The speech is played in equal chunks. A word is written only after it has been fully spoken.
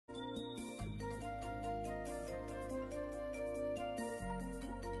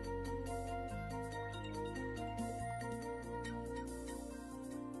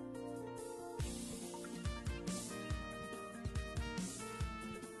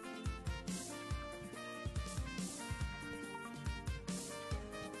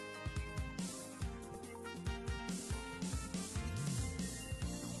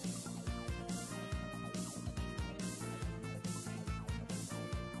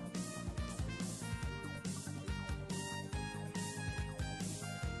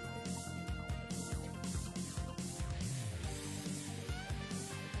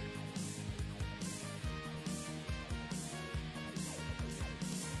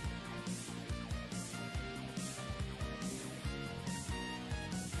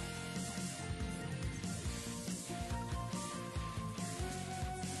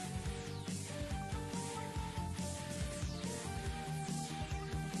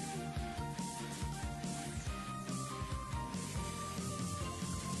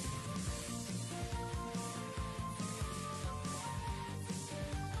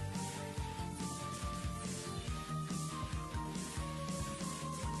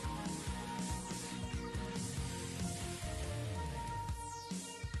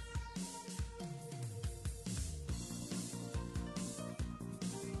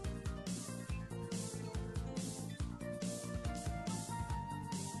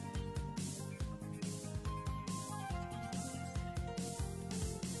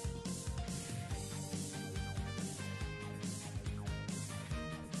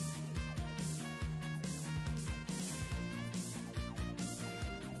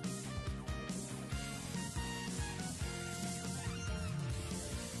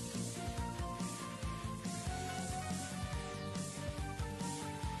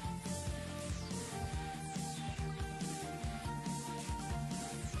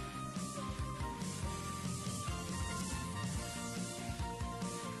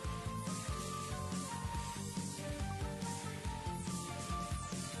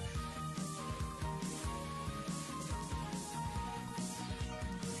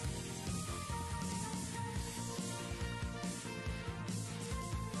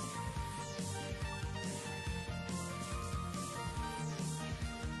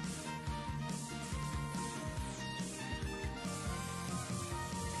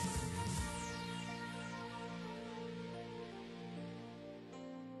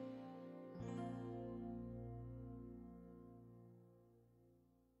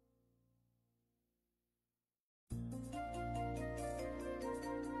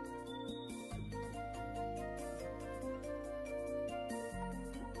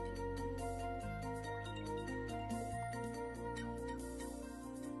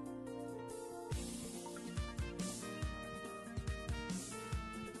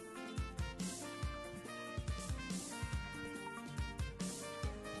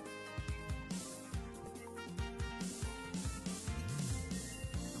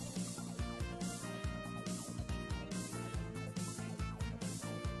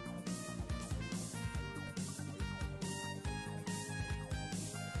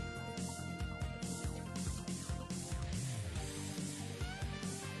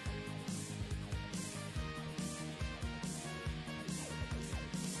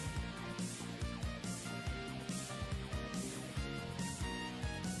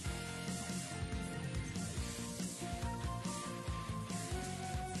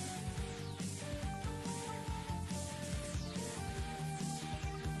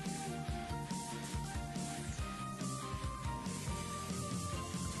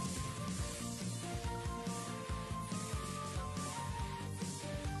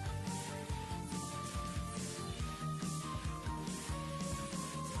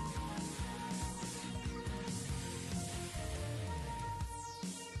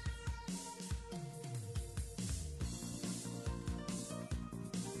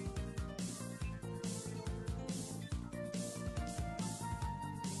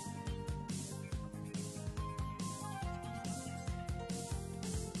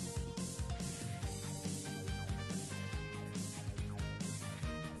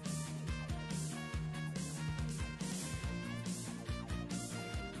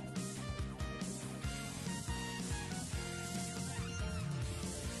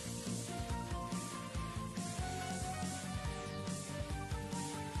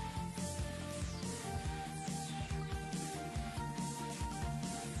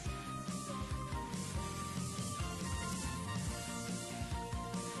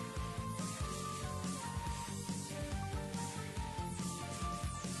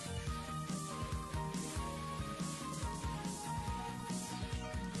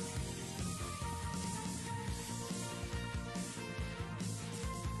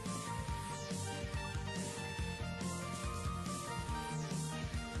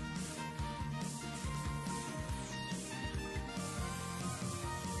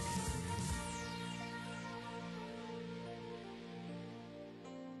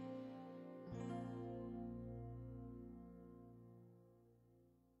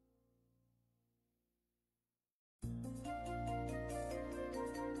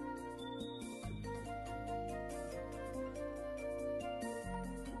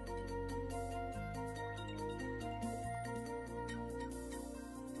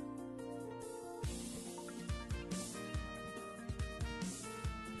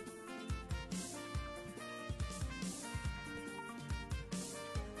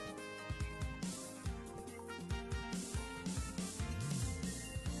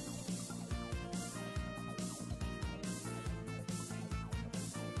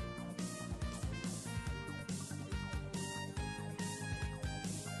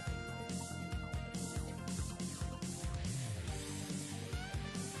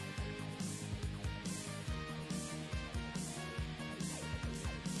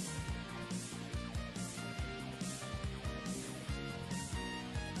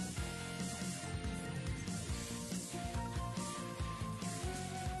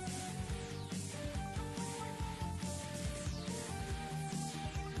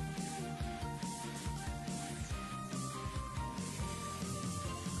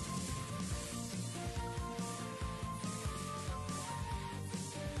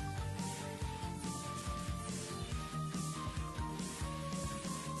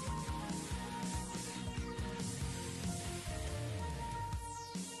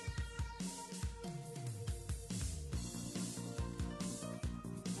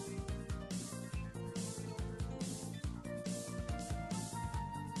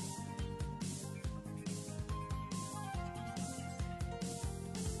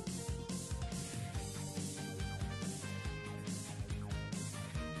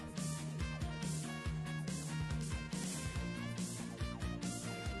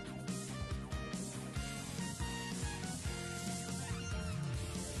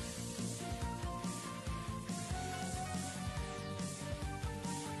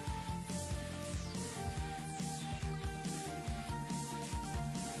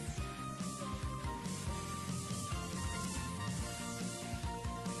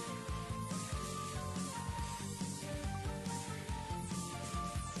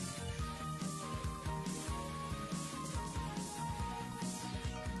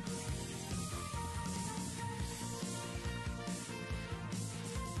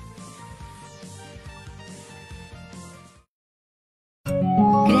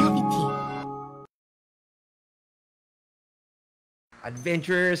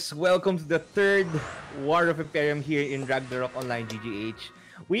Adventurers, welcome to the third War of Imperium here in Ragnarok Online GGH.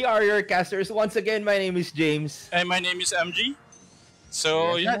 We are your casters. Once again, my name is James. And my name is MG.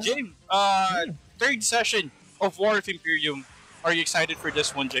 So Yes, yeah, James. Third session of War of Imperium. Are you excited for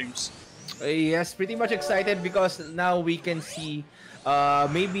this one, James? Yes, pretty much excited because now we can see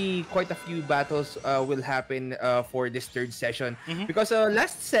maybe quite a few battles will happen for this third session. Mm-hmm. Because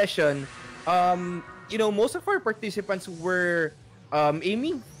last session, most of our participants were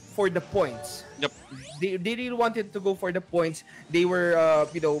aiming for the points. Yep. They really wanted to go for the points. They were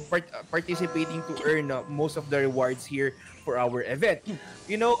participating to earn most of the rewards here for our event.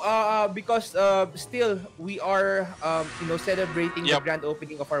 Because still we are celebrating the Yep. grand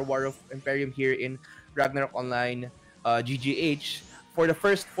opening of our War of Imperium here in Ragnarok Online GGH. For the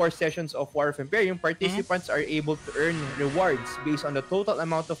first 4 sessions of War of Imperium, participants are able to earn rewards based on the total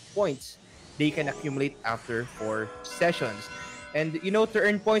amount of points they can accumulate after 4 sessions. And to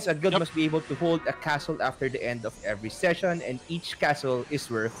earn points, a guild must be able to hold a castle after the end of every session, and each castle is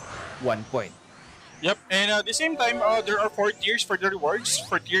worth 1 point. Yep. And at the same time, there are 4 tiers for the rewards.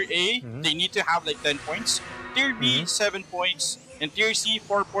 For tier A, they need to have like 10 points. Tier B, 7 points. And tier C,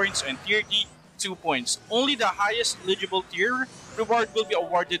 4 points. And tier D, 2 points. Only the highest eligible tier reward will be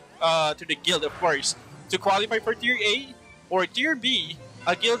awarded to the guild, of course. To qualify for tier A or tier B,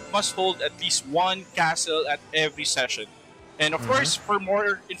 a guild must hold at least 1 castle at every session. And of course, for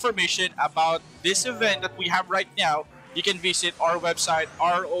more information about this event that we have right now, you can visit our website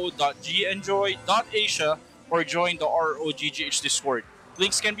ro.genjoy.asia or join the ROGGH Discord.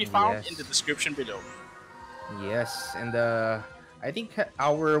 Links can be found in the description below. Yes, and I think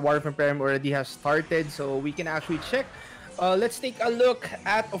our War of Imperium already has started, so we can actually check. Let's take a look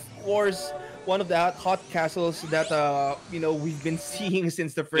at, of course, one of the hot castles that we've been seeing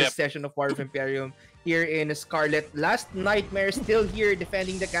since the first session of War of Imperium here in Scarlet. Last Nightmare still here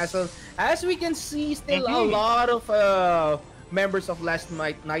defending the castle. As we can see, still a lot of members of Last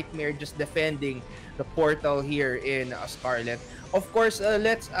Nightmare just defending the portal here in Scarlet. Of course,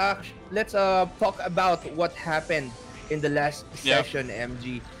 let's talk about what happened in the last session,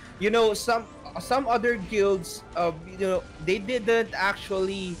 MG. Some other guilds, they didn't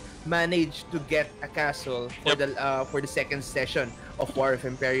actually manage to get a castle for the second session of War of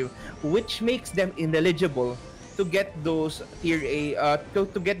Imperium, which makes them ineligible to get those tier A, to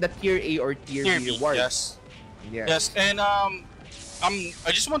get the tier A or tier B rewards. Yes. And I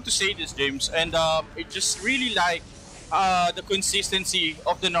just want to say this, James, and I just really like the consistency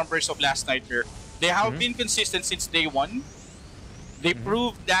of the numbers of Last Nightmare. They have been consistent since day 1. They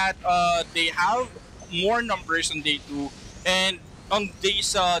proved that they have more numbers on day 2, and on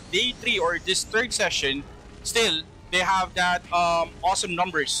this day 3 or this third session, still they have that awesome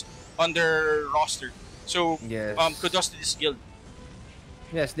numbers on their roster. So kudos to this guild.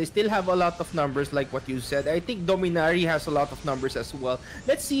 Yes, they still have a lot of numbers like what you said. I think Dominari has a lot of numbers as well.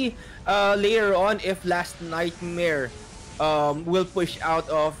 Let's see later on if Last Nightmare will push out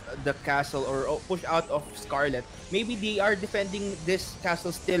of the castle or push out of Scarlet. Maybe they are defending this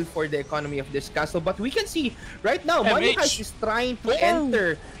castle still for the economy of this castle. But we can see right now, Money Heist is trying to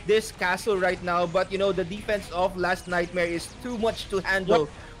enter this castle right now. But the defense of Last Nightmare is too much to handle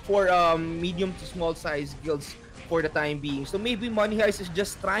for medium to small size guilds for the time being. So maybe Money Heist is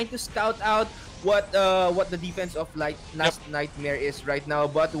just trying to scout out what the defense of Last Nightmare is right now.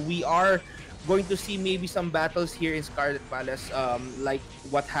 But we are going to see maybe some battles here in Scarlet Palace, like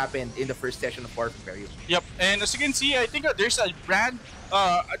what happened in the first session of War of Imperium. Yep, and as you can see, I think there's a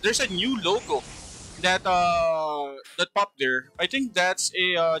there's a new logo that popped there. I think that's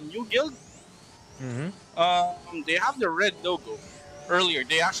a new guild. They have the red logo earlier.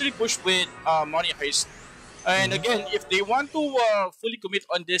 They actually pushed with Money Heist, and again, if they want to fully commit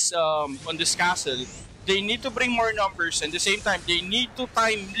on this castle, they need to bring more numbers, and at the same time, they need to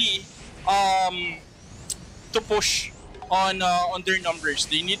timely to push on their numbers.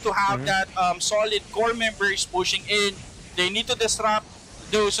 They need to have that solid core members pushing in. They need to disrupt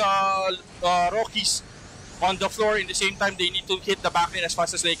those Rockies on the floor. In the same time, they need to hit the backline as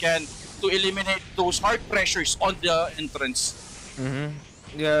fast as they can to eliminate those hard pressures on the entrance.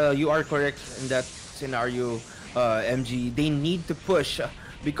 Yeah, you are correct in that scenario, MG. They need to push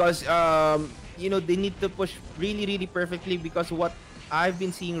because they need to push really, really perfectly, because what I've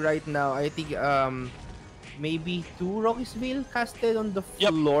been seeing right now, I think maybe 2 Rockysville casted on the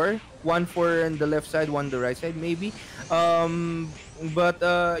floor. One for on the left side, one on the right side, maybe. But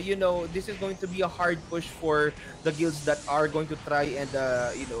this is going to be a hard push for the guilds that are going to try and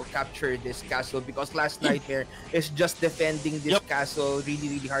capture this castle, because Last Nightmare is just defending this castle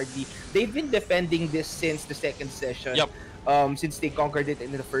really, really hardly. They've been defending this since the second session. since they conquered it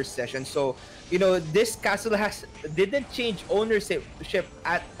in the first session. So this castle has didn't change ownership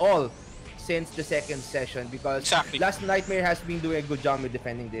at all since the second session, because Exactly. Last Nightmare has been doing a good job with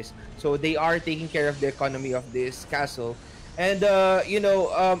defending this. So they are taking care of the economy of this castle. And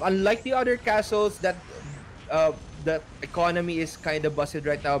unlike the other castles that the economy is kind of busted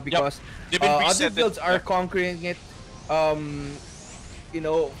right now, Yep. because They've been other resetted. guilds are Yep. conquering it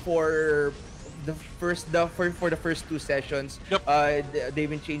for the for the first two sessions. Yep. They've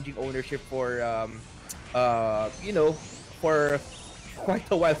been changing ownership for for quite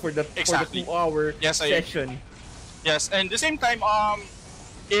a while for the Exactly. 2 hour Yes, I agree. session. Yes, and at the same time,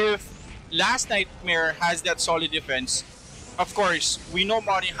 if Last Nightmare has that solid defense, of course, we know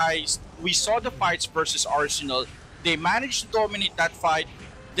Money Heist. We saw the fights versus Arsenal. They managed to dominate that fight.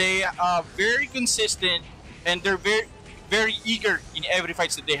 They are very consistent, and they're very eager in every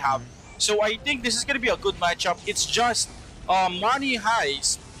fights that they have. So I think this is going to be a good matchup. It's just Money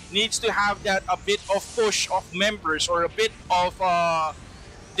Heist needs to have that a bit of push of members, or a bit of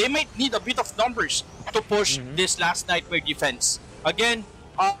they might need a bit of numbers to push this Last Nightmare defense. Again,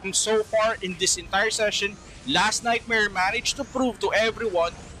 so far in this entire session, Last Nightmare managed to prove to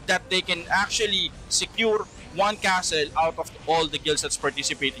everyone that they can actually secure one castle out of all the guilds that's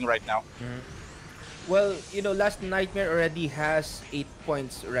participating right now. Well, Last Nightmare already has 8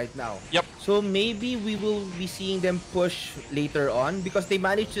 points right now. Yep. So maybe we will be seeing them push later on, because they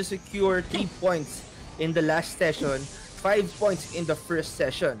managed to secure 3 points in the last session, 5 points in the first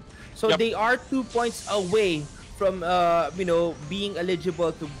session. So Yep. they are 2 points away from being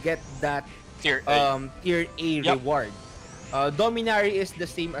eligible to get that Tier A. tier A Yep. reward. Dominary is the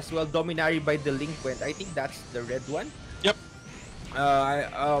same as well. Dominary by Delinquent. I think that's the red one. Yep.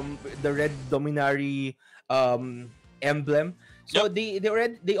 The red Dominary emblem. So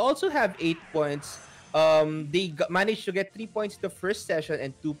Yep. they also have 8 points. They managed to get 3 points the first session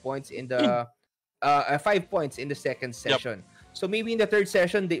and 2 points in the 5 points in the second session. So maybe in the third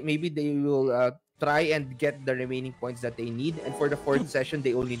session, they will try and get the remaining points that they need. And for the fourth session,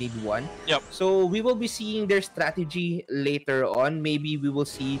 they only need one. Yep. So we will be seeing their strategy later on. Maybe we will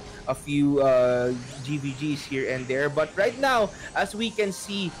see a few GVGs here and there. But right now, as we can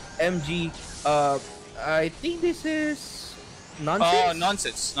see, MG, I think this is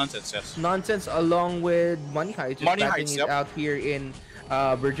nonsense. Nonsense. Yes. Nonsense along with Money Heist. Just Money batting Heist, it yep. out here in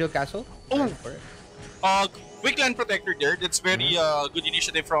Virgil Castle. Oh. For it. Quick land protector there. That's very good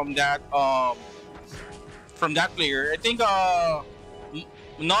initiative from that player. I think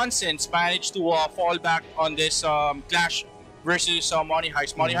Nonsense managed to fall back on this clash versus Money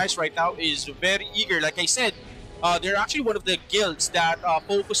Heist. Money Heist right now is very eager. Like I said, they're actually one of the guilds that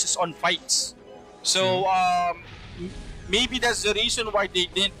focuses on fights. So maybe that's the reason why they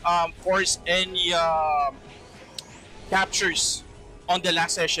didn't force any captures on the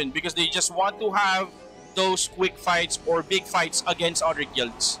last session, because they just want to have those quick fights or big fights against other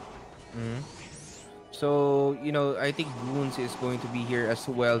guilds. So, I think Goons is going to be here as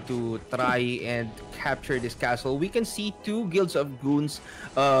well to try and capture this castle. We can see two guilds of Goons,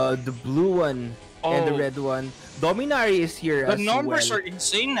 the blue one and the red one. Dominary is here The as numbers well. are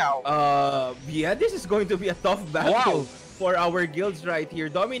insane now. Yeah, this is going to be a tough battle Wow. for our guilds right here.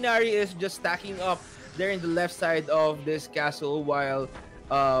 Dominary is just stacking up there in the left side of this castle, while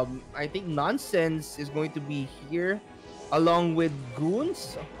I think Nonsense is going to be here along with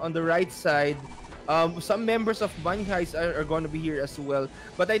Goons on the right side. Some members of Money Heist are going to be here as well.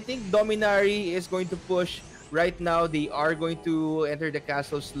 But I think Dominary is going to push right now. They are going to enter the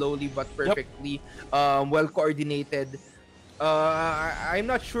castle slowly but perfectly, well coordinated. I'm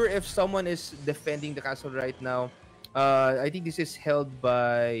not sure if someone is defending the castle right now. I think this is held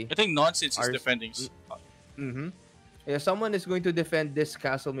by... I think Nonsense is Ours- defending. Yeah, someone is going to defend this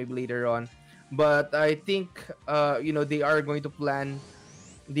castle maybe later on. But I think, they are going to plan...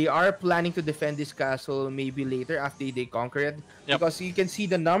 They are planning to defend this castle maybe later after they conquer it. Yep. Because you can see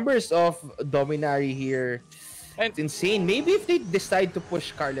the numbers of Dominary here. And It's insane. Maybe if they decide to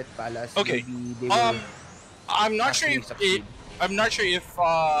push Scarlet Palace, okay, maybe they will I'm not sure actually if succeed. I'm not sure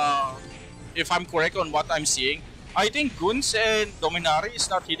if I'm correct on what I'm seeing. I think Guns and Dominari is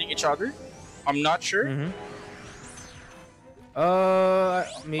not hitting each other. I'm not sure. Maybe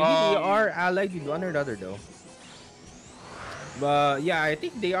they are allied with one another though. Yeah, I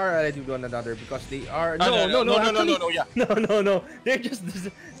think they are allied with one another because they are No, yeah. no. They just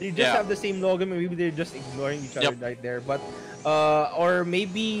Yeah. have the same logo. Maybe they're just ignoring each other Yep. right there. But or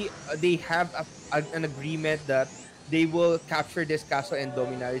maybe they have an agreement that they will capture this castle and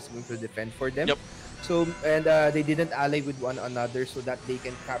Dominari is going to defend for them. Yep. So and they didn't ally with one another so that they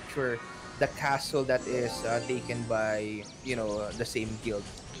can capture the castle that is taken by the same guild.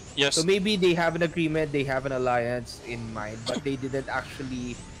 So Yes. maybe they have an agreement, they have an alliance in mind, but they didn't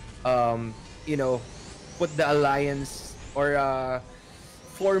actually, um, you know, put the alliance or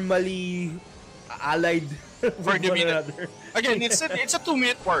formally allied For with the one minute. another. Again, it's a 2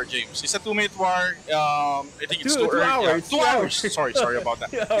 minute war, James. It's a 2 minute war. I think it's too Two early. Yeah, hours. 2 hours. Sorry about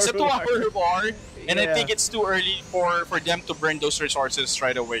that. It's a 2 hour War. war, and I Yeah. think it's too early for them to burn those resources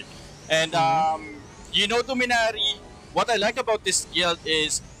right away. And Mhm. Dominari. What I like about this guild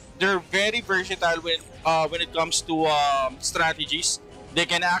is they're very versatile when it comes to strategies. They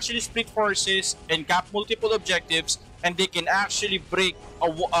can actually split forces and cap multiple objectives, and they can actually break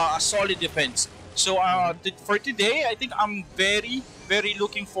a solid defense. So for today, I think I'm very, very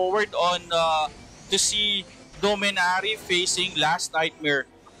looking forward on to see Dominari facing Last Nightmare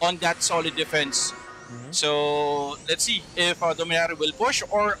on that solid defense. Mhm. So let's see if Dominari will push,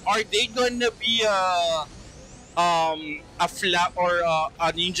 or are they gonna be a flat or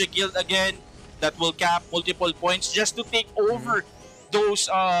a ninja guild again that will cap multiple points just to take Mhm. over those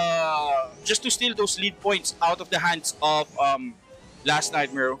just to steal those lead points out of the hands of Last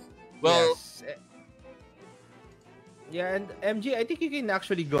Nightmare. Well, Yes. Yeah, and MG, I think you can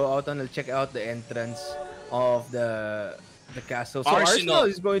actually go out and check out the entrance of the castle. So Arsenal Arsenal.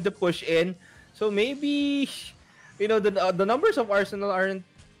 is going to push in. So maybe the numbers of Arsenal aren't.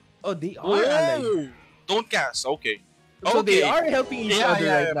 Oh, they are allied. Oh, don't cast. Okay. So they Okay. are helping each Yeah, other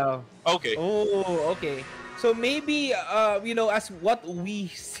yeah, right yeah. now. Okay. Oh, okay. So maybe as what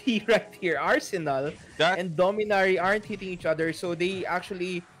we see right here, Arsenal That and Dominari aren't hitting each other. So they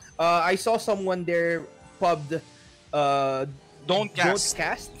actually I saw someone there pubbed uh don't don't cast.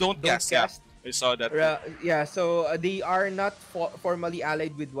 cast. Don't Don't cast. Yeah, cast. I saw that too. Yeah, so they are not formally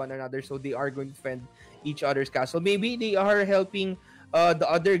allied with one another, so they are going to defend each other's castle. Maybe they are helping the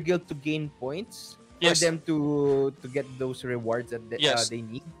other guild to gain points for Yes. them to get those rewards that Yes. they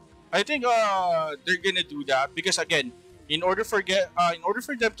need. I think they're gonna do that because again, in order for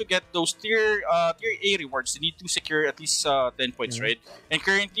them to get those tier A rewards, they need to secure at least 10 points, Mhm. right? And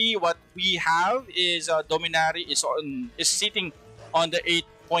currently, what we have is Dominari is sitting on the 8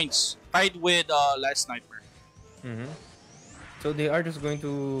 points, tied with Last Nightmare. Mhm. So they are just going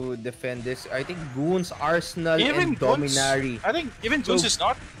to defend this. I think Goons, Arsenal, Even and Guns, Dominari. I think even So Guns is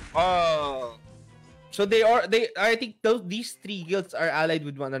not. Uh, so they I think these three guilds are allied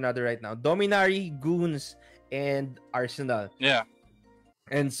with one another right now. Dominari, Goons, and Arsenal. yeah.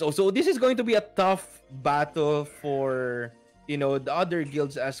 And so this is going to be a tough battle for the other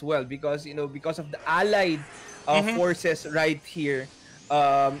guilds as well, because because of the allied Mm-hmm. forces right here.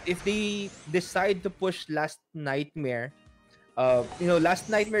 If they decide to push Last Nightmare, Last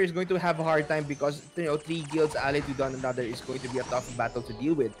Nightmare is going to have a hard time because three guilds allied with one another is going to be a tough battle to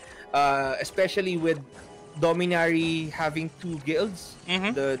deal with, especially with Dominari having two guilds,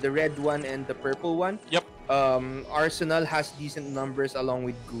 Mm-hmm. the red one and the purple one. Yep. Arsenal has decent numbers along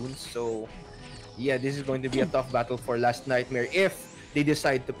with Goons, so yeah, this is going to be a tough battle for Last Nightmare if they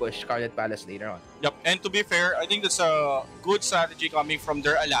decide to push Scarlet Palace later on. Yep. And to be fair, I think that's a good strategy coming from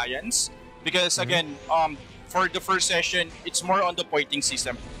their alliance because Mhm. again, for the first session, it's more on the pointing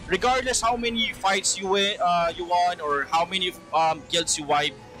system. Regardless how many fights you won or how many guilds you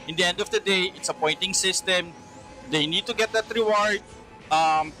wipe, in the end of the day, it's a pointing system. They need to get that reward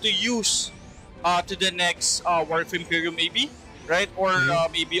to use to the next War of Imperium maybe, right? Or Mhm.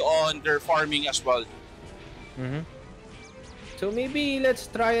 maybe on their farming as well. Mm-hmm. So maybe let's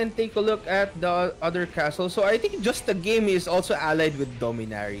try and take a look at the other castle. So I think Just a Game is also allied with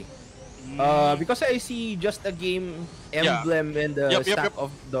Dominari. Because I see Just a Game Yeah. emblem and the Yep, yep, staff yep. of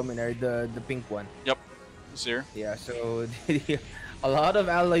Dominari, the pink one. Yep. Sir. Yeah, so a lot of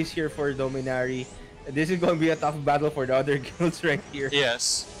allies here for Dominari. This is going to be a tough battle for the other guilds right here.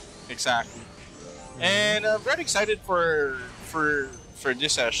 Yes, exactly. And I'm very excited for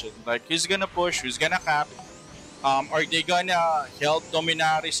this session. Like, who's gonna push? Who's gonna cap? Are they gonna help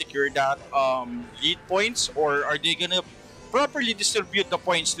Dominari secure that lead points, or are they gonna properly distribute the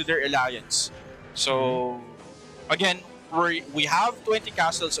points to their alliance? So, again, we have 20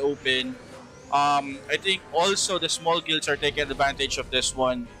 castles open. I think also the small guilds are taking advantage of this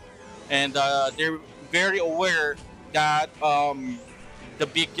one, and they're very aware that the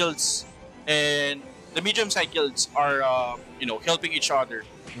big guilds and the medium-sized guilds are helping each other.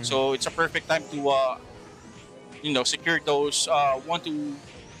 So it's a perfect time to secure those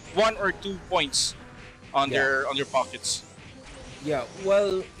 1 or 2 points on Yeah. their pockets. Yeah,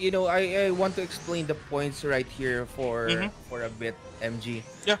 well, I want to explain the points right here for Mhm. for a bit, MG.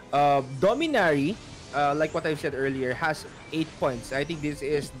 Yeah. Dominari like what I've said earlier, has 8 points. I think this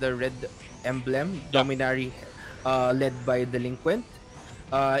is the red emblem, Yeah. Dominari, led by Delinquent.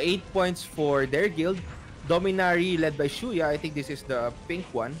 8 points for their guild. Dominari, led by Shuya, I think this is the pink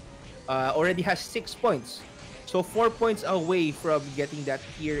one, already has 6 points. So 4 points away from getting that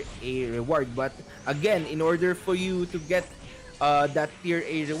tier A reward. But again, in order for you to get that tier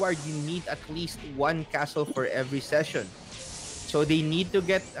A reward, you need at least one castle for every session. So they need to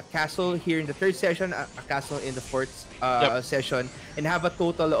get a castle here in the third session, a castle in the fourth Yep. session, and have a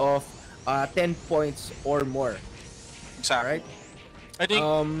total of 10 points or more. Exactly. Right? I think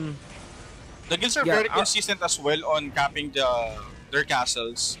Um, the guilds are yeah. very consistent as well on capping their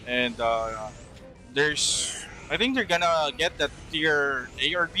castles, and there's I think they're gonna get that tier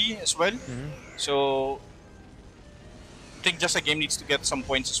A or B as well. Mhm. So I think just a game needs to get some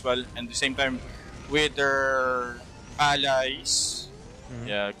points as well, and at the same time with their allies, Mhm.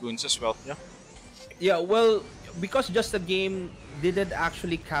 yeah, goons as well. Yeah, Yeah, well, because just the game didn't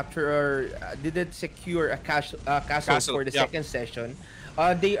actually capture or didn't secure a castle castle. for the Yeah, second session,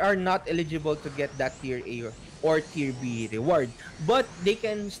 they are not eligible to get that tier A or tier B reward. But they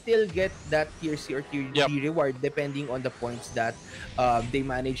can still get that tier C or tier yep, D reward depending on the points that they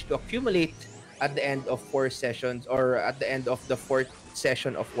manage to accumulate at the end of 4 sessions or at the end of the fourth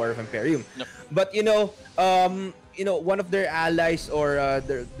session of War of Imperium. yep. But one of their allies or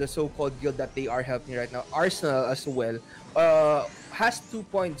the so-called guild that they are helping right now, Arsenal as well, has 2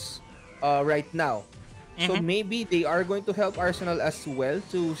 points right now. So Mm-hmm. maybe they are going to help Arsenal as well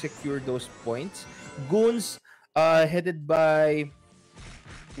to secure those points. Goons, headed by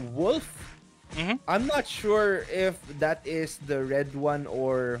Wolf. Mm-hmm. I'm not sure if that is the red one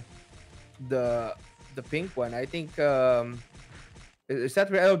or the pink one. I think is that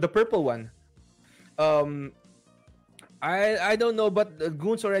red? Oh, the purple one. Um, I don't know, but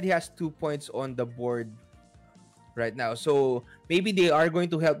Goons already has 2 points on the board right now. So maybe they are going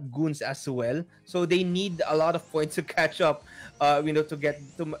to help Goons as well. So they need a lot of points to catch up, to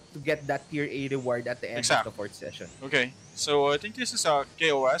get that tier A reward at the end of the Exactly. fourth session. Okay, so I think this is a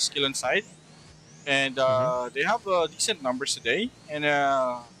KOS kill on site, and Mm-hmm. they have decent numbers today, and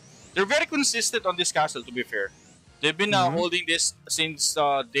they're very consistent on this castle. To be fair, they've been Mm-hmm. holding this since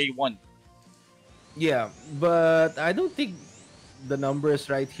day one. Yeah, but I don't think the numbers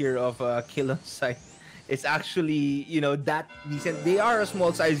right here of kill on site is actually that decent. They are a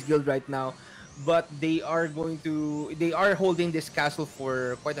small size guild right now, but they are holding this castle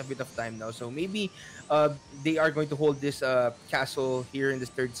for quite a bit of time now. So maybe they are going to hold this castle here in this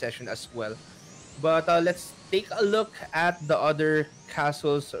third session as well. But let's take a look at the other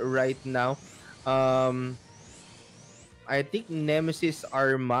castles right now. Um, I think Nemesis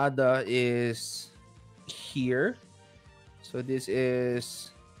Armada is here. So this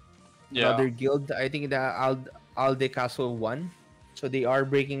is the Yeah, other guild. I think the Alde Castle 1. So they are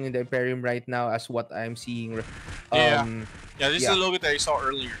breaking in the Imperium right now as what I'm seeing. yeah, Um yeah. This is the yeah. logo that I saw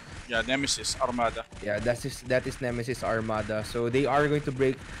earlier. Yeah, Nemesis Armada. Yeah, that is Nemesis Armada. So they are going to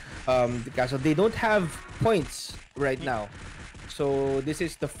break the castle. They don't have points right Mm, now. So this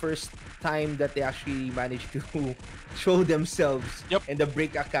is the first time that they actually managed to show themselves Yep. and the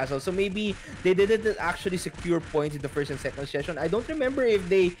break a castle. So maybe they didn't actually secure points in the first and second session. I don't remember if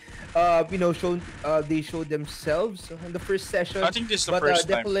they showed themselves in the first session, I think this is the but first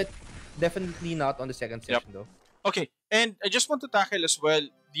time. definitely not on the second Yep. session though. Okay, and I just want to tackle as well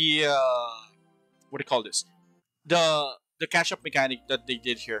the what do you call this? The catch up mechanic that they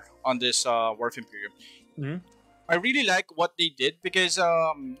did here on this War of Imperium. Mm-hmm. I really like what they did because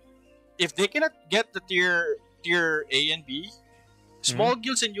if they cannot get the tier A and B, small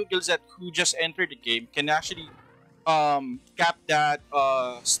guilds and new guilds that who just entered the game can actually cap that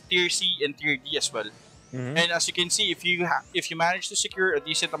tier C and tier D as well. Mm-hmm. And as you can see, if you manage to secure a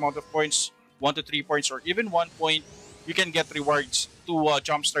decent amount of points, 1 to 3 points, or even 1 point, you can get rewards to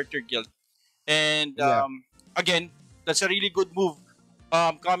jumpstart your guild. And Yeah. again, that's a really good move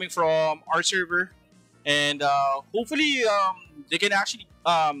coming from our server. And hopefully, they can actually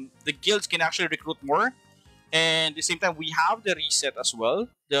the guilds can actually recruit more. And at the same time, we have the reset as well,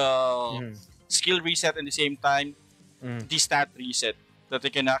 the Mm-hmm. skill reset, and the same time Mm-hmm. the stat reset that they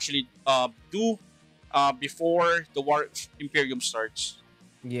can actually do before the War Imperium starts.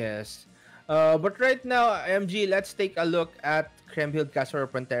 Yes. But right now, MG, let's take a look at Kremhild Castle or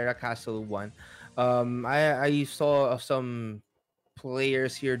Pantera Castle 1. I saw some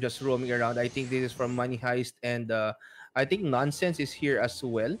players here just roaming around. I think this is from Money Heist, and I think Nonsense is here as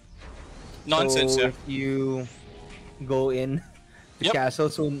well. Nonsense, So yeah. if you go in to Yep. Castle,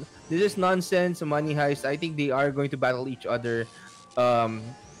 so this is Nonsense, Money Heist. I think they are going to battle each other um,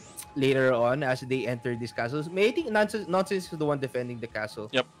 later on as they enter these castles. May I think Nonsense is the one defending the castle.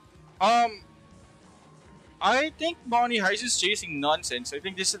 Yep. Um, I think Money Heist is chasing Nonsense. I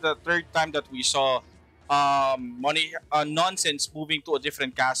think this is the third time that we saw Nonsense moving to a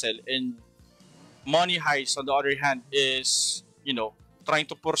different castle, and Money Heist, on the other hand, is trying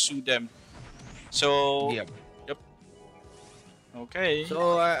to pursue them. So Yep. yep. Okay.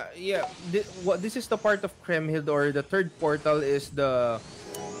 So yeah, this is the part of Kremhild, or the third portal is the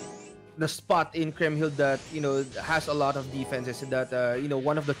spot in Kremhild that has a lot of defenses, and that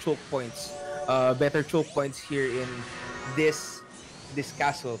one of the choke points, better choke points here in this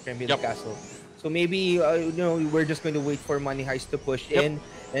castle, Kremhild Yep. Castle. So maybe we're just going to wait for Money Heist to push Yep. in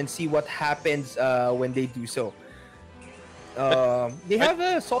and see what happens when they do so. They have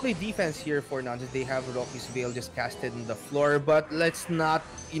a solid defense here for Nonsense. They have Rocky's Veil just casted on the floor, but let's not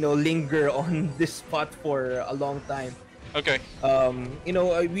linger on this spot for a long time. Okay.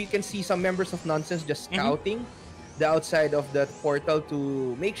 We can see some members of Nonsense just scouting the outside of that portal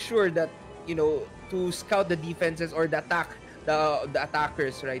to make sure that to scout the defenses or the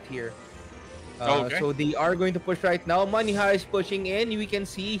attackers right here. Okay. So they are going to push right now. Money Heist pushing in. We can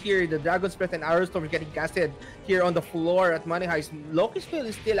see here the Dragon's Breath and Arrow Storm getting casted here on the floor at Money Heist. Loki's Veil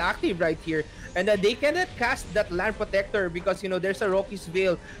is still active right here, and they cannot cast that Land Protector because there's a Loki's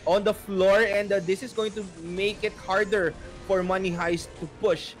Veil on the floor, and this is going to make it harder for Money Heist to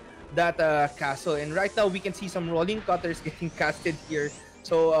push that castle. And right now we can see some Rolling Cutters getting casted here.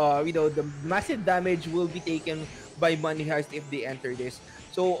 So the massive damage will be taken by Money Heist if they enter this.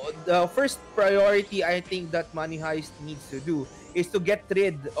 So the first priority I think that Money Heist needs to do is to get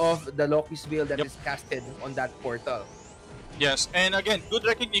rid of the Loki's Veil that is casted on that portal. Yes, and again, good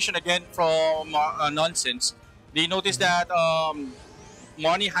recognition again from Nonsense. They noticed that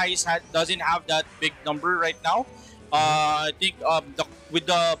Money Heist doesn't have that big number right now. I think with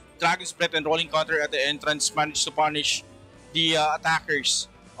the Dragon's Breath and Rolling Counter at the entrance, managed to punish the attackers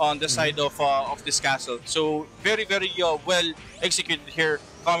on the side of this castle. So very, very well executed here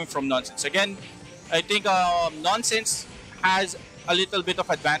coming from Nonsense. Again, I think Nonsense has a little bit of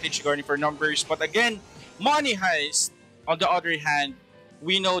advantage regarding for numbers, but again, Money Heist, on the other hand,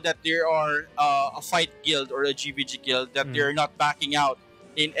 we know that there are a fight guild or a GVG guild that they're not backing out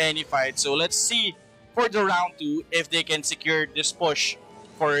in any fight. So let's see for the round 2 if they can secure this push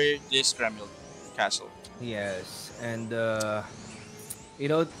for this Kreml castle. Yes, and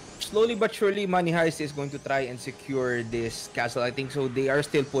slowly but surely Money Heist is going to try and secure this castle. I think so. They are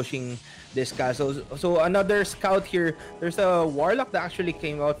still pushing this castle. So another scout here. There's a warlock that actually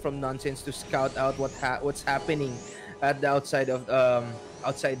came out from Nonsense to scout out what's happening at the outside of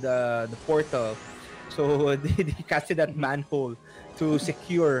outside the portal. So they casted that manhole to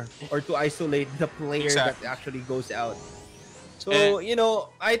secure or to isolate the player that actually goes out. So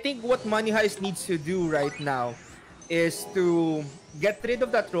I think what Money Heist needs to do right now is to get rid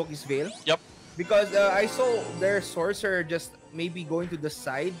of that Rocky's Veil. Yep. Because I saw their sorcerer just maybe going to the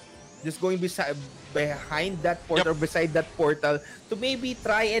side, just going behind that portal, or beside that portal, to maybe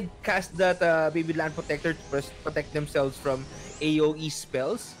try and cast that maybe Land Protector to protect themselves from AoE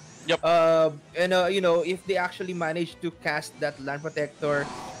spells. Yep. And if they actually manage to cast that Land Protector,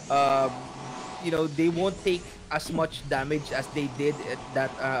 they won't take as much damage as they did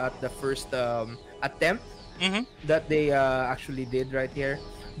at the first attempt that they actually did right here.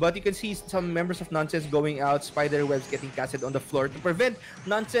 But you can see some members of Nonsense going out, spider webs getting casted on the floor to prevent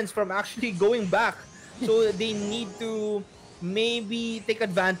Nonsense from actually going back. So they need to maybe take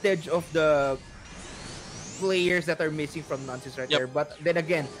advantage of the players that are missing from Nonsense right there. But then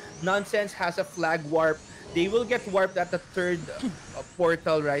again, Nonsense has a flag warp. They will get warped at the third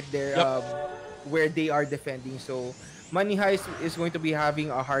portal right there where they are defending. So Money Heist is going to be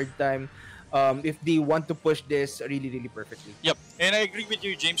having a hard time if they want to push this really, really perfectly. Yep, and I agree with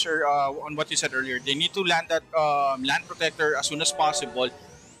you, James, sir, on what you said earlier. They need to land that Land Protector as soon as possible.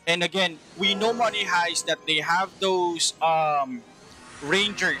 And again, we know Money Heist that they have those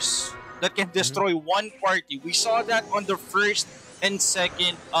Rangers that can destroy one party. We saw that on the first and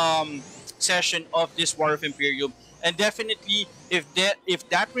second session of this War of Imperium. And definitely, if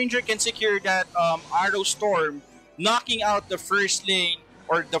that Ranger can secure that Arrow Storm, knocking out the first lane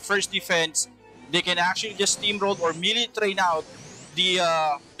or the first defense, they can actually just steamroll or melee train out the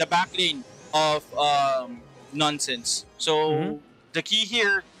back lane of Nonsense. So the key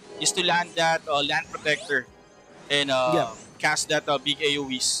here is to land that Land Protector and cast that big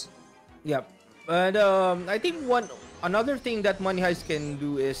AoEs. Yep. And I think another thing that Money Heist can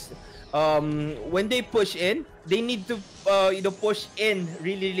do is when they push in, they need to push in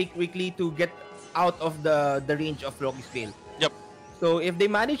really, really quickly to get out of the range of Rocky's Veil. Yep. So if they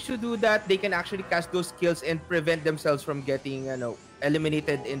manage to do that, they can actually cast those skills and prevent themselves from getting,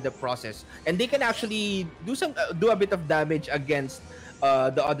 eliminated in the process. And they can actually do a bit of damage against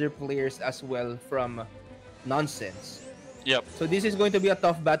the other players as well from nonsense. Yep. So this is going to be a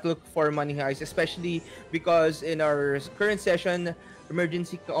tough battle for Money Heist, especially because in our current session,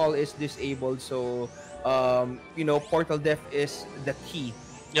 emergency call is disabled. So portal def is the key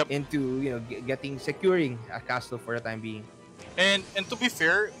Yep. into getting securing a castle for the time being. And to be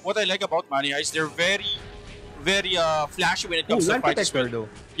fair, what I like about Money Heist, they're very flashy when it Oh, comes to land fight as well. protector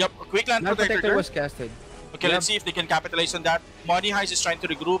though. Yep, a quick land Land protector. protector There. was casted. Okay, Yep. let's see if they can capitalize on that. Money Heist is trying to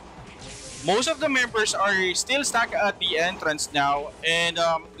regroup. Most of the members are still stuck at the entrance now, and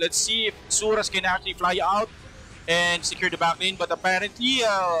let's see if Suras can actually fly out and secure the back lane. But apparently,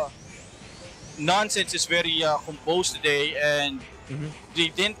 Nonsense is very composed today, and they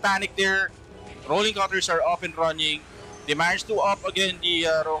didn't panic there. Rolling counters are up and running. They managed to up again the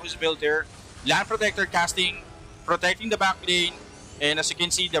Roku's build there. Land Protector casting, protecting the back lane, and as you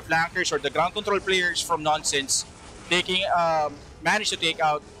can see, the flankers or the ground control players from Nonsense taking managed to take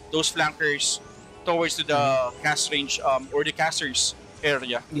out those flankers towards to the cast range or the casters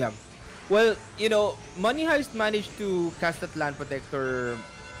area. Yeah. Well, Money Heist managed to cast that land protector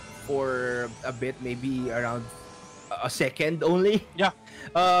for a bit, maybe around a second only. Yeah.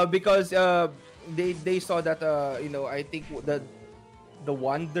 Because they saw that I think the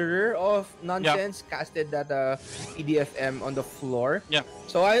Wanderer of Nonsense casted that EDFM on the floor. Yeah.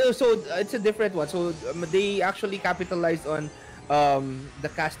 So it's a different one. So they actually capitalized on the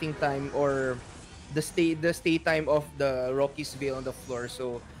casting time or the stay time of the Rocky's Veil on the floor.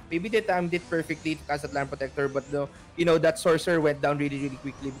 So maybe they timed it perfectly to cast that land protector, but that sorcerer went down really really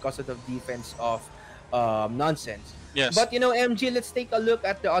quickly because of the defense of Nonsense. Yes. But MG, let's take a look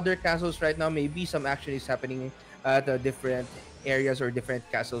at the other castles right now. Maybe some action is happening at different areas or different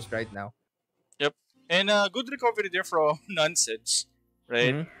castles right now. Yep. And good recovery there from Nonsense,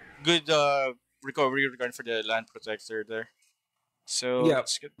 right? Good recovery regarding for the land protector there. So Yeah.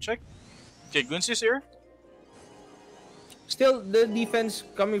 let's get check. Okay, Guns is here. Still, the defense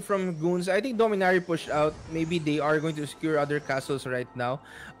coming from Goons. I think Dominari pushed out. Maybe they are going to secure other castles right now.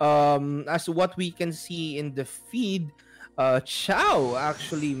 As what we can see in the feed, Chow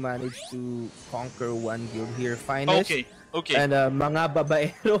actually managed to conquer one guild here, Finest. Okay. And mga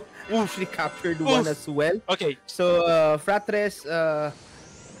babaero actually captured one as well. Okay. So Fratres,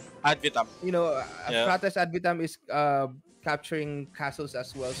 Ad vitam. Fratres Ad Vitam is capturing castles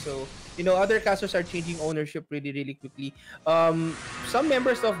as well. So other castles are changing ownership really really quickly. Some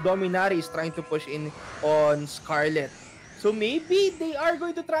members of Dominari is trying to push in on Scarlet. So maybe they are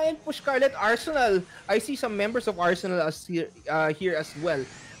going to try and push Scarlet. Arsenal, I see some members of Arsenal as here as well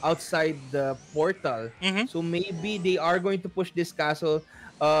outside the portal. So maybe they are going to push this castle.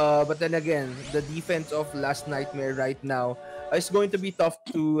 But then again, the defense of Last Nightmare right now is going to be tough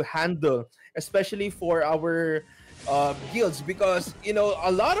to handle, especially for our guilds, because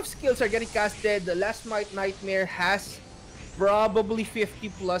a lot of skills are getting casted. The Last Nightmare has probably 50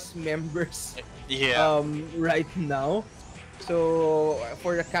 plus members right now. So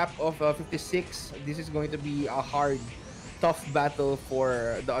for the cap of 56, this is going to be a hard, tough battle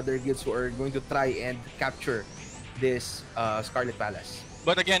for the other guilds who are going to try and capture this Scarlet Palace.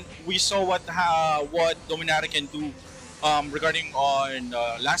 But again, we saw what Dominari can do regarding on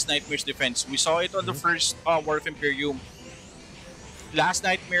Last Nightmare's defense. We saw it on the first War of Imperium. Last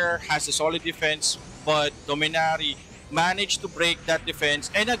Nightmare has a solid defense, but Dominari managed to break that defense.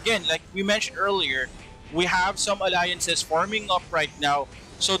 And again, like we mentioned earlier, we have some alliances forming up right now.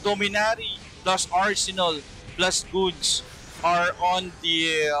 So Dominari plus Arsenal plus Goods are on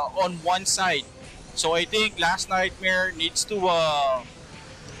one side. So I think Last Nightmare needs to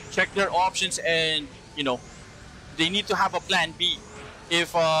check their options, and they need to have a plan B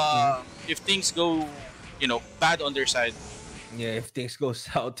if things go bad on their side. Yeah, if things go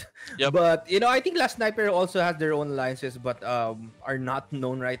south. Yep. But I think Last Sniper also has their own alliances, but are not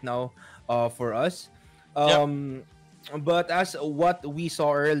known right now for us. But as what we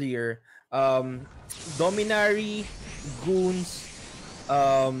saw earlier, Dominari, Goons,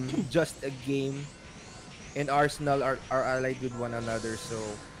 just a game, and Arsenal are allied with one another. So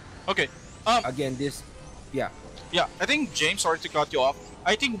okay. Again, yeah, I think James, sorry to cut you off.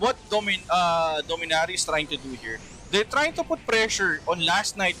 I think what Dominari is trying to do here, they're trying to put pressure on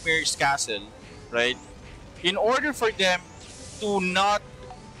Last Nightmare's castle, right? In order for them to not,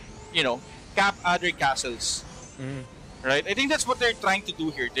 cap other castles, right? I think that's what they're trying to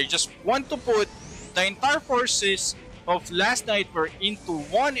do here. They just want to put the entire forces of Last Nightmare into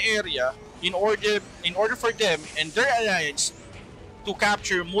one area in order for them and their alliance to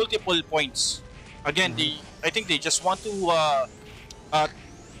capture multiple points. Again, I think uh, they just want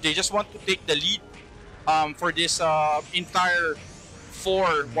to take the lead for this entire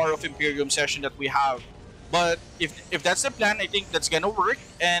four War of Imperium session that we have. But if that's the plan, I think that's gonna work,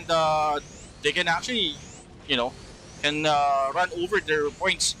 and they can actually, you know, can run over their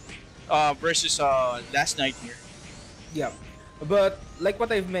points versus last nightmare. Yeah, but like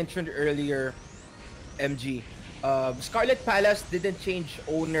what I've mentioned earlier, MG, Scarlet Palace didn't change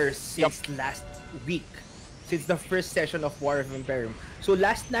owners Yep. since last week, since the first session of War of Imperium. So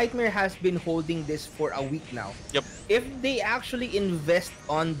Last Nightmare has been holding this for a week now. Yep. If they actually invest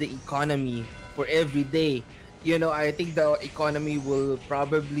on the economy for every day, I think the economy will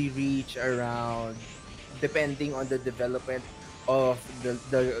probably reach around, depending on the development of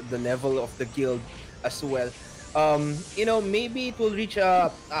the level of the guild as well. Maybe it will reach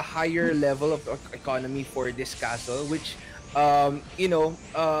a higher level of economy for this castle, which, a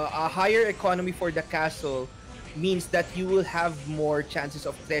higher economy for the castle means that you will have more chances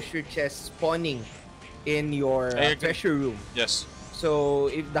of treasure chests spawning in your I agree. treasure room. Yes. So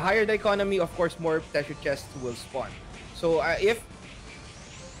if the higher the economy, of course, more treasure chests will spawn. So if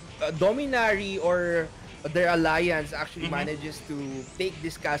Dominari or their alliance actually manages to take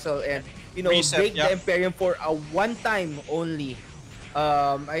this castle and Reset, break yeah. the Imperium for a one time only,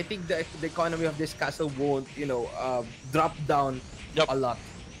 I think the economy of this castle won't drop down Yep. a lot.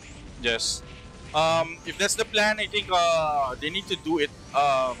 Yes. If that's the plan, I think they need to do it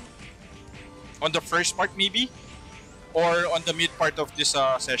on the first part maybe, or on the mid part of this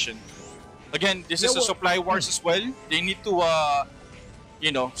session. Again, this is a supply wars as well. They need to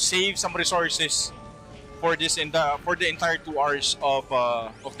save some resources for this for the entire 2 hours of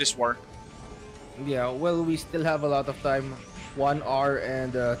this war. Yeah, well, we still have a lot of time. 1 hour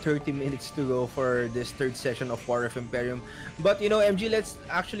and 30 minutes to go for this third session of War of Imperium. But MG, let's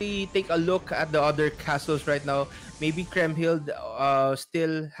actually take a look at the other castles right now. Maybe Kremhild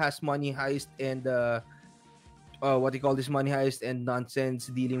still has money heist and what do you call this, money heist and nonsense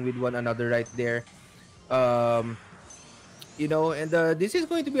dealing with one another right there. Um, and this is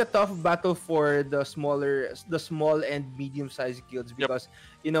going to be a tough battle for the small and medium-sized guilds Yep. because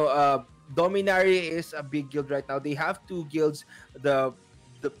Dominari is a big guild right now. They have two guilds, the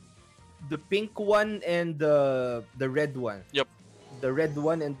the the pink one and the red one. Yep. The red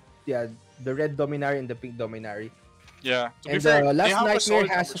one and yeah, the red Dominari and the pink Dominari. Yeah. To be And fair, they Last have a Nightmare solid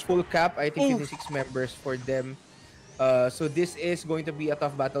has a numbers. full cap. I think Oof. 56 members for them. So this is going to be a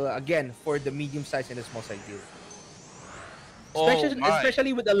tough battle again for the medium size and the small size guild. Oh my.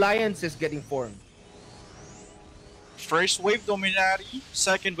 Especially with alliances getting formed. First wave Dominari,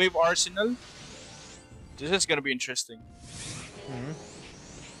 second wave Arsenal. This is gonna be interesting.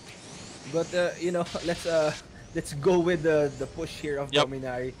 But let's go with the push here of Yep.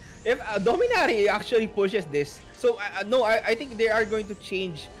 Dominari. If Dominari actually pushes this, so no, I think they are going to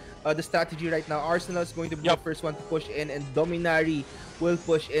change the strategy right now. Arsenal is going to be Yep. the first one to push in, and Dominari will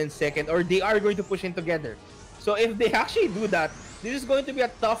push in second, or they are going to push in together. So if they actually do that, this is going to be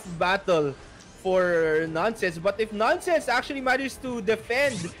a tough battle for Nonsense. But if Nonsense actually manages to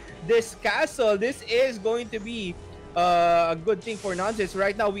defend this castle, this is going to be a good thing for Nonsense.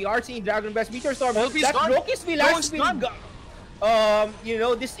 Right now, we are seeing Dragon Blast Meteor Storm. LB's That gone. Loki's will No, has it's been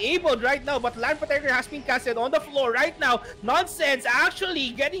gone. disabled right now, but Land Protector has been casted on the floor right now. Nonsense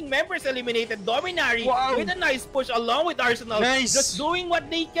actually getting members eliminated. Dominari Wow. with a nice push along with Arsenal. Nice. Just doing what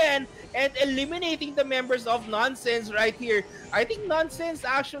they can and eliminating the members of Nonsense right here. I think Nonsense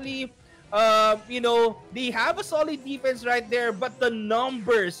actually, they have a solid defense right there, but the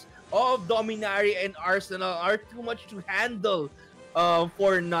numbers of Dominari and Arsenal are too much to handle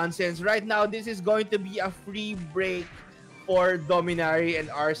for Nonsense. Right now, this is going to be a free break for Dominari and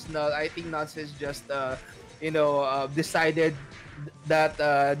Arsenal. I think Nonsense just, decided that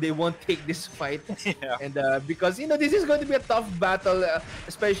they won't take this fight. Yeah. And because, this is going to be a tough battle,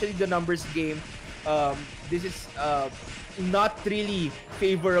 especially the numbers game. This is not really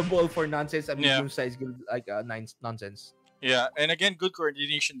favorable for Nonsense, a Yeah. medium-sized guild like Nonsense. Yeah, and again, good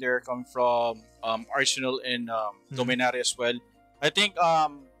coordination there coming from Arsenal and Dominari as well. I think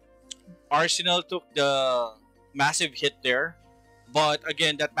Arsenal took the massive hit there, but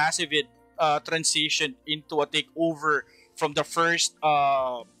again, that massive hit transitioned into a takeover from the first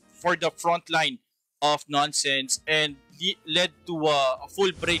for the front line of Nonsense and led to a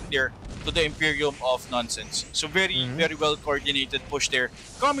full break there to the Imperium of Nonsense. So very well coordinated push there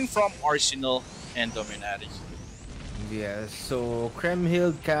coming from Arsenal and Dominari. Yes, so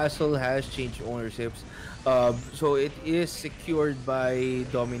Kremhild Castle has changed ownerships. So it is secured by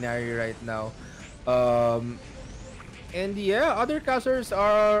Dominari right now. Um, And yeah, other castles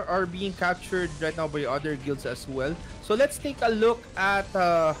are being captured right now by other guilds as well. So let's take a look at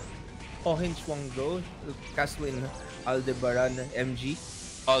Hohenschwangdo, castle in Aldebaran, MG.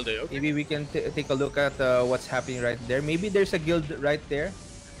 All day, okay. Maybe we can take a look at what's happening right there. Maybe there's a guild right there.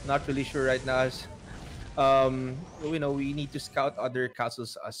 Not really sure right now. As we need to scout other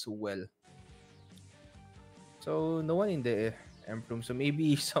castles as well. So no one in the Emperor. So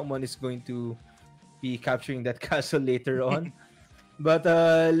maybe someone is going to be capturing that castle later on. But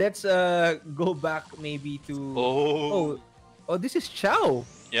let's go back maybe to Oh, oh this is Chow.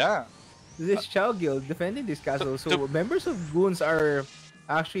 yeah. This is Chow Guild defending this castle. So members of goons are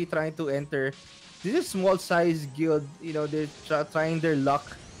actually trying to enter. This is small size guild. They're trying their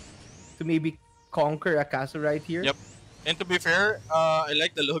luck to maybe conquer a castle right here. Yep. And to be fair, I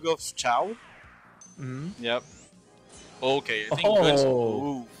like the logo of Chow. Mm-hmm. Yep. Okay, I think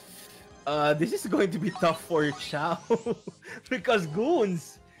Oh. Ooh. This is going to be tough for Chow because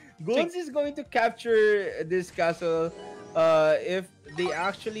Goons is going to capture this castle if they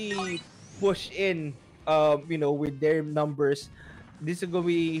actually push in with their numbers. This is going to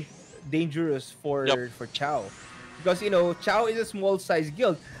be dangerous for Yep. Chow because Chow is a small size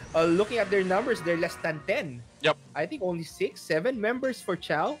guild. Looking at their numbers, they're less than 10. Yep. I think only 6-7 members for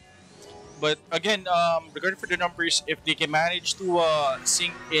Chow. But again, regarding for the numbers, if they can manage to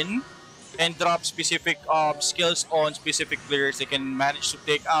sink in and drop specific skills on specific players, they can manage to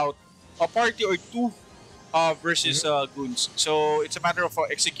take out a party or two versus goons. So it's a matter of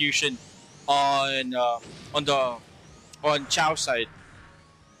execution on Chow side.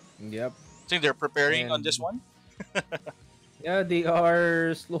 Yep. I think they're preparing on And this one. yeah, they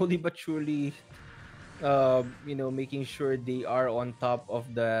are slowly but surely, making sure they are on top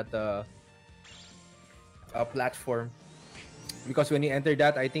of that platform. Because when you enter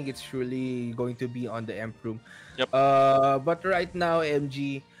that, I think it's surely going to be on the Emp room. Yep. But right now,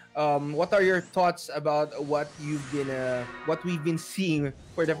 MG, what are your thoughts about what we've been seeing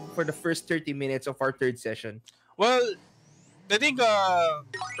for the first 30 minutes of our third session? Well, I think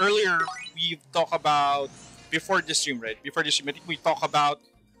earlier we talked about before the stream, right? Before the stream, I think we talked about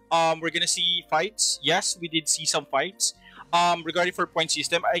we're gonna see fights. Yes, we did see some fights. Regarding for point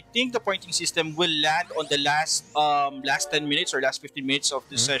system, I think the pointing system will land on the last 10 minutes or last 15 minutes of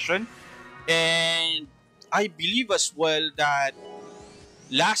the session, and I believe as well that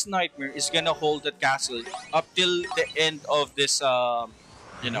Last Nightmare is gonna hold that castle up till the end of this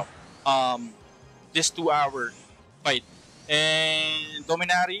this 2 hour fight. And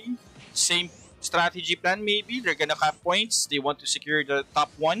Dominari, same strategy plan maybe. They're gonna have points. They want to secure the top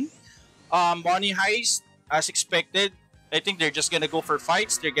one. Money Heist, as expected. I think they're just gonna go for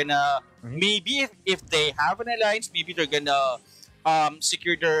fights. They're gonna maybe if they have an alliance, maybe they're gonna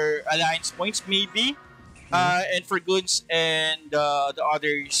secure their alliance points maybe. And for Goons and the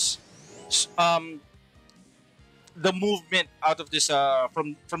others, um, the movement out of this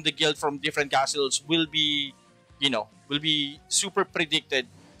from the guild from different castles will be super predicted.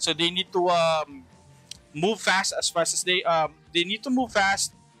 So they need to move fast as they need to move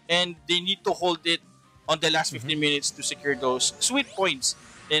fast, and they need to hold it on the last 15 minutes to secure those sweet points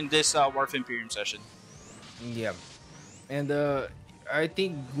in this War of Imperium session. Yeah, and I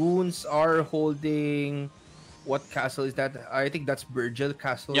think goons are holding. What castle is that? I think that's Virgil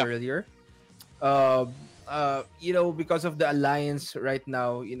Castle earlier. Because of the alliance right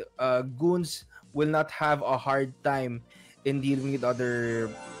now, goons will not have a hard time in dealing with the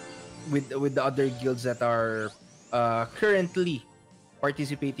other guilds that are currently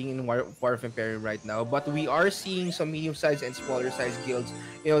participating in War of Imperium right now. But we are seeing some medium-sized and smaller-sized guilds,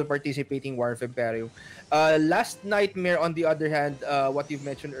 participating in War of Imperium. Last Nightmare, on the other hand, what you've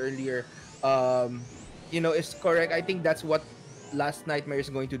mentioned earlier, is correct. I think that's what Last Nightmare is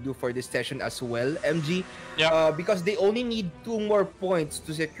going to do for this session as well, MG. Yeah. Because they only need 2 more points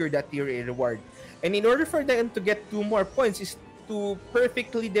to secure that tier A reward. And in order for them to get 2 more points is to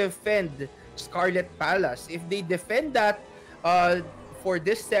perfectly defend Scarlet Palace. If they defend that for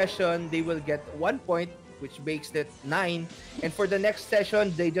this session, they will get 1 point, which makes it 9. And for the next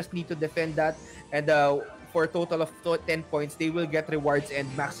session, they just need to defend that. And for a total of 10 points, they will get rewards and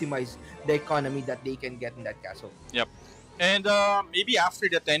maximize the economy that they can get in that castle. Yep. And maybe after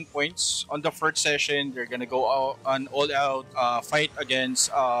the 10 points on the first session, they're gonna go an all-out fight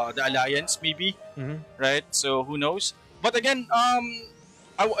against the Alliance, maybe, right? So who knows? But again,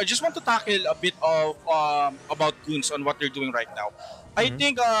 I just want to tackle a bit of about Goons on what they're doing right now. I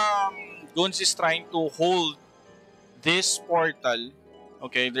think Goons is trying to hold this portal.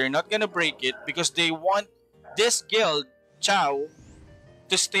 Okay, they're not gonna break it because they want this guild, Chow,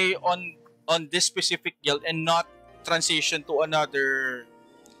 to stay on this specific guild and not transition to another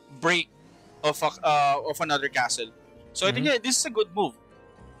break of another castle. So I think, Mm-hmm. yeah, this is a good move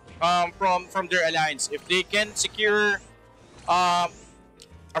from their alliance. If they can secure, I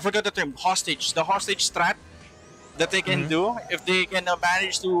forgot the term, hostage, the hostage strat that they can Mm-hmm. do. If they can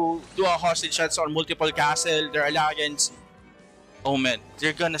manage to do a hostage shots on multiple castle, their alliance, oh man,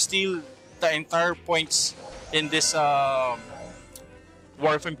 they're gonna steal the entire points in this War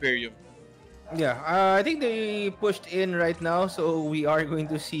of Imperium. Yeah, I think they pushed in right now, so we are going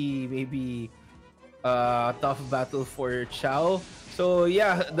to see maybe a tough battle for Chow. So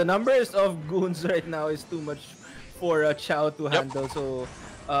yeah, the numbers of goons right now is too much for Chow to Yep. handle. So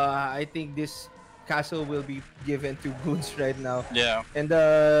I think this castle will be given to goons right now. Yeah. And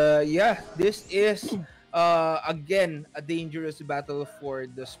yeah, this is again a dangerous battle for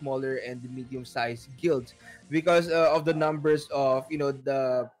the smaller and the medium-sized guilds because of the numbers of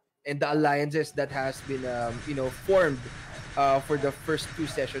the alliances that has been formed for the first two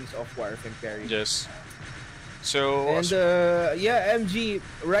sessions of War of Imperium. Yes. So And yeah, MG,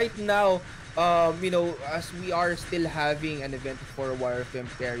 right now, as we are still having an event for War of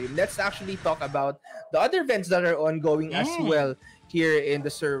Imperium, let's actually talk about the other events that are ongoing as mm, well here in the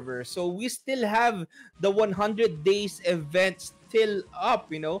server. So we still have the 100 days event still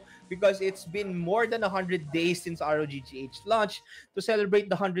up, because it's been more than 100 days since ROGGH launched to celebrate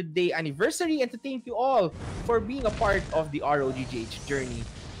the 100-day anniversary and to thank you all for being a part of the ROGGH journey.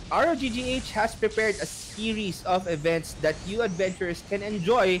 ROGGH has prepared a series of events that you adventurers can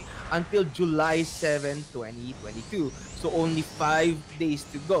enjoy until July 7, 2022. So only 5 days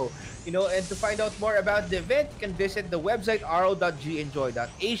to go. And to find out more about the event, you can visit the website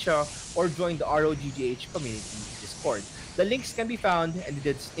ro.genjoy.asia or join the ROGGH community Discord. The links can be found in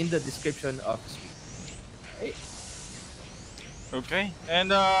the description of the stream. Right? okay.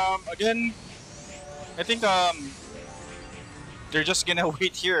 And again, I think they're just gonna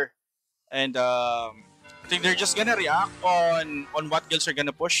wait here, and I think they're just gonna react on what guilds are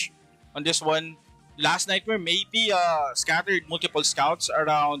gonna push on this one. Last Nightmare maybe scattered multiple scouts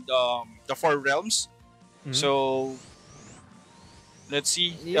around the four realms. Mhm. So let's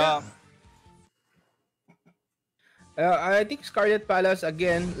see. Yeah. I think Scarlet Palace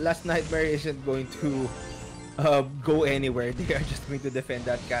again. Last Nightmare isn't going to go anywhere. They are just going to defend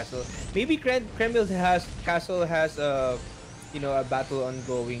that castle. Maybe Kremlin has castle has a battle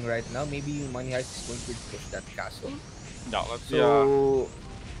ongoing right now. Maybe Money Heist is going to push that castle. No, let's yeah.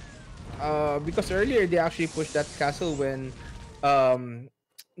 So because earlier they actually pushed that castle when um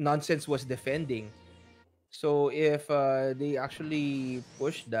Nonsense was defending. So if they actually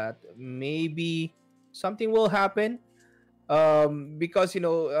push that, maybe something will happen. Because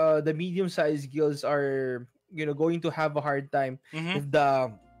the medium-sized guilds are going to have a hard time Mm-hmm. if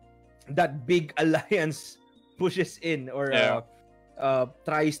that big alliance pushes in or Yeah.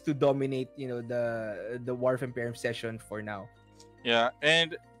 tries to dominate the War of Imperium session for now. Yeah.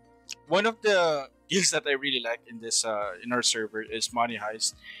 And one of the guilds that I really like in this in our server is Money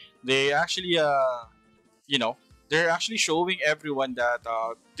Heist. They actually you know they're actually showing everyone that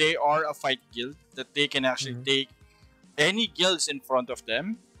they are a fight guild, that they can actually Mhm. take any guilds in front of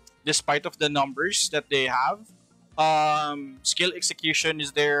them despite of the numbers that they have. Skill execution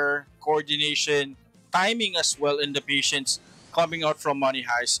is there, coordination, timing as well, and the patience coming out from Money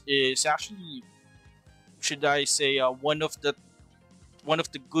Heist is actually, should I say, one of the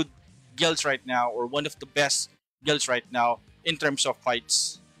good guilds right now, or one of the best guilds right now in terms of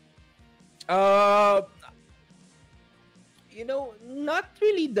fights. Uh, not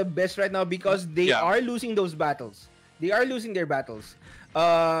really the best right now because they Yeah, are losing those battles. They are losing their battles.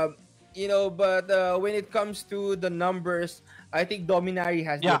 But when it comes to the numbers, I think Dominari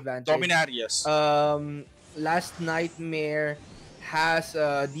has the yeah, advantage. Dominarius. Um, Last Nightmare has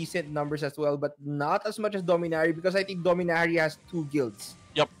decent numbers as well, but not as much as Dominari because I think Dominari has two guilds.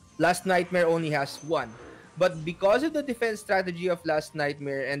 Yep. Last Nightmare only has one. But because of the defense strategy of Last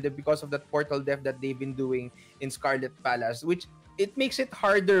Nightmare and because of that portal def that they've been doing in Scarlet Palace, which it makes it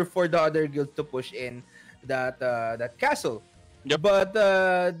harder for the other guild to push in that castle. Yep. But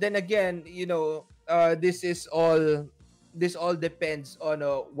then again, this all depends on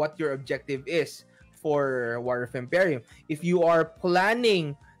what your objective is for War of Imperium. If you are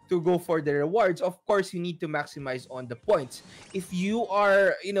planning to go for the rewards, of course you need to maximize on the points. If you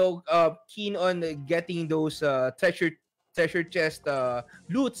are keen on getting those treasure chest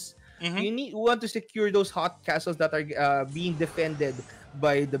loots, Mm-hmm. you want to secure those hot castles that are being defended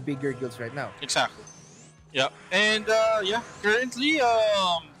by the bigger guilds right now. Exactly. Yeah. And yeah, currently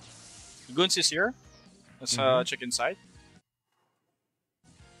Guns is here. Let's Mm-hmm. check inside.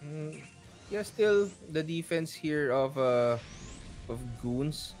 Mm, yeah, still the defense here of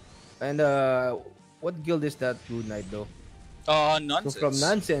goons. And what guild is that Good Knight though? So from Nonsense.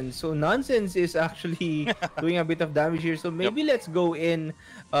 nonsense. So nonsense is actually doing a bit of damage here. So Yep. maybe let's go in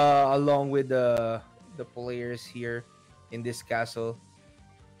along with the players here in this castle.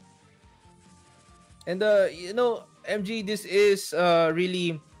 And MG, this is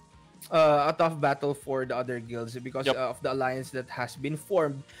really a tough battle for the other guilds because Yep. of the alliance that has been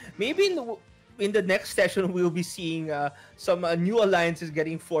formed. Maybe in the next session we'll be seeing some new alliances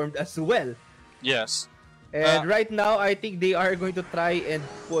getting formed as well. Yes. Uh, And right now, I think they are going to try and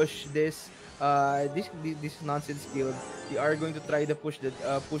push this nonsense guild. They are going to try to push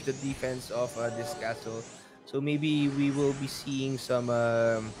the defense of this castle. So maybe we will be seeing some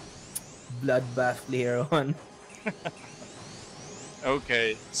bloodbath later on.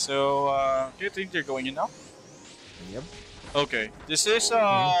 okay. So, do you think they're going in now? Yep. Okay. This is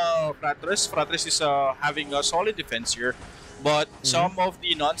Mm-hmm. Fratres. Fratres is having a solid defense here, but Mm-hmm. some of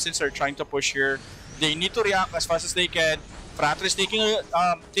the nonsense are trying to push here. They need to react as fast as they can. Fratres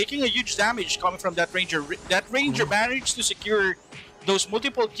taking a huge damage coming from that ranger. That ranger Mm-hmm. managed to secure those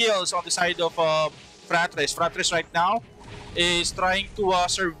multiple kills on the side of Fratres. Fratres right now is trying to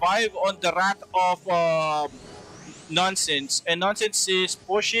survive on the wrath of nonsense, and nonsense is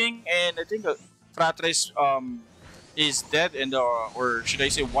pushing, and I think Fratres is dead and or should I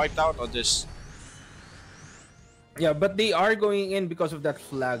say wiped out on this. Yeah, but they are going in because of that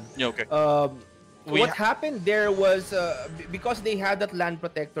flag. Yeah, okay. We What happened there was because they had that land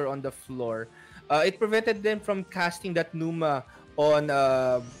protector on the floor, it prevented them from casting that Numa on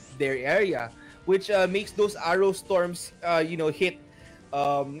their area, which makes those arrow storms, hit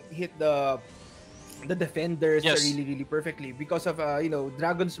the defenders yes. really perfectly because of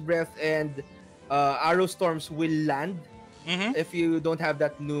Dragon's Breath and arrow storms will land Mm-hmm. if you don't have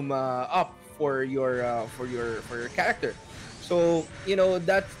that Numa up for your character. So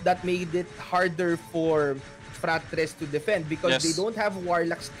that made it harder for Fratres to defend because they Yes. don't have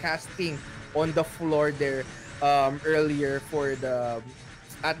Warlocks casting on the floor there earlier for the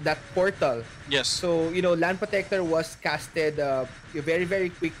at that portal. Yes. So Land Protector was casted very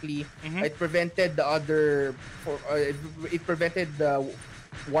quickly. Mm-hmm. It prevented the other it prevented the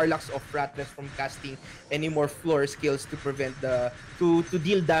Warlocks of Fratres from casting any more floor skills to prevent the to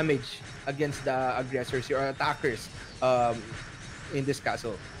deal damage against the aggressors or attackers um, in this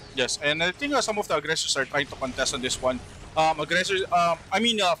castle. Yes, and I think some of the aggressors are trying to contest on this one. Aggressors,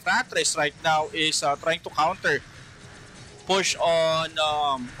 Fratres right now is trying to counter push on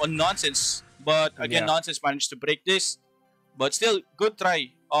nonsense, but again, Yeah. nonsense managed to break this. But still, good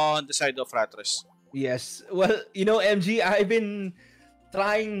try on the side of Fratres. Yes. Well, MG, I've been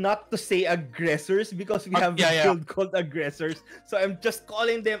trying not to say aggressors because we have a Yeah, yeah, guild called aggressors. So I'm just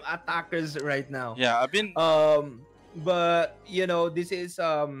calling them attackers right now. yeah. I've been But this is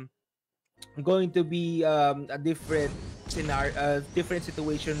going to be a different scenario, a different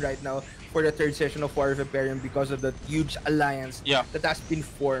situation right now for the third session of War of Emperium because of the huge alliance yeah. that has been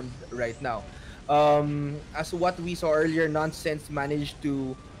formed right now. As what we saw earlier, Nonsense managed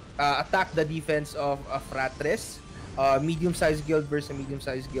to attack the defense of Fratres. Medium-sized guild versus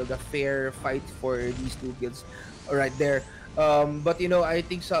medium-sized guild, a fair fight for these two guilds right there. But I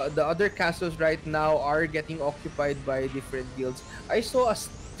think the other castles right now are getting occupied by different guilds. I saw a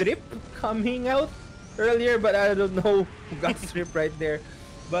strip coming out earlier, but I don't know who got strip right there.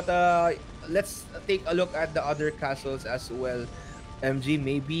 But let's take a look at the other castles as well. MG,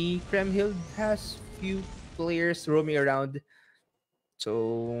 maybe Kremhild has few players roaming around.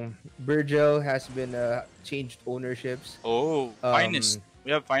 So Virgil has been changed ownerships. Oh, finest. Um, We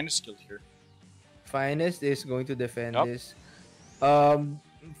have finest skill here. Finest is going to defend Yep. this. Um,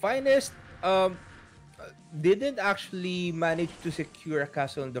 Finest didn't actually manage to secure a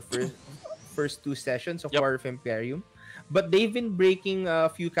castle in the first two sessions of Yep. War of Imperium, but they've been breaking a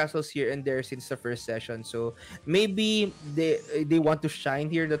few castles here and there since the first session. So maybe they want to shine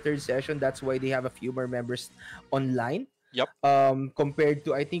here in the third session. That's why they have a few more members online. Yep. Compared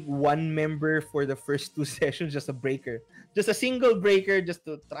to I think one member for the first two sessions, just a breaker, just a single breaker, just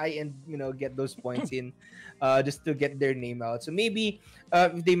to try and get those points in, just to get their name out. So maybe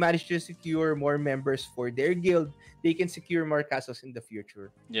if they manage to secure more members for their guild, they can secure more castles in the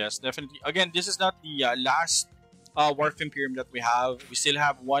future. Yes, definitely. Again, this is not the last Warf Imperium that we have. We still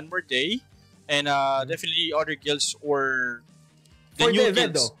have one more day, and definitely other guilds or the For the new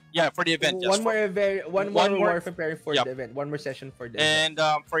event guilds. though, Yeah, for the event. Yes. one One more more. War preparing for Yep. the event, one more session for the event.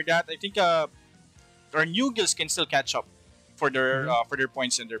 And for that, I think our new guilds can still catch up for Mhm. their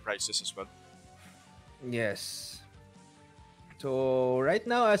points and their prices as well. Yes. So right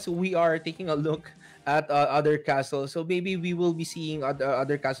now, as we are taking a look at other castles, so maybe we will be seeing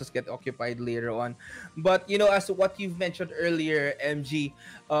other castles get occupied later on. But as what you've mentioned earlier, MG,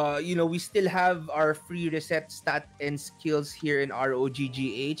 we still have our free reset stat and skills here in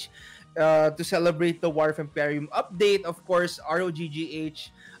ROGGH. To celebrate the War of Imperium update, of course, ROGGH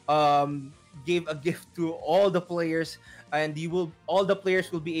gave a gift to all the players, and all the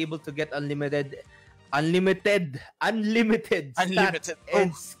players will be able to get unlimited stat Unlimited.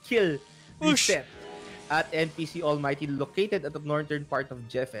 and Oh, skill whoosh. reset at NPC Almighty located at the northern part of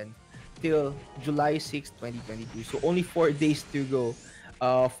Jeffen till July 6, 2022. So only 4 days to go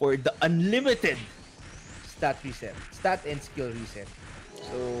for the unlimited stat and skill reset.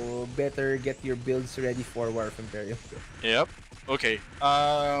 So better get your builds ready for War of Imperium. Yep. Okay.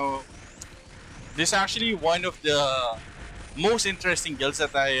 This is actually one of the most interesting guilds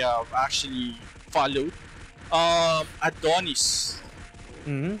that I actually followed. Adonis.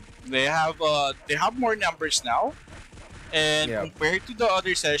 Mm-hmm. They have more numbers now, and Yeah. compared to the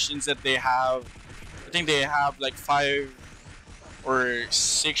other sessions that they have, I think they have like 5 or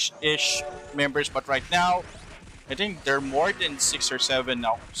 6 ish members. But right now, I think they're more than 6 or 7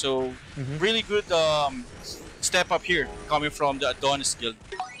 now. So Mm-hmm. really good step up here coming from the Adonis guild.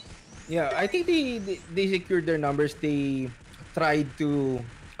 Yeah, I think they secured their numbers. They tried to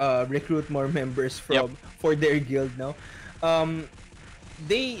recruit more members Yep. for their guild now. Um,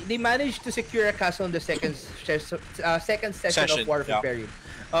 they managed to secure a castle in the second session of Session, War of yeah. Imperium.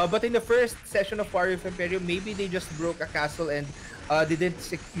 But in the first session of War of Imperium, maybe they just broke a castle and didn't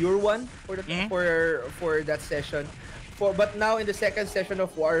secure one Mhm. for that session. But now in the second session of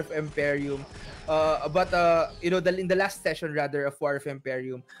War of Imperium, in the last session rather of War of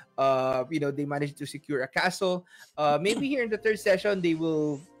Imperium, they managed to secure a castle. Maybe here in the third session they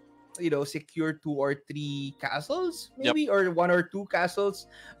will secure 2 or 3 castles, Yep. maybe, or 1 or 2 castles,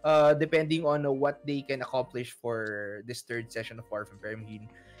 depending on what they can accomplish for this third session of War of Imperium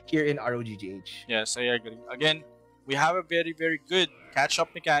here in ROGGH. Yes, I agree. Again, we have a very, very good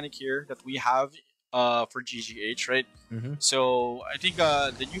catch-up mechanic here that we have for GGH, right? Mm-hmm. So I think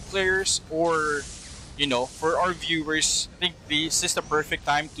the new players, or for our viewers, I think this is the perfect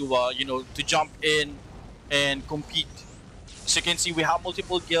time to to jump in and compete. As you can see, we have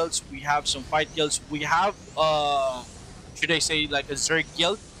multiple guilds. We have some fight guilds. We have should I say, like a Zerg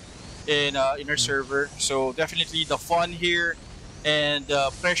guild in our server. So definitely the fun here and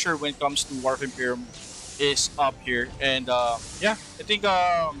pressure when it comes to War of Imperium is up here. And yeah, I think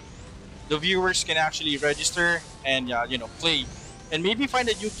the viewers can actually register and play and maybe find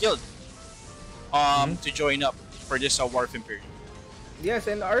a new guild Mm-hmm. to join up for this War of Imperium. Yes,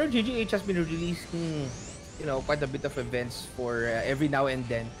 and ROGGH has been releasing, quite a bit of events for every now and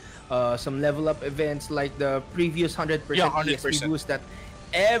then. Some level up events like the previous 100% Yeah, EXP 100%. boost that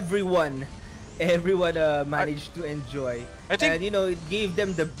everyone, everyone I, managed to enjoy, I think and it gave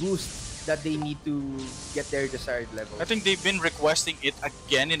them the boost that they need to get their desired I levels. think they've been requesting it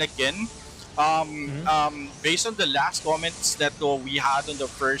again and again. Mm-hmm. Based on the last comments that we had on the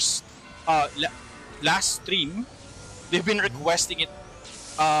first last stream, they've been requesting it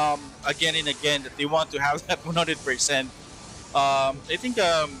again and again that they want to have that 100%. I think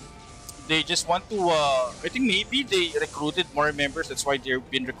they just want to. I think maybe they recruited more members. That's why they've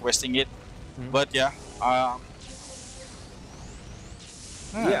been requesting it. Mhm. But yeah,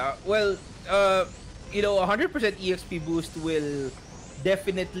 Yeah, well, 100% EXP boost will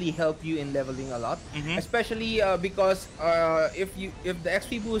definitely help you in leveling a lot, mhm. especially because if the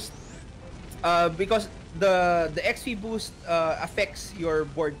XP boost because the XP boost affects your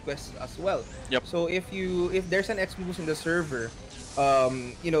board quests as well. Yep. So if there's an XP boost in the server,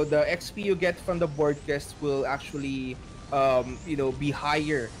 the XP you get from the board quest will actually be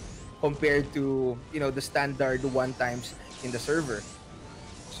higher compared to the standard one times in the server. Yep.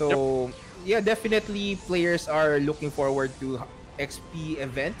 So yeah, definitely players are looking forward to XP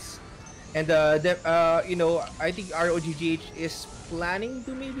events, and I think ROGGH is planning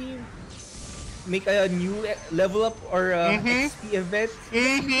to maybe make a new level up or Mhm. XP event.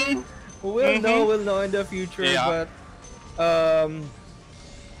 Mhm. We'll know in the future, Yeah. but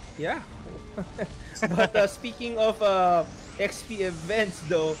yeah. But speaking of XP events,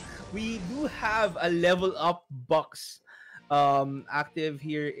 though, we do have a level up box active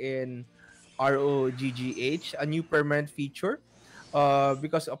here in ROGGH, a new permanent feature.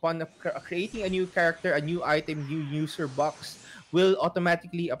 Because upon creating a new character, a new item, new user box will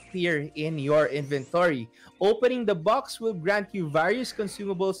automatically appear in your inventory. Opening the box will grant you various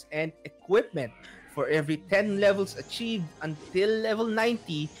consumables and equipment For every 10 levels achieved until level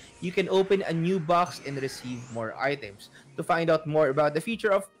 90, you can open a new box and receive more items. To find out more about the feature,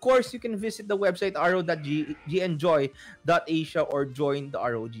 of course, you can visit the website ro.gnjoy.asia or join the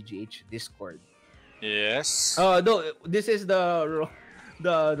ROGGH Discord. Yes. No, this is the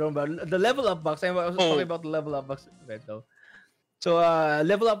level up box. I was talking Oh, about the level up box event though. So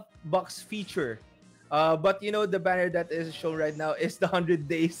level up box feature. But you know the banner that is shown right now is the 100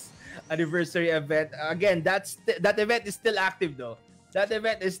 days anniversary event. Again, that event is still active though. That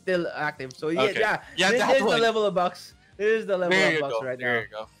event is still active. So yeah, okay. yeah. Yeah, that There's the one. level up box. This is the level There up you box go. right There now. you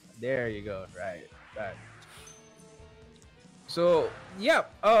go. There you go. Right. Right. So yeah.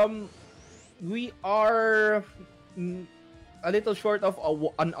 We are mm, a little short of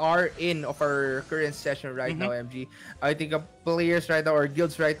an hour in of our current session right Mm-hmm. now, MG. I think players right now or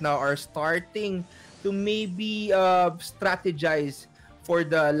guilds right now are starting to maybe strategize for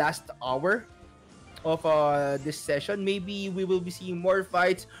the last hour of this session. Maybe we will be seeing more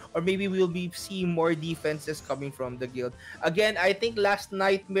fights, or maybe we will be seeing more defenses coming from the guild. Again, I think Last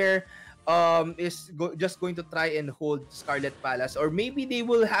Nightmare is just going to try and hold Scarlet Palace, or maybe they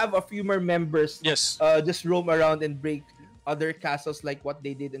will have a few more members Yes. just roam around and break other castles like what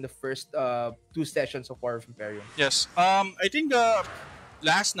they did in the first two sessions of War of Imperium. Yes. I think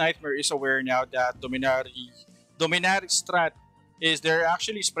Last Nightmare is aware now that Dominari Strat is they're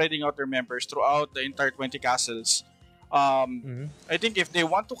actually spreading out their members throughout the entire 20 castles. Mm-hmm. I think if they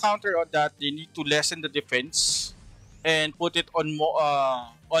want to counter on that, they need to lessen the defense and put it on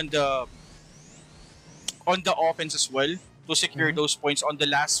on the offense as well to secure Mm-hmm. those points on the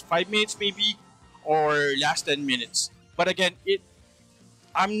last 5 minutes maybe or last 10 minutes. But again, it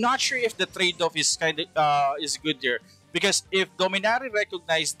I'm not sure if the trade-off is kind of is good there because if Dominari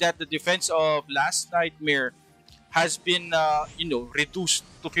recognized that the defense of Last Nightmare has been reduced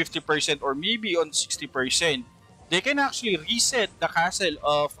to 50% or maybe on 60%, they can actually reset the castle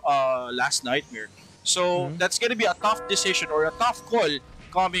of Last Nightmare. So Mm-hmm. that's gonna be a tough decision or a tough call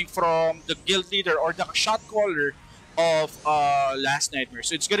coming from the guild leader or the shot caller of Last Nightmare.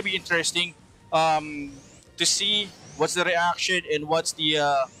 So it's gonna be interesting to see what's the reaction and what's the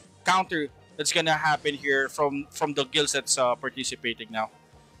counter that's gonna happen here from the guilds that's participating now.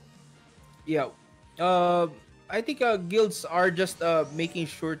 Yeah. Uh, I think guilds are just making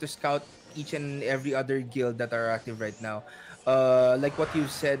sure to scout each and every other guild that are active right now. Like what you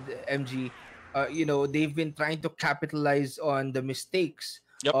said, MG. They've been trying to capitalize on the mistakes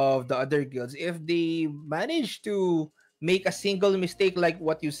Yep. of the other guilds. If they manage to make a single mistake, like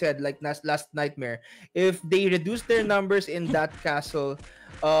what you said, like last nightmare, if they reduce their numbers in that castle,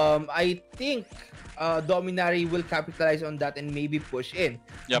 I think Dominari will capitalize on that and maybe push in.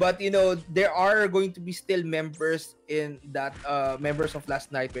 Yep. But there are going to be still members in that members of Last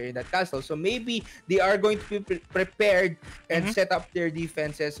Nightmare in that castle, so maybe they are going to be prepared and Mm-hmm. set up their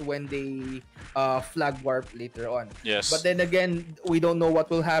defenses when they flag warp later on. But Yes. then again, we don't know what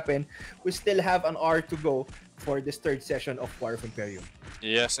will happen. We still have an hour to go for this third session of War of Imperium.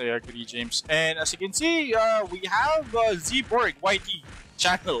 Yes, I agree, James. And as you can see, we have Zborg YT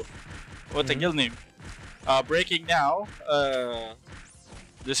channel. What a Mhm. guild name. Breaking now.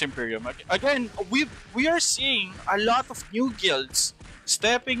 This Imperium again. We are seeing a lot of new guilds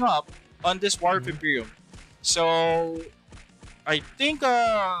stepping up on this War of Mhm. Imperium. So I think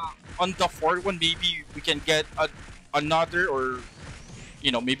on the fourth one maybe we can get another or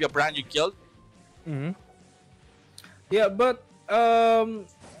maybe a brand new guild. Mhm. Yeah, but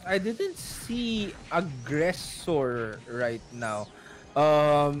I didn't see aggressor right now.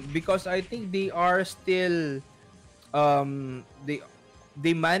 Because I think they are still um they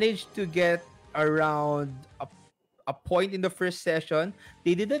they managed to get around a point in the first session.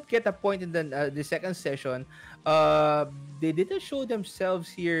 They didn't get a point in the second session. Uh, they didn't show themselves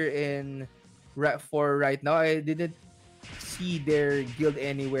here in for right now. I didn't see their guild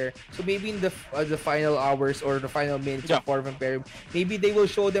anywhere. So maybe in the final hours or the final minutes Yeah. of War of Imperium, maybe they will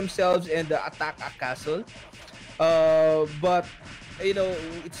show themselves and attack a castle. But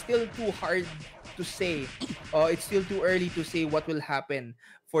it's still too hard to say. It's still too early to say what will happen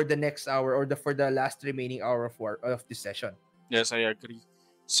for the next hour or for the last remaining hour of this session. Yes, I agree.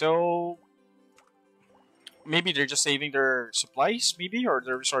 So maybe they're just saving their supplies, maybe or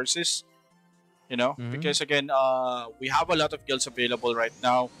their resources. Mm-hmm. Because again, we have a lot of guilds available right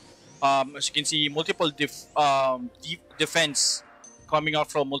now. As you can see, multiple defense coming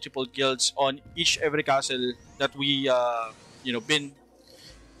out from multiple guilds on each every castle that we been.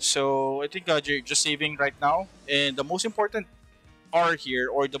 So I think they're just saving right now, and the most important hour here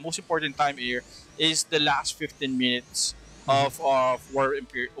or the most important time here is the last 15 minutes Mhm.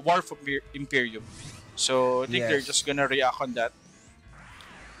 of Imperium. So I think they're Yes. just gonna react on that.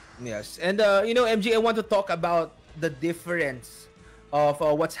 Yes. And MG, I want to talk about the difference of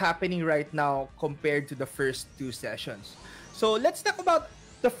what's happening right now compared to the first two sessions. So let's talk about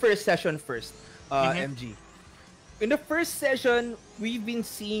the first session first, Mm-hmm. MG. In the first session, we've been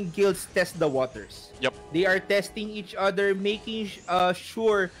seeing guilds test the waters. Yep. They are testing each other, making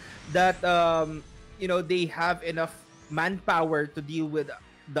sure that they have enough manpower to deal with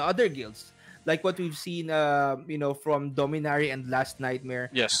the other guilds. Like what we've seen, from Dominari and Last Nightmare.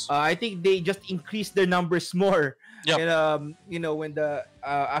 Yes. I think they just increased their numbers more, Yep. and when the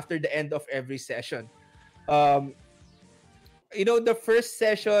after the end of every session. Um, the first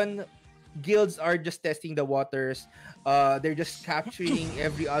session, guilds are just testing the waters. They're just capturing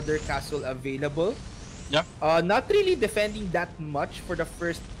every other castle available. Yep. Not really defending that much for the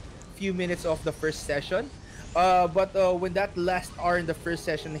first few minutes of the first session. But when that last hour in the first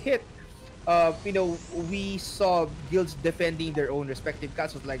session hit, we saw guilds defending their own respective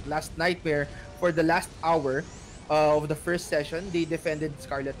castles. Like Last Nightmare, for the last hour of the first session, they defended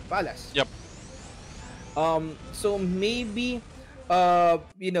Scarlet Palace. Yep. So maybe, uh,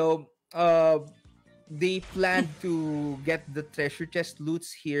 you know, uh, they planned to get the treasure chest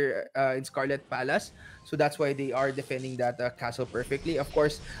loots here in Scarlet Palace, so that's why they are defending that castle perfectly. Of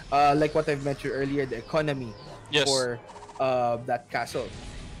course, like what I've mentioned earlier, the economy Yes. for that castle,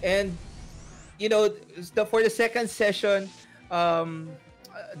 and for the second session,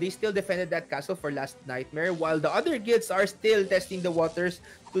 they still defended that castle for Last Nightmare, while the other guilds are still testing the waters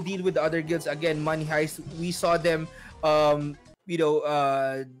to deal with the other guilds. Again, Money Heist, we saw them, um, you know,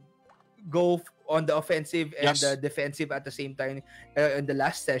 uh, on the offensive and the Yes. defensive at the same time in the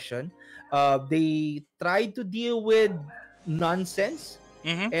last session. They tried to deal with nonsense,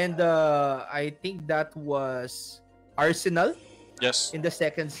 Mm-hmm. and I think that was Arsenal Yes. in the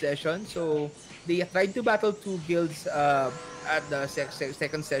second session. So they tried to battle two guilds at the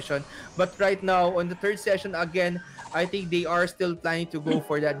second session. But right now, on the third session, again, I think they are still planning to go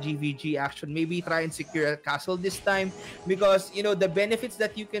for that GVG action. Maybe try and secure a castle this time, because, the benefits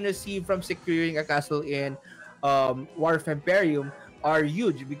that you can receive from securing a castle in War of Imperium are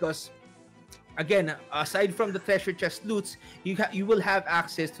huge, because again, aside from the treasure chest loots, you will have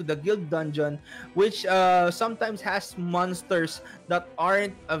access to the guild dungeon, which sometimes has monsters that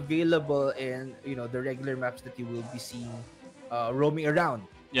aren't available in the regular maps that you will be seeing roaming around.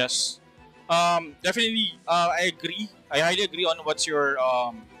 Yes. Definitely. I agree. I highly agree on what's your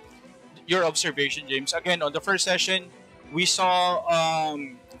observation, James. Again, on the first session, we saw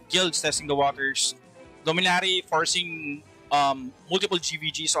guilds testing the waters, Dominari forcing multiple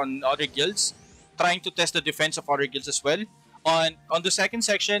GVGs on other guilds, trying to test the defense of other guilds as well. On the second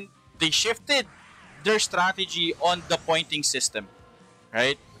section, they shifted their strategy on the pointing system,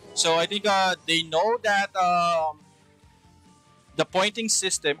 right? So I think they know that the pointing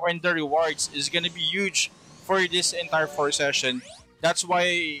system or in the rewards is gonna be huge for this entire four session. That's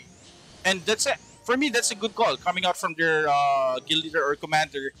why, and for me, that's a good call coming out from their guild leader or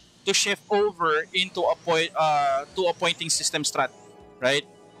commander to shift over into a pointing system strat, right?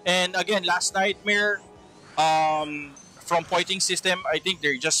 And again, Last Nightmare, from pointing system, I think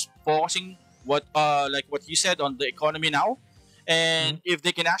they're just focusing like what you said on the economy now, Mhm. and if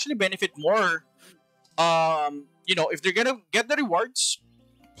they can actually benefit more, if they're gonna get the rewards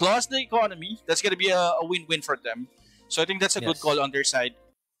plus the economy, that's gonna be a win-win for them. So I think that's a good Yes. call on their side.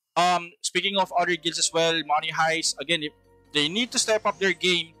 Speaking of other guilds as well, Money Heist, again, if they need to step up their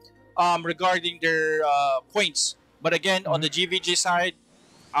game regarding their points. But again, on Mhm. the GVG side,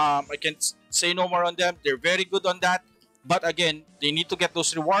 I can't say no more on them. They're very good on that. But again, they need to get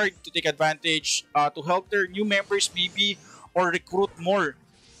those rewards to take advantage to help their new members maybe or recruit more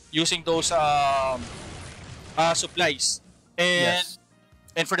using those supplies. And Yes.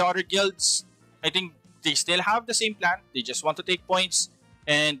 and for the other guilds, I think they still have the same plan. They just want to take points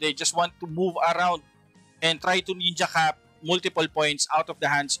and they just want to move around and try to ninja cap multiple points out of the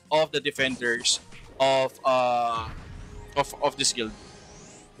hands of the defenders of this guild.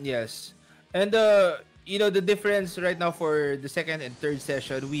 Yes. And the difference right now for the second and third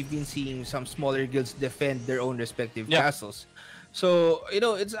session, we've been seeing some smaller guilds defend their own respective Yeah. castles. So,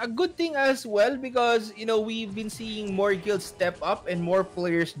 it's a good thing as well, because, we've been seeing more guilds step up and more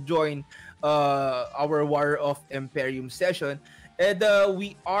players join our War of Imperium session. And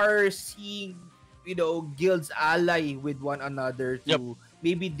we are seeing, guilds ally with one another Yep. to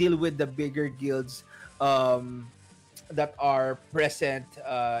maybe deal with the bigger guilds um, that are present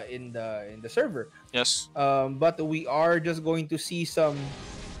in the server. Yes. But we are just going to see some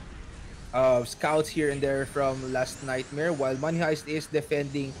scouts here and there from Last Nightmare, while Money Heist is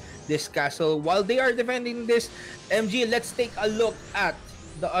defending this castle. While they are defending this, MG, let's take a look at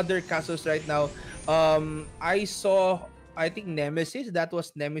the other castles right now. I saw, I think Nemesis, that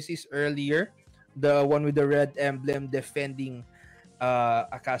was Nemesis earlier, the one with the red emblem defending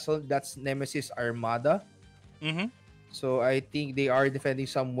a castle. That's Nemesis Armada. Mm-hmm. So I think they are defending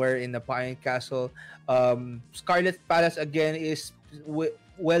somewhere in the Pine Castle. Scarlet Palace again is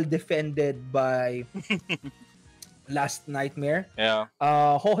well defended by Last Nightmare. Yeah.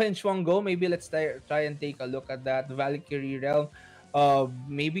 Hohen Schwango, maybe let's try and take a look at that. Valkyrie Realm.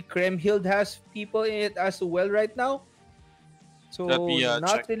 Maybe Kremhild has people in it as well right now. So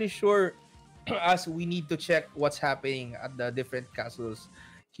not really sure as we need to check what's happening at the different castles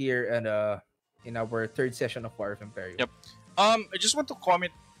here and in our third session of War of Emperium. Yep. I just want to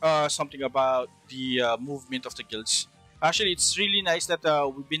comment something about the movement of the guilds. Actually, it's really nice that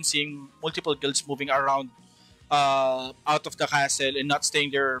we've been seeing multiple guilds moving around out of the castle and not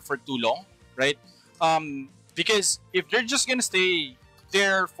staying there for too long, right? Because if they're just gonna stay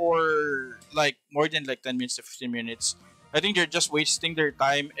there for like more than like 10 minutes to 15 minutes, I think they're just wasting their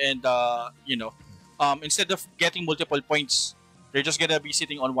time and instead of getting multiple points, they're just gonna be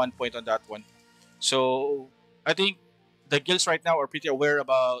sitting on 1 point on that one. So I think the guilds right now are pretty aware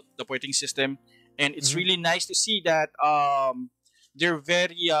about the pointing system, and it's really nice to see that they're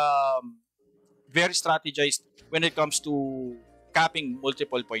very strategized when it comes to capping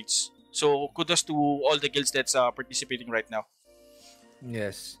multiple points. So kudos to all the guilds that's participating right now.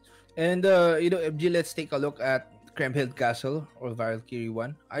 Yes. And MG, let's take a look at Kremhild Castle or Valkyrie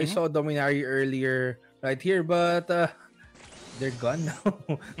 1. I saw Dominari earlier right here, but they're gone now.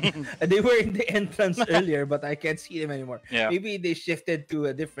 They were in the entrance earlier, but I can't see them anymore. Yeah. Maybe they shifted to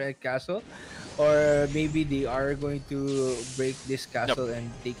a different castle, or maybe they are going to break this castle and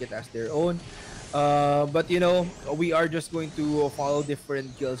take it as their own. But we are just going to follow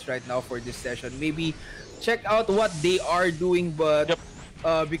different guilds right now for this session. Maybe check out what they are doing, but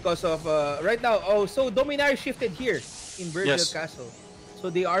because of right now, so Dominari shifted here in Virgil Castle,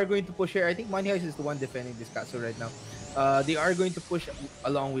 so they are going to push here. I think Money Heist is the one defending this castle right now. They are going to push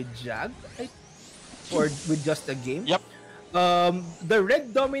along with Jag, right? Or with just a game. Yep. The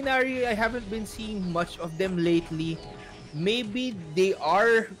Red Dominari, I haven't been seeing much of them lately. Maybe they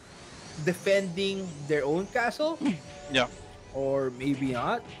are defending their own castle. Yeah. Or maybe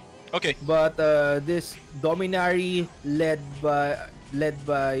not. Okay. But this Dominari led by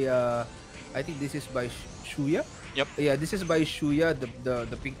I think this is by Shuya. Yep. Yeah, this is by Shuya,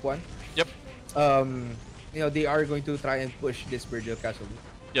 the pink one. Yep. They are going to try and push this Virgil Castle.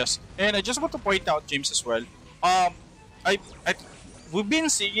 Yes. And I just want to point out, James, as well. We've been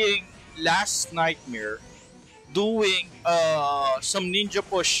seeing Last Nightmare doing some ninja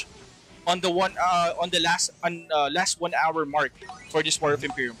push on the last 1 hour mark for this War of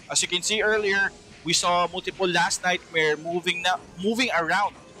Emperium. As you can see earlier, we saw multiple Last Nightmare moving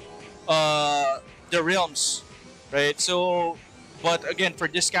around the realms, right? So, but again, for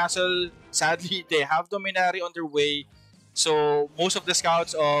this castle, sadly, they have Dominari on their way. So most of the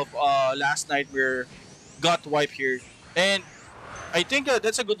scouts of Last Nightmare got wiped here, and I think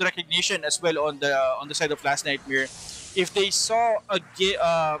that's a good recognition as well on the side of Last Nightmare. If they saw a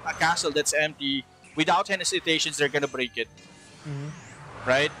castle that's empty, without hesitations, they're gonna break it,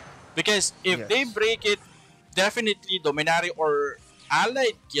 right? Because if they break it, definitely Dominari or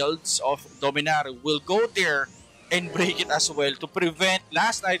allied guilds of Dominari will go there and break it as well to prevent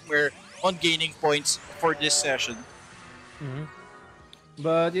Last Nightmare on gaining points for this session.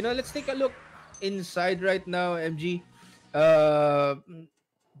 But let's take a look inside right now, MG.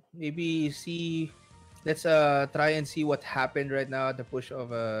 Maybe see. Let's try and see what happened right now at the push of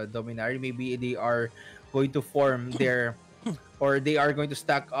Dominari. Maybe they are going to form their, or they are going to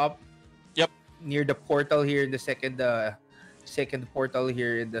stack up. Yep. Near the portal here in the second portal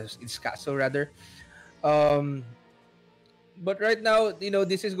here in this castle rather. But right now,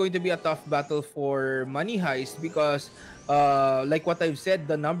 this is going to be a tough battle for Money Heist because, like what I've said,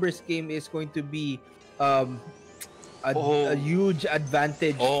 the numbers game is going to be a huge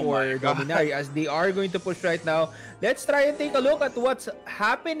advantage for Dominari as they are going to push right now. Let's try and take a look at what's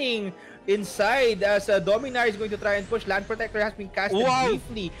happening inside as Dominari is going to try and push. Land Protector has been casted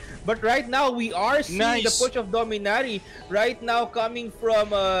briefly, but right now we are seeing the push of Dominari right now coming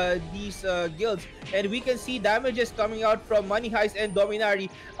from these guilds, and we can see damages coming out from Money Heist and Dominari.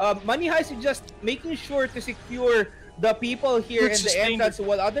 Money Heist is just making sure to secure the people here in the entrance,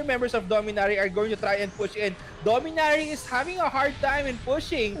 while other members of Dominari are going to try and push in. Dominari is having a hard time in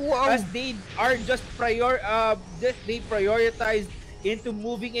pushing as they are just they prioritized into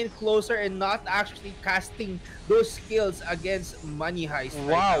moving in closer and not actually casting those skills against Money Heist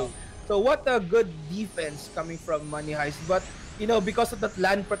right now. Wow. So what a good defense coming from Money Heist. But because of that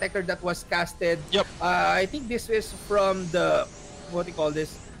land protector that was casted, Yep. I think this is from the what do you call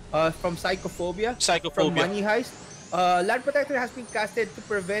this? From Psychophobia, from Psychophobia. Money Heist. Land Protector has been casted to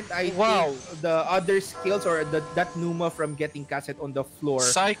prevent, I think, Wow. the other skills or that Numa from getting casted on the floor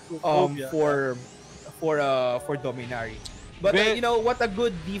Psychophobia. for Dominari. But what a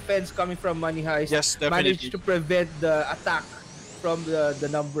good defense coming from Money Heist. Yes, Managed definitely. to prevent the attack from the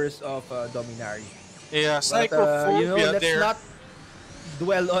numbers of Dominari. Yeah, But Psychophobia let's there. not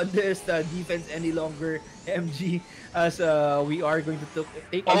dwell on this defense any longer, MG, as we are going to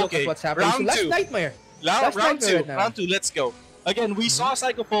take a look at Okay, what's happening. round So last two. Nightmare. Last Round Nightmare two. right now. Round two. Let's go. Again, we saw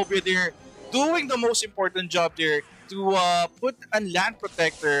Psychophobia there doing the most important job there to put a land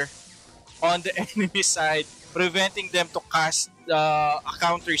protector on the enemy side, preventing them to cast a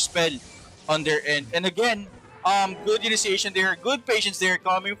counter spell on their end. And again, good initiation there, good patience there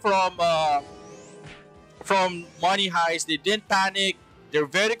coming from Money Heist. They didn't panic. They're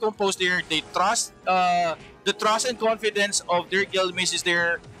very composed there. They trust the trust and confidence of their guildmates is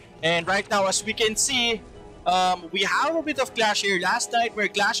there. And right now, as we can see, we have a bit of clash here. Last night, we're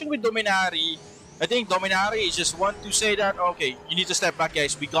clashing with Dominari. I think Dominari just want to say that, okay, you need to step back,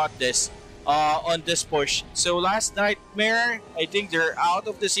 guys. We got this on this push. So last Nightmare, I think they're out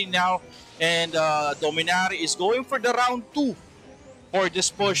of the scene now. And Dominari is going for the round 2 for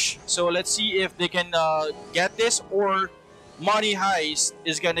this push. So let's see if they can get this, or Money Heist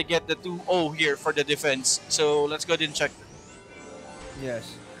is gonna get the 2-0 here for the defense. So let's go ahead and check.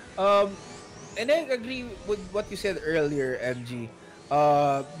 Yes. And I agree with what you said earlier, MG.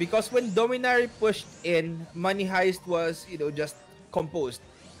 Because when Dominari pushed in, Money Heist was, just composed.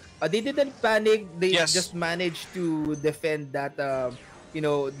 They didn't panic. They just managed to defend that,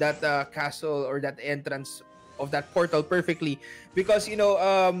 that castle or that entrance of that portal perfectly. Because,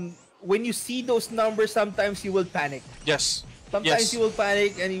 when you see those numbers, sometimes you will panic. Yes. Sometimes you will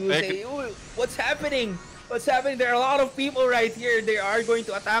panic and you will say, oh, what's happening? What's happening? There are a lot of people right here. They are going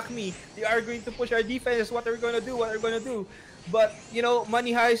to attack me. They are going to push our defense. What are we going to do? What are we going to do? But,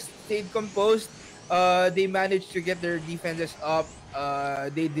 Money Heist stayed composed. They managed to get their defenses up.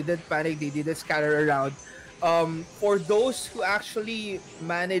 They didn't panic. They didn't scatter around. For those who actually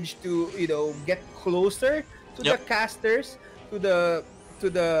managed to, get closer to the casters, to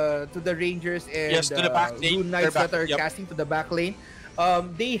the rangers and to the back lane. Rune Knights that are casting to the back lane,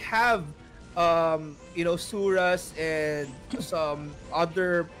 they have Suras and some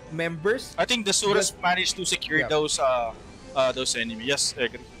other members. I think the Suras managed to secure those enemies. Yes, I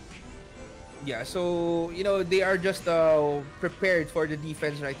agree. Yeah, so they are just prepared for the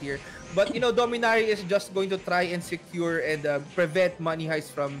defense right here. But Dominari is just going to try and secure and prevent Money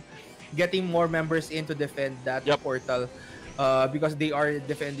Heist from getting more members in to defend that portal. Because they are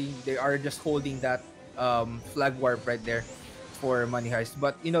defending, they are just holding that flag warp right there for Money Heist.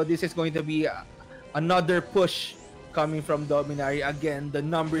 But this is going to be another push coming from Dominari. Again, the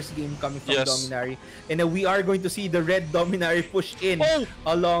numbers game coming from Dominari. And we are going to see the red Dominari push in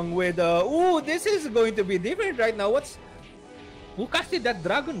along with this is going to be different right now. Who casted that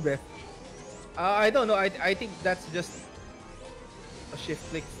Dragon Breath? I don't know. I think that's just a shift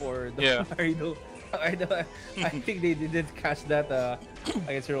click for Dominari though. I think they didn't cast that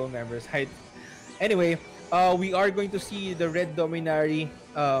against their own members. Anyway, we are going to see the red Dominari,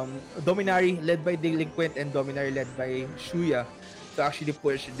 Dominari led by Delinquent and Dominari led by Shuya to actually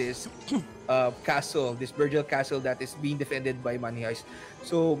push this castle, this Virgil castle that is being defended by Money Heist.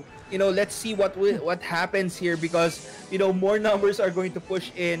 So let's see what happens here, because more numbers are going to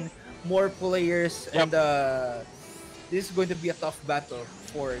push in, more players, and this is going to be a tough battle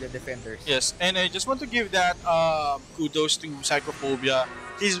for the defenders. Yes, and I just want to give that kudos to Psychophobia.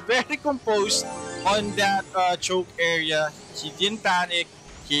 He's very composed on that choke area. He didn't panic.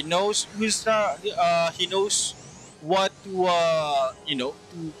 He knows he knows what to to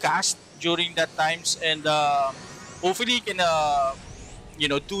cast during that times, and hopefully he can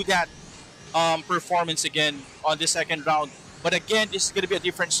do that performance again on the second round. But again, this is gonna be a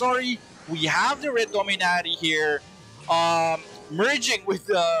different story. We have the red Dominari here. Merging with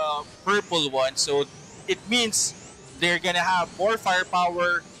the purple one, so it means they're gonna have more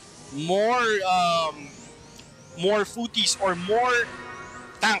firepower, more footies, or more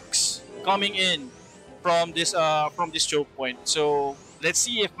tanks coming in from this choke point. So let's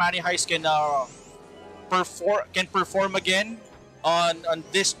see if Money Heist can perform again on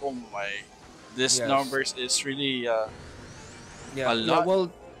this. Oh my, this numbers is really a lot. Well,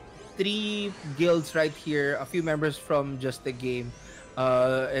 3 guilds right here, a few members from just the game.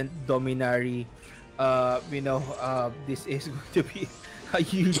 and Dominari. This is going to be a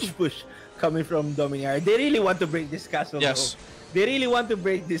huge push coming from Dominari. They really want to break this castle, bro. Yes. They really want to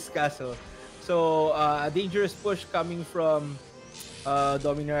break this castle. So a dangerous push coming from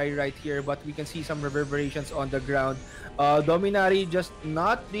Dominari right here, but we can see some reverberations on the ground. Dominari just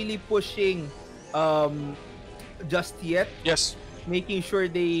not really pushing um, just yet, Yes. making sure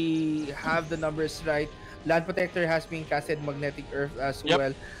they have the numbers right. Land Protector has been casted, Magnetic Earth as Yep.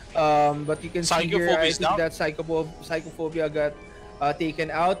 well. But you can see here, Psychophobia I is think down. that Psychophobia got taken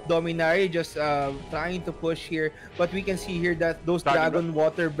out. Dominari just trying to push here. But we can see here that those Dragon Dragon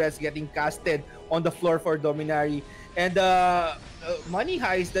Water Breaths getting casted on the floor for Dominari. And Money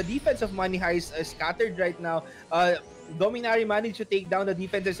Heist, the defense of Money Heist is scattered right now. Dominari managed to take down the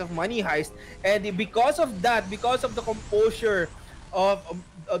defenses of Money Heist. And because of that, because of the composure of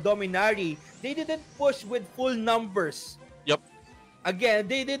Dominari, they didn't push with full numbers. Yep. Again,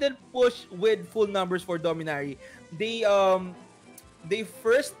 they didn't push with full numbers for Dominari. They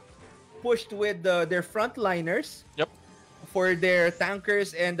first pushed with their frontliners Yep. for their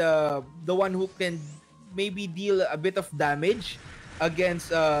tankers and the one who can maybe deal a bit of damage against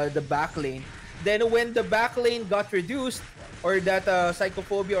the back lane. Then when the back lane got reduced, or that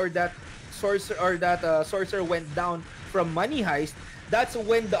Psychophobia or that sorcerer went down from Money Heist, that's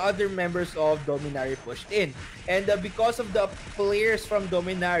when the other members of Dominari pushed in. And because of the players from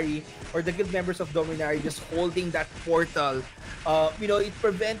Dominari, or the guild members of Dominari just holding that portal, it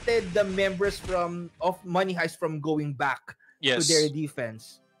prevented the members of Money Heist from going back to Yes. their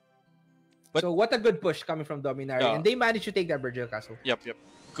defense. But- So what a good push coming from Dominari, and they managed to take that Virgil Castle. Yep. Yep.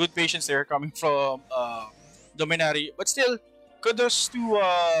 Good patience there coming from Dominari, but still, kudos to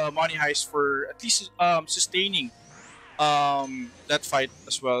Money Heist for at least sustaining that fight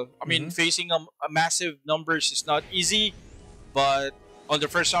as well. I mean, facing a massive numbers is not easy, but on the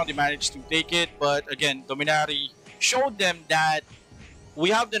first round they managed to take it. But again, Dominari showed them that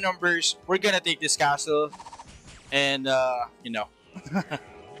we have the numbers. We're gonna take this castle, and yeah,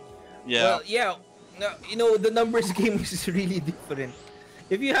 Well, yeah, the numbers game is really different.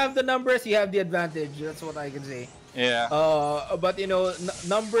 If you have the numbers, you have the advantage. That's what I can say. yeah, But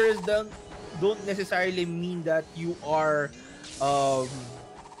numbers don't necessarily mean that you are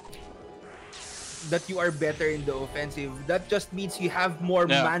better in the offensive. That just means you have more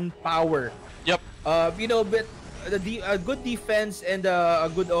Yeah. manpower. yep, But a good defense and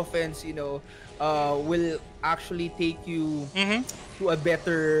a good offense, will actually take you to a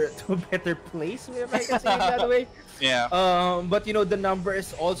better place, if I can say it that way. yeah, But the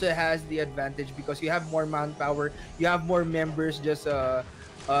numbers also has the advantage because you have more manpower, you have more members just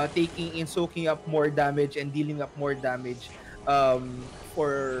soaking up more damage and dealing up more damage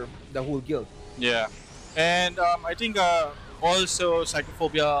for the whole guild. yeah. And I think also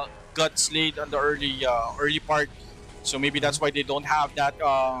Psychophobia got slayed on the early part, so maybe that's why they don't have that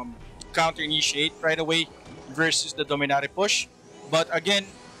counter initiate right away versus the Dominari push. But again,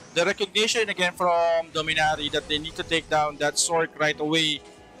 the recognition again from Dominari that they need to take down that Sork right away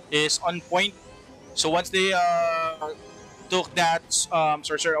is on point. So once they took that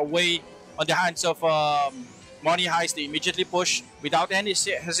sorcerer away on the hands of Money Heist, they immediately push without any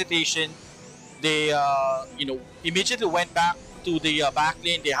hesitation. They immediately went back to the back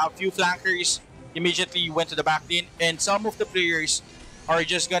lane. They have few flankers. Immediately went to the back lane, and some of the players are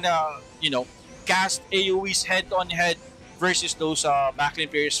just gonna cast AoEs head on head versus those backlane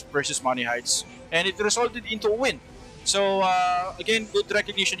players versus Money Heights, and it resulted into a win. So again, good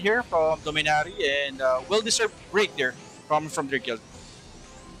recognition here from Dominari, and well-deserved break there from their guild.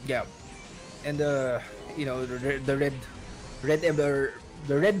 Yeah, and the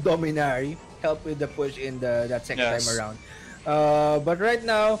red Dominari helped with the push in that second Yes. time around. But right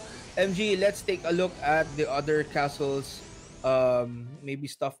now, MG, let's take a look at the other castles. Maybe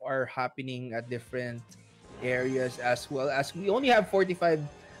stuff are happening at different areas as well, as we only have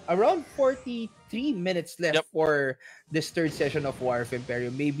around 43 minutes left Yep. for this third session of War of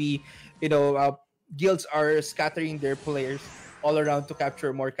Imperium. Maybe guilds are scattering their players all around to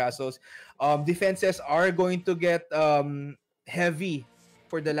capture more castles. Defenses are going to get heavy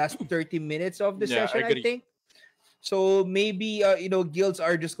for the last 30 minutes of the Yeah, I session, I agree. think. So maybe guilds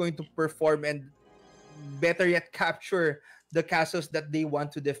are just going to perform and better yet capture the castles that they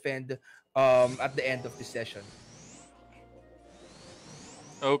want to defend at the end of the session.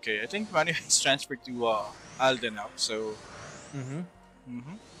 Okay, I think Money Heights transferred to Alden now. So Mm-hmm.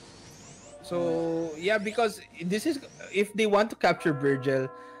 So yeah, because this is, if they want to capture Virgil,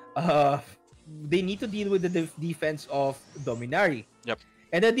 they need to deal with the defense of Dominari. yep,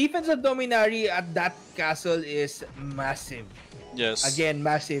 And the defense of Dominari at that castle is massive. Yes. Again,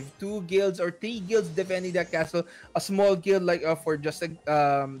 massive. Two guilds or three guilds defending that castle. A small guild like for just a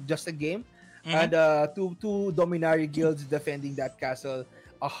game, Mm-hmm. and two Dominari guilds defending that castle.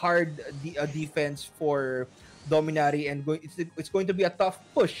 A hard defense for Dominari, and it's going to be a tough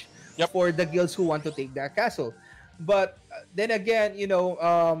push Yep. for the guilds who want to take that castle. But then again,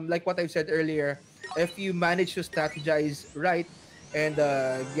 like what I've said earlier, if you manage to strategize right and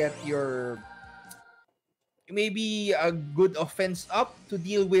get your maybe a good offense up to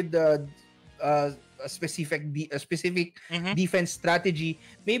deal with the a specific Mm-hmm. defense strategy,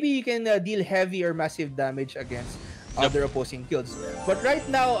 maybe you can deal heavy or massive damage against Yep. other opposing guilds. But right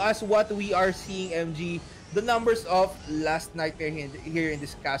now, as what we are seeing, MG, the numbers of last nightmare here in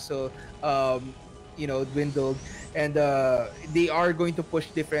this castle, dwindled, and they are going to push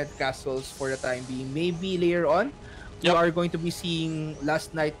different castles for the time being. Maybe later on, we Yep. are going to be seeing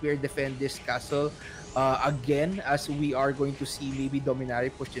Last Nightmare defend this castle again, as we are going to see maybe Dominari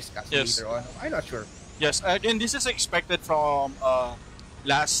push this castle Yes. later on. I'm not sure. Yes. And this is expected from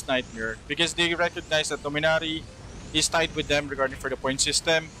Last Nightmare because they recognize that Dominari is tied with them regarding for the point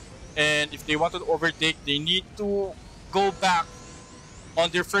system, and if they want to overtake, they need to go back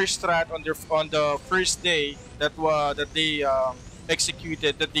on their first strat on the first day that they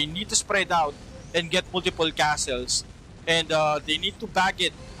executed. That they need to spread out and get multiple castles, and they need to bag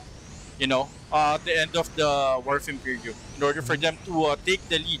it. At the end of the warfare period, in order for them to take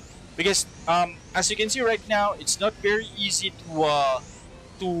the lead, because as you can see right now, it's not very easy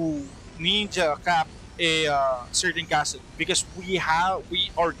to ninja cap a certain castle because they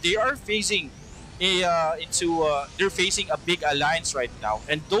are facing they're facing a big alliance right now,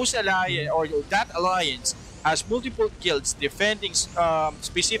 and those alliance or that alliance has multiple guilds defending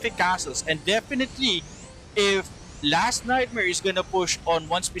specific castles, and definitely if Last Nightmare is gonna push on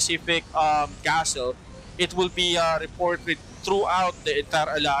one specific castle, it will be reported throughout the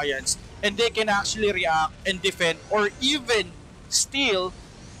entire alliance, and they can actually react and defend or even steal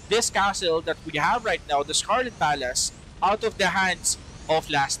this castle that we have right now, the Scarlet Palace, out of the hands of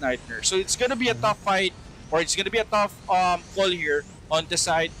Last Nightmare. So it's gonna be a tough fight, or it's gonna be a tough call here on the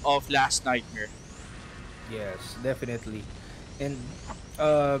side of Last Nightmare. Yes, definitely. And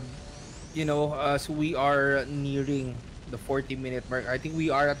as we are nearing the 40-minute mark, I think we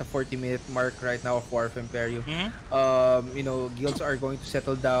are at the 40-minute mark right now of War of Imperium. Mm-hmm. Guilds are going to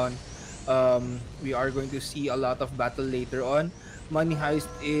settle down. We are going to see a lot of battle later on. Money Heist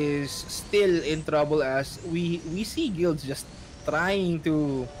is still in trouble, as we see guilds just trying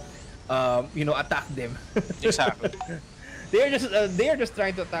to attack them. Exactly. They are just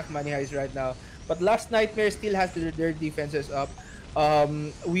trying to attack Money Heist right now. But Last Nightmare still has their defenses up.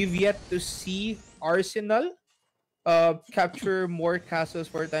 We've yet to see Arsenal capture more castles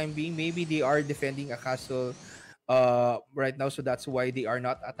for the time being. Maybe they are defending a castle right now, so that's why they are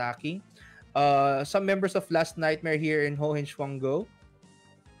not attacking. Some members of Last Nightmare here in Hohenschwangau,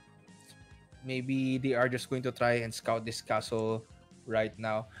 maybe they are just going to try and scout this castle right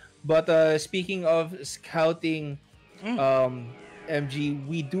now. But speaking of scouting, Mm. MG,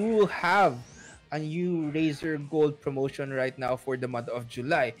 we do have a new Razor Gold promotion right now for the month of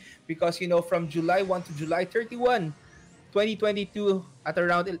July, because from July 1 to July 31, 2022, at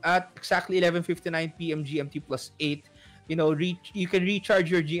exactly 11:59 p.m. GMT plus 8, you can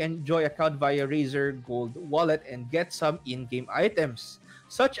recharge your G Enjoy account via Razor Gold wallet and get some in-game items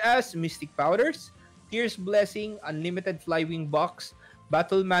such as Mystic Powders, Tears Blessing, Unlimited Flywing Box,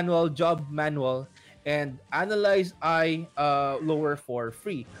 Battle Manual, Job Manual, and Analyze Eye lower for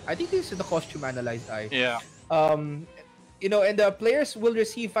free. I think this is the costume Analyze Eye. Yeah. Um, and the players will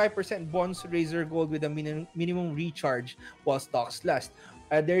receive 5% bonus Razor Gold with a minimum recharge while stocks last.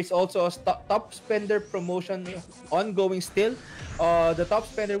 There is also a top spender promotion ongoing still. The top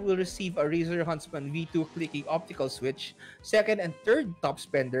spender will receive a Razor Huntsman V2 clicking optical switch. Second and third top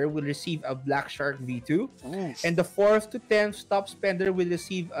spender will receive a Black Shark V2. Ooh. And the 4th to 10th top spender will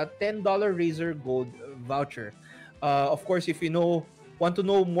receive a $10 Razor Gold voucher. Of course, if you want to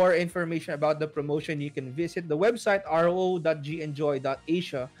know more information about the promotion, you can visit the website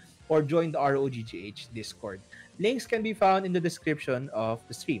ro.genjoy.asia or join the ROGGH Discord. Links can be found in the description of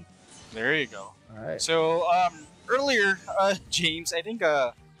the stream. There you go. All right. So earlier, James, I think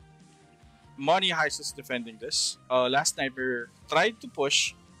Money Heist is defending this. Last night we tried to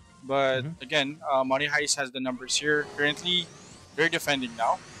push, but again, Money Heist has the numbers here. Currently, they're defending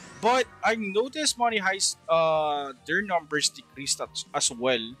now. But I noticed Money Heist, their numbers decreased as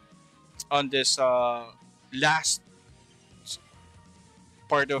well on this last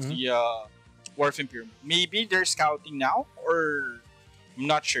part of the Wharf Imperium. Maybe they're scouting now, or I'm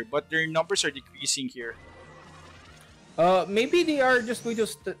not sure, but their numbers are decreasing here. Maybe they are just going to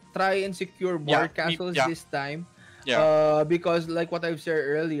try and secure more Yeah, maybe, castles yeah, this time. yeah. Because like what I've said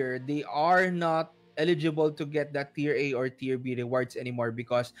earlier, they are not eligible to get that tier A or tier B rewards anymore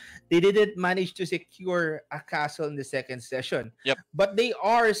because they didn't manage to secure a castle in the second session. Yep, But they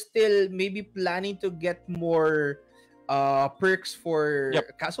are still maybe planning to get more perks yep. for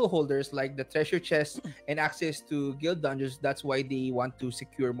castle holders like the treasure chest and access to guild dungeons. That's why they want to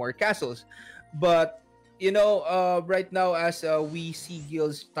secure more castles. But right now as we see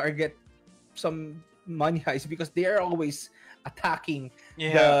guilds target some money heist because they are always attacking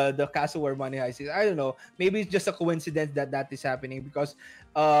Yeah. the castle where money heist is. I don't know. Maybe it's just a coincidence that that is happening because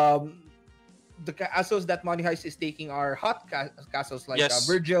um, the castles that money heist is taking are hot castles like Yes.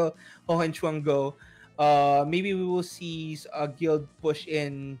 Virgil, Hohen Chuango. Maybe we will see a guild push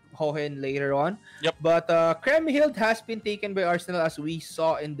in Hohen later on. Yep. But Kremhild has been taken by Arsenal as we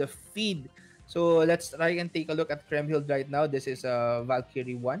saw in the feed. So let's try and take a look at Kremhild right now. This is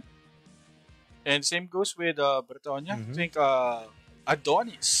Valkyrie 1. And same goes with Bretonia. I Mm-hmm. think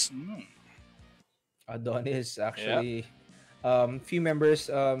Adonis. Adonis Yeah. actually few members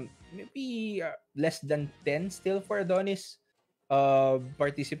maybe less than 10 still for Adonis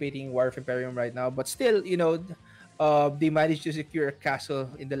participating in War of Imperium right now, but still they managed to secure a castle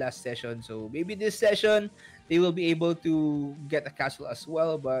in the last session, so maybe this session they will be able to get a castle as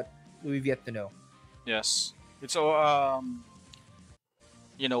well, but we've yet to know. Yes. It's so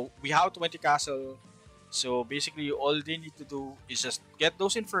we have 20 castle. So basically, all they need to do is just get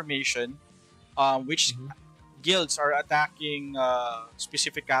those information, which Mm-hmm. guilds are attacking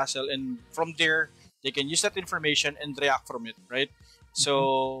specific castle, and from there they can use that information and react from it, right? Mm-hmm. So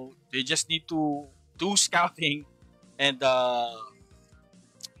they just need to do scouting and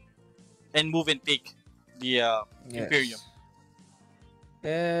move and take the Imperium. Yes.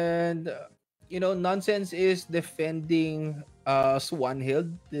 And nonsense is defending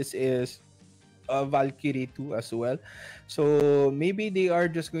Swanhild. This is Valkyrie 2 as well. So maybe they are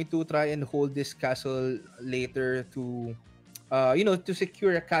just going to try and hold this castle later to to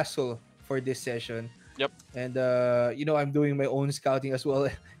secure a castle for this session. Yep. And I'm doing my own scouting as well,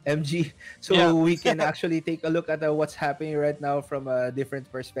 MG, Yeah. so we can actually take a look at what's happening right now from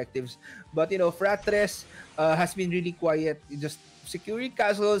different perspectives. But Fratres has been really quiet, just securing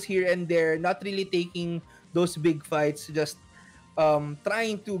castles here and there, not really taking those big fights, just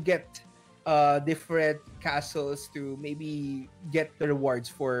trying to get different castles to maybe get the rewards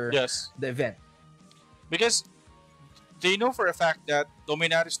for Yes. the event. Because they know for a fact that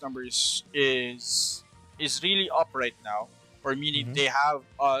Dominaris numbers is really up right now, or meaning Mm-hmm. they have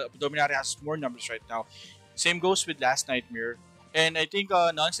Dominaris has more numbers right now. Same goes with Last Nightmare, and I think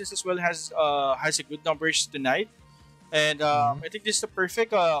Nonsense as well has a good numbers tonight, and Mm-hmm. I think this is the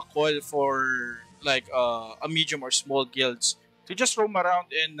perfect call for like a medium or small guilds to just roam around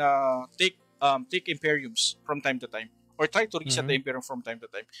and take Imperiums from time to time, or try to reset the Mm-hmm. Imperium from time to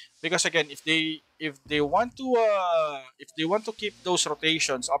time. Because again, if they want to keep those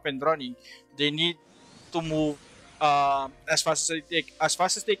rotations up and running, they need to move as fast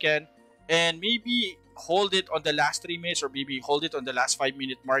as they can, and maybe hold it on the last 3 minutes, or maybe hold it on the last 5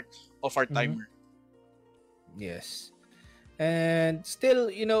 minute mark of our Mm-hmm. timer. Yes. And still,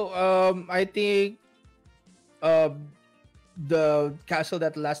 I think um the castle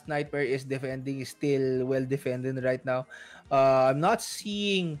that Last Nightmare is defending is still well defended right now. I'm not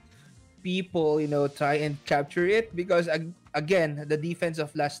seeing people, try and capture it because again, the defense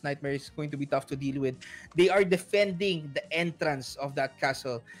of Last Nightmare is going to be tough to deal with. They are defending the entrance of that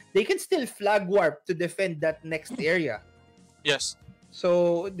castle. They can still flag warp to defend that next area. Yes.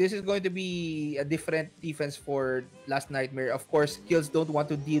 So this is going to be a different defense for Last Nightmare. Of course, guilds don't want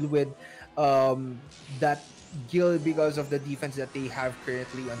to deal with that guild because of the defense that they have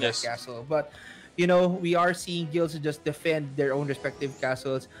currently on their Yes. castle. But we are seeing guilds just defend their own respective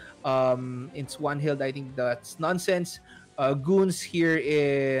castles. In Swanhild, I think that's nonsense. Goons here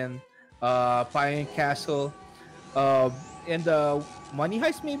in Pioneer Castle. And Money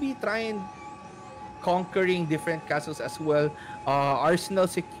Heist maybe try and conquering different castles as well. Arsenal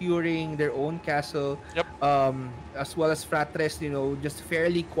securing their own castle, Yep. as well as Fratres, just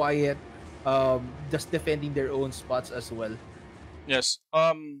fairly quiet, just defending their own spots as well. Yes.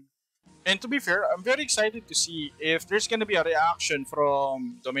 And to be fair, I'm very excited to see if there's gonna be a reaction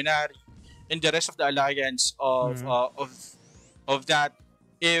from Dominari and the rest of the alliance of Mhm. that,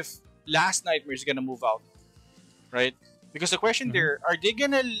 if Last Nightmare is gonna move out, right? Because the question Mhm. there, are they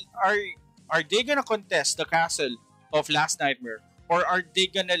gonna contest the castle of Last Nightmare, or are they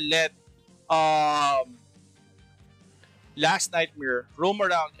gonna let um Last Nightmare roam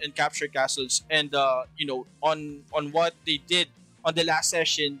around and capture castles, and on what they did on the last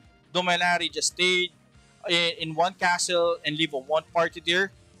session, Dominari just stayed in one castle and leave a one party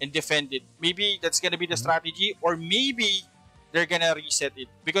there and defend it. Maybe that's gonna be the Mhm. strategy, or maybe they're gonna reset it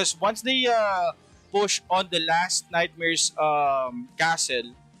because once they push on the last Nightmare's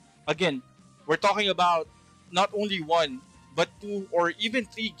castle, again, we're talking about not only one but two or even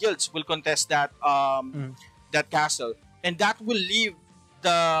three guilds will contest Mm. that castle, and that will leave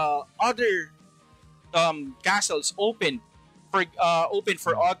the other castles open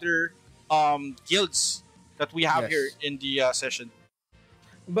for other guilds that we have here Yes. in the session.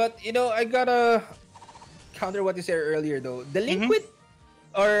 But I gotta counter what you said earlier though. Mm-hmm. Delinquent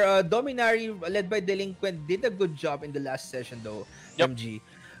or Dominari led by Delinquent did a good job in the last session though, Yep. MG.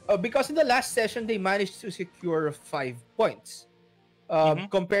 Because in the last session they managed to secure 5 points. Mm-hmm.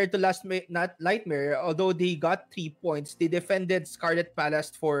 Compared to not Nightmare, although they got 3 points, they defended Scarlet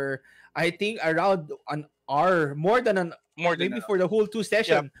Palace for I think around an hour, more than an More than maybe enough. for the whole two Yep.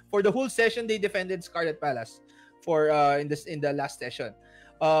 session. For the whole session, they defended Scarlet Palace for in the last session.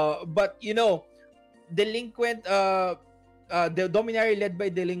 But Delinquent the Dominari led by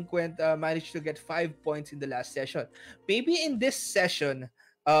Delinquent managed to get 5 points in the last session. Maybe in this session,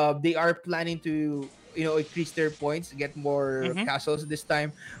 they are planning to increase their points, get more Mm-hmm. castles this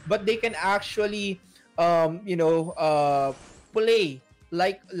time, but they can actually play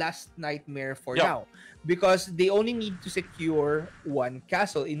like Last Nightmare for Yep. now because they only need to secure one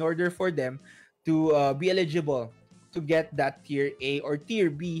castle in order for them to be eligible to get that tier A or tier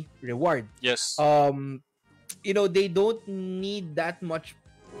B reward. Yes. um they don't need that much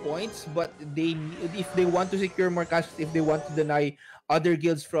points, but if they want to secure more castles, if they want to deny other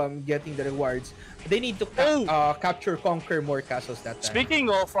guilds from getting the rewards, they need to Oh, capture, conquer more castles that time. speaking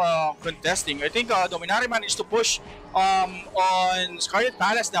of contesting, I think Dominari managed to push on Scarlet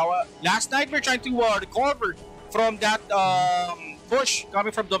Palace now. Last night we're trying to recover from that push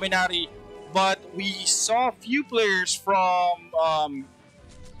coming from Dominari, but we saw a few players from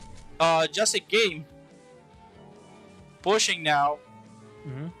just a game pushing now.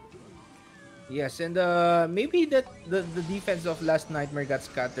 Mhm. Yes, and maybe that the defense of Last Nightmare got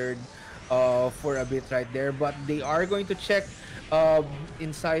scattered for a bit right there, but they are going to check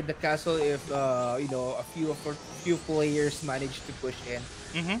inside the castle if a few players manage to push in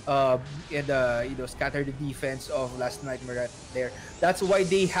Mm-hmm. and scatter the defense of Last Nightmare right there. That's why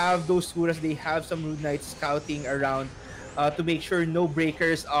they have those Huras, they have some Rune Knights scouting around to make sure no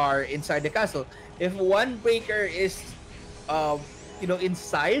breakers are inside the castle. If one breaker is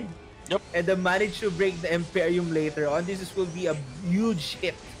inside Yep. and then manage to break the Emperium later on, will be a huge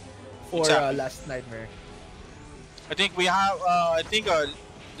hit for Exactly. Last Nightmare. I think we have. I think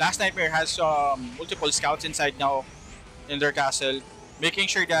Last Nightmare has multiple scouts inside now in their castle, making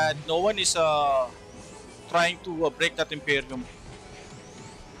sure that no one is trying to break that Imperium.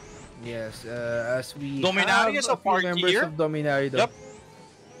 Yes, as we Dominari have is a a few party members here. of Dominari though. Yep.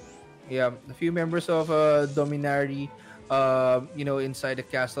 Yeah, a few members of Dominari, inside the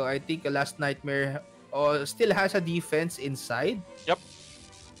castle. I think Last Nightmare still has a defense inside. Yep.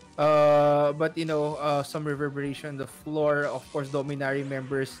 But some reverberation on the floor. Of course, Dominari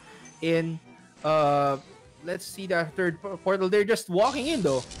members in. Uh, let's see the third portal. They're just walking in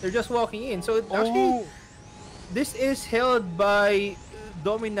though. They're just walking in. So actually, Oh. this is held by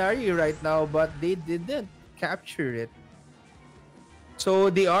Dominari right now, but they didn't capture it.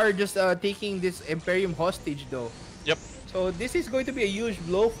 So they are just taking this Imperium hostage though. Yep. So this is going to be a huge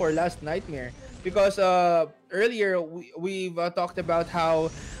blow for Last Nightmare because earlier we've talked about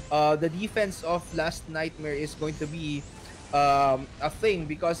how the defense of Last Nightmare is going to be a thing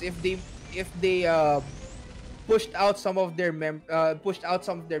because if they pushed out some of their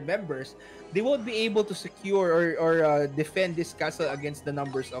members, they won't be able to secure or defend this castle against the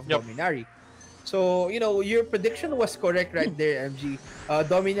numbers of Yep. Dominari. So your prediction was correct right there, MG.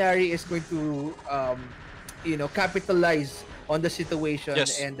 Dominari is going to capitalize on the situation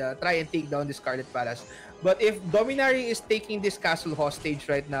Yes. and try and take down the Scarlet Palace. But if Dominari is taking this castle hostage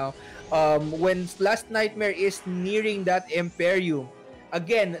right now, when Last Nightmare is nearing that Imperium,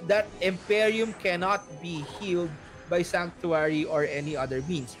 again, that Imperium cannot be healed by Sanctuary or any other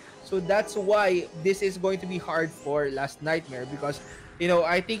means. So that's why this is going to be hard for Last Nightmare because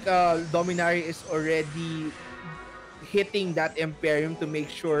I think Dominari is already hitting that Imperium to make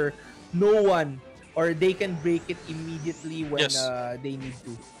sure no one or they can break it immediately when Yes. they need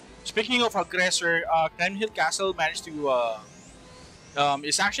to. Speaking of aggressor, Clem Hill Castle managed to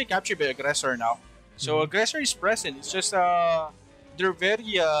is actually captured by aggressor now. So Mhm. aggressor is present. It's just they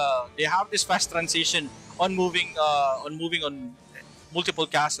have this fast transition on moving on multiple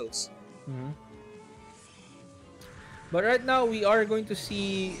castles. Mhm. But right now, we are going to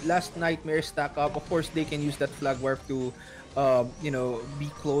see Last Nightmare stack up. Of course, they can use that flag warp to, be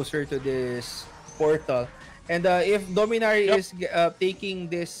closer to this portal. And if Dominari Yep. is taking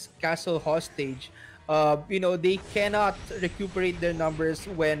this castle hostage, they cannot recuperate their numbers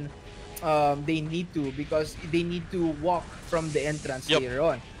when they need to, because they need to walk from the entrance Yep. later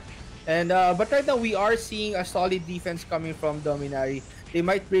on. And but right now we are seeing a solid defense coming from Dominari. They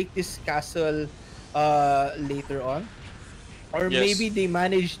might break this castle later on, or maybe Yes. they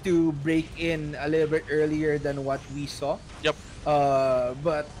managed to break in a little bit earlier than what we saw. Yep.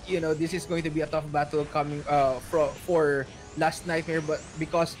 But this is going to be a tough battle coming for Last Nightmare, but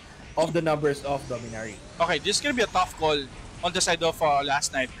because of the numbers of Dominari. Okay, this is gonna be a tough call on the side of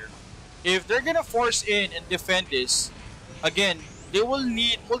Last Nightmare. If they're gonna force in and defend this, again, they will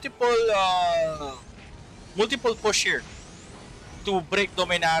need multiple push here to break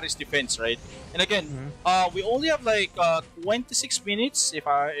Dominari's defense, right? And again, we only have like 26 minutes, if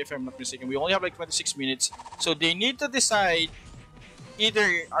I'm not mistaken. We only have like 26 minutes, so they need to decide either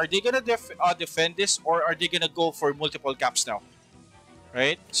are they gonna defend this, or are they gonna go for multiple caps now,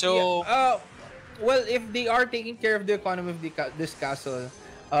 right? So Yeah. Well, if they are taking care of the economy of this castle,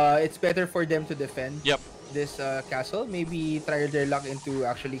 it's better for them to defend yep, this castle. Maybe try their luck into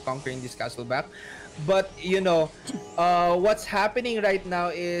actually conquering this castle back. But what's happening right now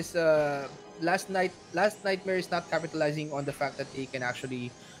is Last Nightmare is not capitalizing on the fact that they can actually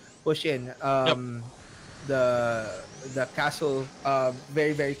push in yep, the castle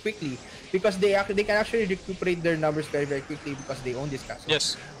very very quickly, because they can actually recuperate their numbers very very quickly because they own this castle.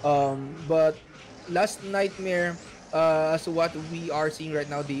 yes, But Last Nightmare, as what we are seeing right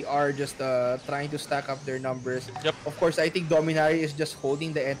now, they are just trying to stack up their numbers. yep. Of course, I think Dominari is just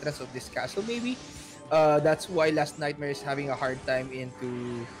holding the entrance of this castle. Maybe that's why Last Nightmare is having a hard time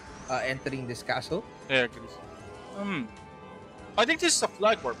into entering this castle. I agree. I think this is a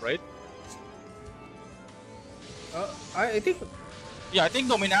flag warp, right? I think Yeah, I think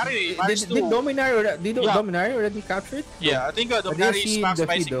Dominari managed did to. Yeah. Dominari already capture it? Yeah, I think I didn't Dominari is see the feed,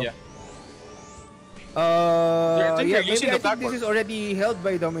 maximizing. though. Yeah. I think they're using Maybe I the think this flag is already held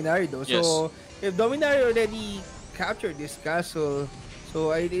by Dominari though. Yes. So if Dominari already captured this castle,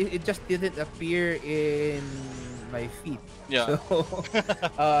 so it just didn't appear in my feed. Yeah. So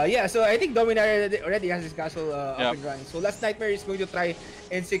so I think Dominari already has this castle Yeah. up and running. So Last Nightmare is going to try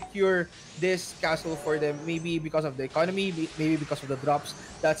and secure this castle for them. Maybe because of the economy, maybe because of the drops.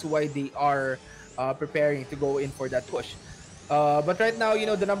 That's why they are preparing to go in for that push. But right now,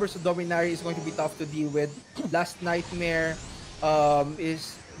 the numbers of Dominari is going to be tough to deal with. Last Nightmare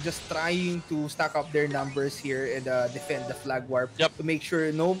is just trying to stack up their numbers here and defend the flag warp Yep. to make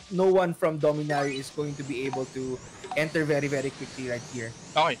sure no one from Dominari is going to be able to enter very very quickly right here.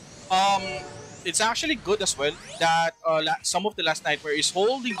 Okay. It's actually good as well that some of the Last Nightmare is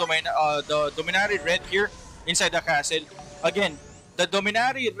holding the Dominari Red here inside the castle. Again, the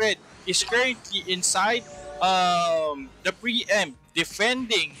Dominari Red is currently inside the preempt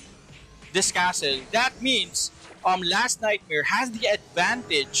defending this castle. That means Last Nightmare has the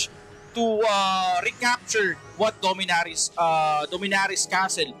advantage to recapture what Dominari's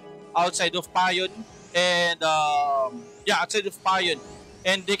castle outside of Payon, and outside of Payon,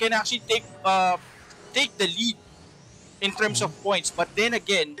 and they can actually take the lead in terms of points. But then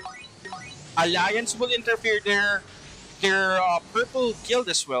again, Alliance will interfere there. Their purple guild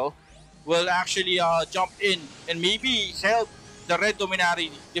as well will actually jump in and maybe help the red Dominari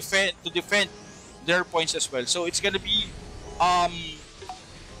defend their points as well. So it's gonna be a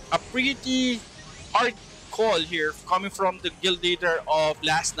pretty hard call here coming from the guild leader of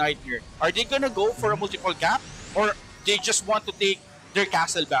Last Nightmare. Are they gonna go for a multiple cap, or they just want to take their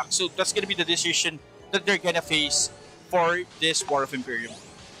castle back? So that's gonna be the decision that they're gonna face for this War of Imperium.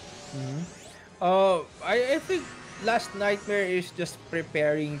 I think Last Nightmare is just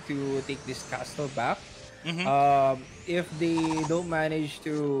preparing to take this castle back. If they don't manage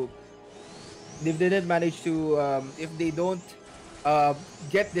to, if they didn't manage to, if they don't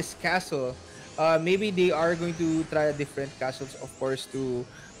get this castle, maybe they are going to try different castles, of course,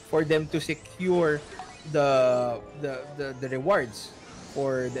 for them to secure the rewards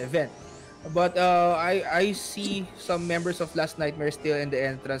for the event. But I see some members of Last Nightmare still in the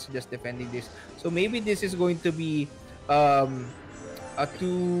entrance just defending this. So maybe this is going to be a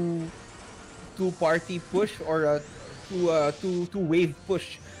two party push, or a two wave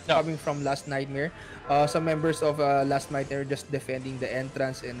push coming from Last Nightmare. Some members of Last Nightmare just defending the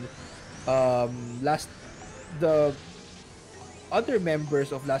entrance, and the other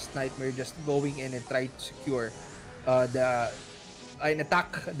members of Last Nightmare just going in and try to secure the and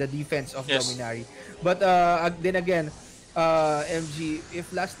attack the defense of Yes. Dominari. But then again, MG,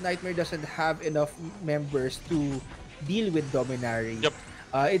 if Last Nightmare doesn't have enough members to deal with Dominari, Yep.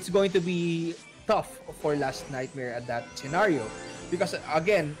 it's going to be tough for Last Nightmare at that scenario. Because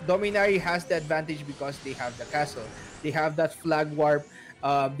again, Dominari has the advantage because they have the castle. They have that flag warp.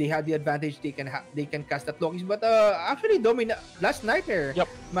 They have the advantage. They can cast that Loki's. But actually, Last Nightmare Yep.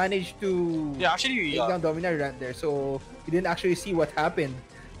 managed to Yeah, actually, take down Dominari right there. So you didn't actually see what happened.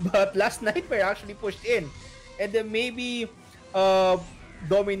 But Last Nightmare actually pushed in, and then maybe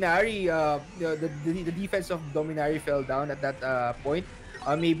Dominari, the defense of Dominari fell down at that point.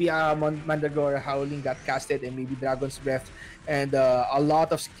 Maybe Mandragora Howling got casted, and maybe Dragon's Breath, and a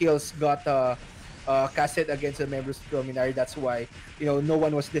lot of skills got casted against the members of Dominari. That's why no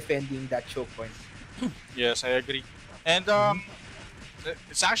one was defending that choke point. yes, I agree. And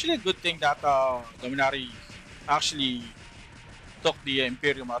it's actually a good thing that Dominari actually took the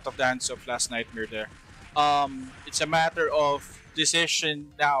Imperium out of the hands of Last Nightmare there. It's a matter of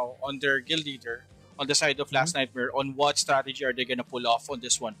decision now on their guild leader on the side of Last Nightmare on what strategy are they gonna pull off on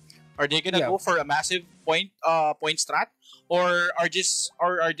this one. Are they gonna go for a massive point strat, or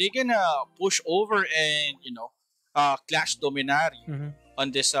are they gonna push over and clash Dominari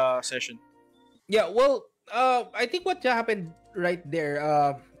on this session? Yeah, well, I think what happened right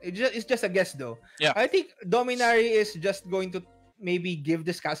there, it's just a guess though. Yeah. I think Dominari is just going to maybe give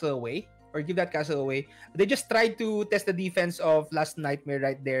this castle away or give that castle away. They just tried to test the defense of Last Nightmare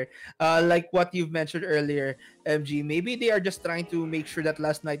right there. Like what you've mentioned earlier, MG. Maybe they are just trying to make sure that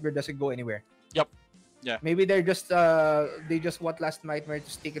Last Nightmare doesn't go anywhere. Yep. Yeah. Maybe they just want Last Nightmare to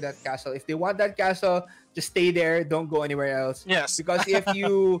stick to that castle. If they want that castle, just stay there. Don't go anywhere else. Yes. Because if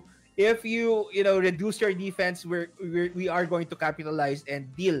you reduce your defense, we are going to capitalize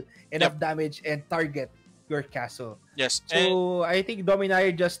and deal enough damage and target your castle. Yes. So I think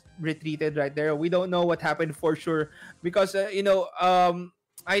Dominari just retreated right there. We don't know what happened for sure because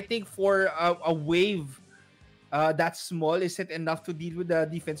I think for a wave that small isn't enough to deal with the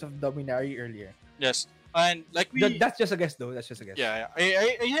defense of Dominari earlier. Yes. And like that's just a guess though. That's just a guess. Yeah.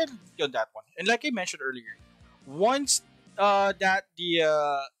 I had on that one. And like I mentioned earlier, once that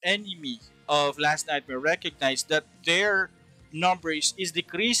the enemy of Last Nightmare recognized that their numbers is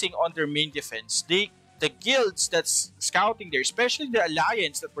decreasing on their main defense, the guilds that's scouting there, especially the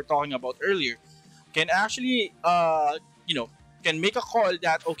alliance that we're talking about earlier, can actually can make a call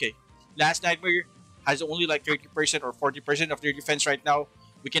that okay, Last Nightmare has only like 30% or 40% of their defense right now.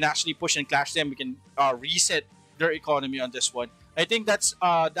 We can actually push and clash them. We can reset their economy on this one. I think that's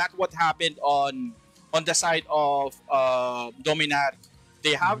what happened on the side of Dominari.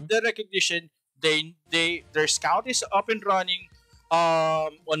 They have the recognition. Their scout is up and running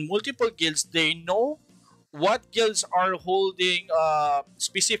on multiple guilds. They know what guilds are holding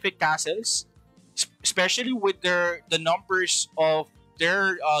specific castles, especially with the numbers of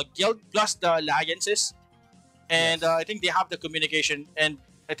their guild plus the alliances. And I think they have the communication, and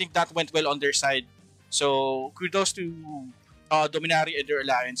I think that went well on their side. So kudos to Dominari and their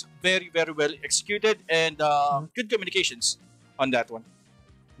alliance. Very, very well executed and good communications on that one.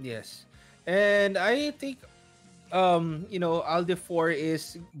 Yes. And I think Alde 4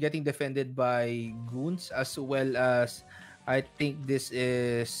 is getting defended by goons as well as I think this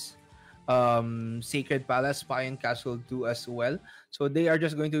is Sacred Palace, Payan Castle 2 as well. So they are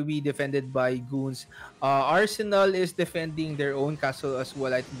just going to be defended by goons. Arsenal is defending their own castle as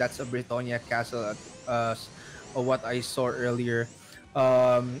well. I think that's a Britannia castle what I saw earlier.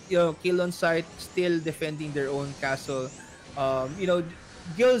 Kill on Sight still defending their own castle.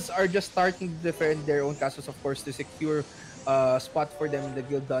 Guilds are just starting to defend their own castles, of course, to secure spot for them in the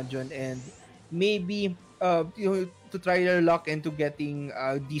guild dungeon and maybe to try their luck into getting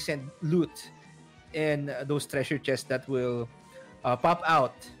decent loot and those treasure chests that will pop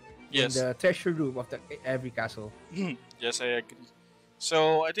out in the treasure room of every castle. Yes, I agree.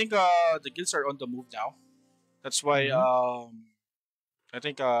 So I think the guilds are on the move now. That's why I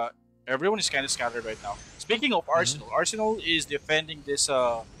think everyone is kind of scattered right now. Speaking of Arsenal, Arsenal is defending this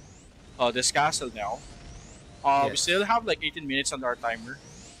castle now. We still have like 18 minutes on our timer.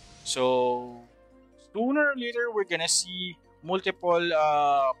 So sooner or later, we're gonna see multiple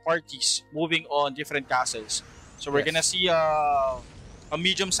parties moving on different castles. So we're gonna see a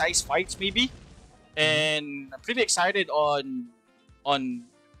medium-sized fights maybe, and I'm pretty excited on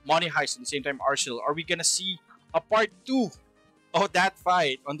Money Heist at the same time Arsenal. Are we gonna see a part 2 of that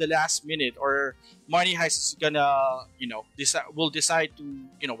fight on the last minute, or Money Heist is gonna we'll decide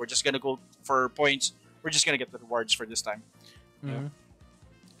to we're just gonna go for points. We're just gonna get the rewards for this time. Yeah. Mm-hmm.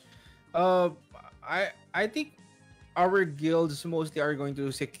 Uh, I think our guilds mostly are going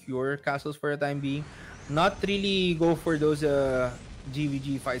to secure castles for the time being, not really go for those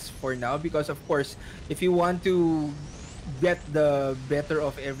GVG fights for now, because of course, if you want to get the better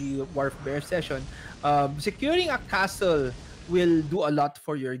of every warfare session, securing a castle will do a lot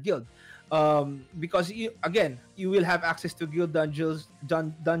for your guild. Because you, again, you will have access to guild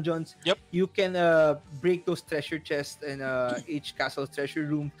dungeons. Yep. You can break those treasure chests in each castle's treasure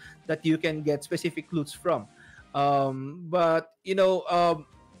room that you can get specific loots from. But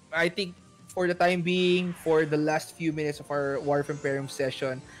I think for the time being, for the last few minutes of our War of Imperium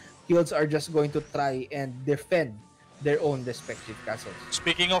session, guilds are just going to try and defend their own respective castles.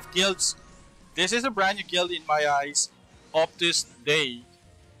 Speaking of guilds, this is a brand new guild in my eyes, Optus Day.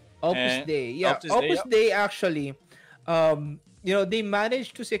 Opus And Day, yeah, Optus Day, Opus yep. Day actually, they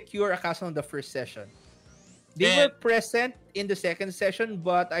managed to secure a castle in the first session. They were And present in the second session,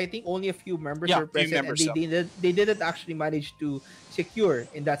 but I think only a few members yeah, were few present, and members they up. didn't actually manage to secure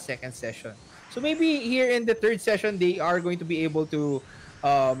in that second session. So maybe here in the third session, they are going to be able to,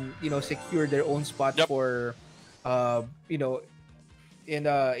 secure their own spot Yep. for, you know,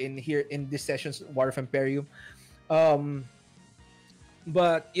 in here in this session's War of Imperium. Um,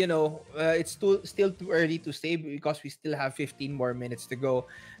 but it's still too early to say because we still have 15 more minutes to go,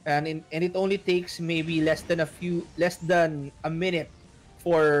 and it only takes maybe less than a minute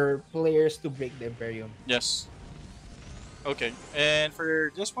for players to break the Imperium. Yes. Okay. And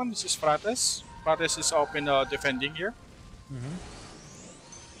for this one, this is Frates. Frates is up in defending here. Mm-hmm.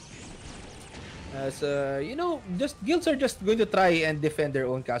 As just guilds are just going to try and defend their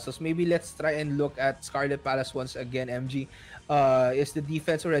own castles. Maybe let's try and look at Scarlet Palace once again. MG, is the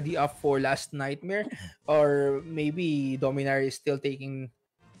defense already up for Last Nightmare, or maybe Dominar is still taking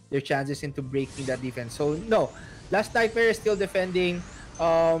their chances into breaking that defense? So no, Last Nightmare is still defending.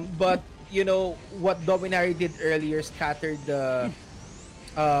 But what Dominari did earlier, scattered the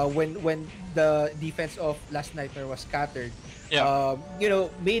when the defense of Last Nightmare was scattered. Yeah.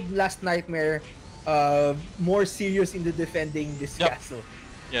 Made Last Nightmare more serious in the defending this Yep. castle.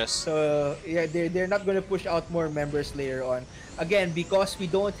 Yes. So yeah, they're not going to push out more members later on. Again, because we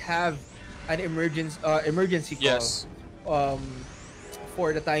don't have an emergency call. Yes. Um,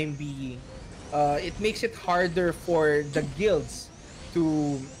 for the time being, it makes it harder for the guilds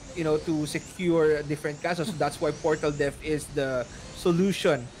to secure different castles. So that's why Portal Def is the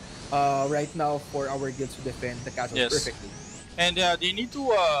solution right now for our guilds to defend the castles Yes. perfectly. And they need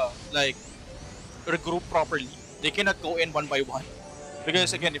to like regroup properly. They cannot go in one by one.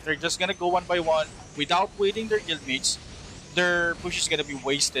 Because again, if they're just gonna go one by one without waiting their guildmates, their push is gonna be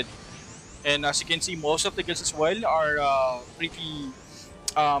wasted. And as you can see, most of the guilds as well are pretty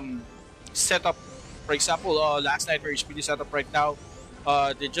set up. For example, Last Nightmare is pretty set up right now.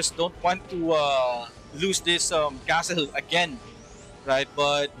 They just don't want to lose this castle again, right?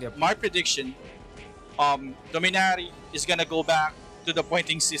 But Yep. my prediction, Dominari is gonna go back to the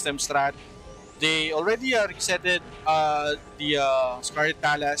pointing system strat. They already resetted the Scarlet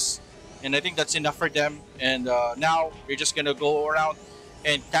Palace, and I think that's enough for them. And now we're just gonna go around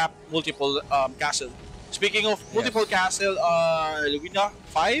and tap multiple castle. Speaking of multiple castle, Luina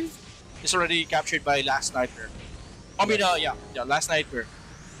 5 is already captured by Last Nightmare. I mean, Yes. yeah, Last Nightmare.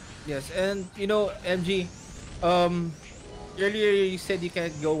 Yes, and MG, um, earlier you said you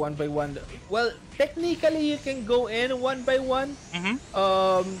can't go one by one. Well, technically you can go in one by one. Mm-hmm.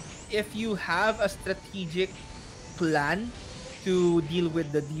 If you have a strategic plan to deal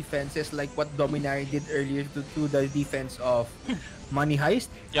with the defenses, like what Dominari did earlier to the defense of Money Heist.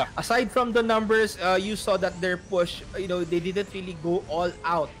 Yeah. Aside from the numbers, you saw that their push, they didn't really go all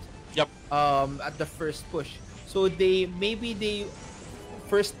out. Yep. At the first push. So they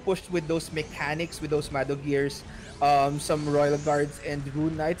first pushed with those mechanics, with those Mado Gears. Some Royal Guards and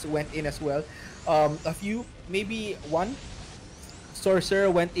Rune Knights went in as well. A few, maybe one Sorcerer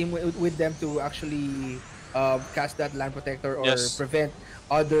went in with them to actually cast that Land Protector, or Yes. prevent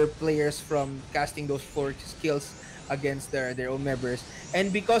other players from casting those 4 skills against their own members. And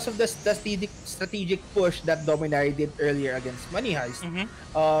because of the strategic push that Dominari did earlier against Money Heist, Mm-hmm.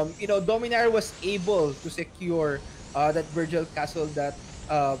 Dominari was able to secure that Virgil Castle that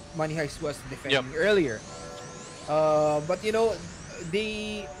Money Heist was defending earlier. But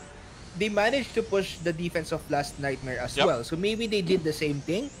they managed to push the defense of Last Nightmare as Yep. well. So maybe they did the same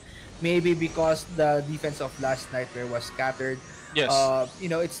thing. Maybe because the defense of Last Nightmare was scattered. Yes.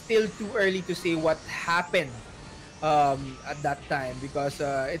 It's still too early to say what happened at that time, because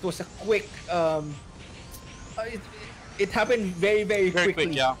it was a quick it happened very, very Very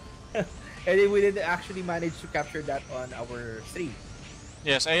quickly. quick, yeah. and then we didn't actually manage to capture that on our stream.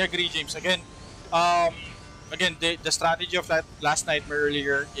 Yes, I agree, James. Um, the strategy of that last nightmare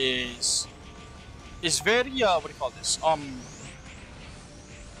earlier is very what do you call this?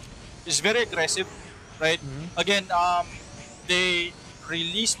 Is very aggressive, right? Mm-hmm. Again, they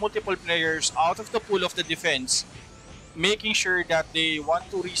release multiple players out of the pool of the defense, making sure that they want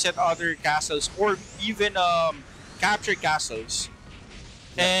to reset other castles or even capture castles.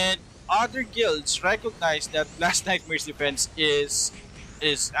 Yep. And other guilds recognize that Last Nightmare's defense is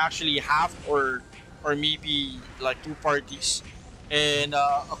actually half or maybe like two parties. And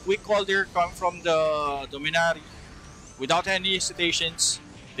a quick call there come from the Dominari without any hesitations.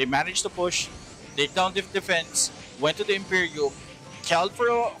 They managed to push, take down the defense, went to the Imperium, held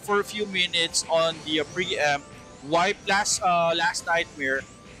for a few minutes on the preamp, wipe last nightmare,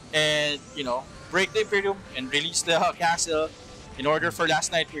 and break the Imperium and release the castle in order for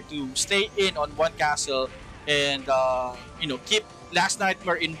last nightmare to stay in on one castle and keep last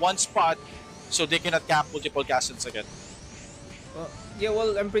nightmare in one spot so they cannot cap multiple castles again. Yeah,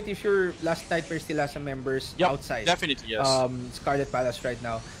 well, I'm pretty sure Last Nightmare still has some members Yep, outside. definitely yes. Scarlet Palace right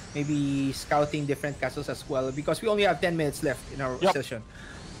now. Maybe scouting different castles as well because we only have 10 minutes left in our session.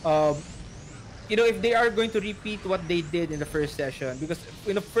 If they are going to repeat what they did in the first session, because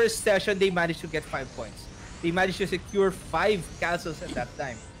in the first session they managed to get 5 points. They managed to secure 5 castles at that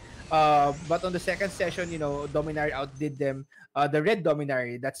time. But on the second session, Dominari outdid them. The Red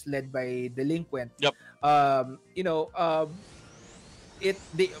Dominari, that's led by Delinquent. Yep.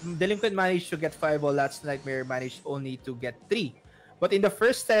 The Delinquent managed to get 5, while Last Nightmare managed only to get 3. But in the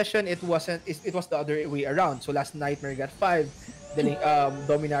first session, it wasn't. It was the other way around. So Last Nightmare got 5,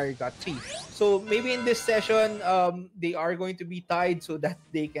 Dominari got 3. So maybe in this session, they are going to be tied so that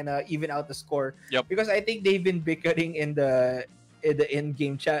they can even out the score. Yep. Because I think they've been bickering in the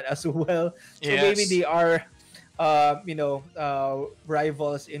in-game chat as well. So Yes. maybe they are,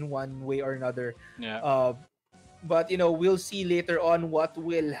 rivals in one way or another. Yeah. But we'll see later on what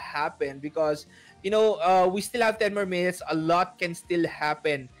will happen because we still have 10 more minutes. A lot can still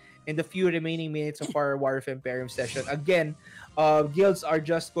happen in the few remaining minutes of our War of Emperium session. Again, guilds are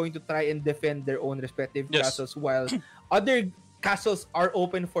just going to try and defend their own respective castles while other castles are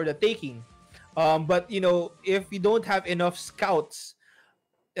open for the taking. But if you don't have enough scouts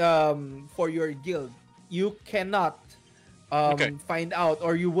for your guild, you cannot find out,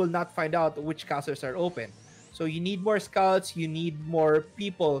 or you will not find out which castles are open. So you need more scouts, you need more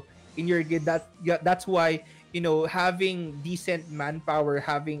people in your guild. That's why having decent manpower,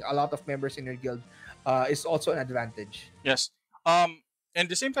 having a lot of members in your guild is also an advantage. Yes. And at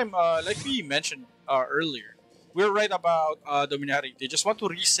the same time, like we mentioned earlier, we're right about Dominari. They just want to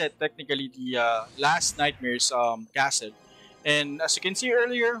reset technically the Last Nightmare's castle. And as you can see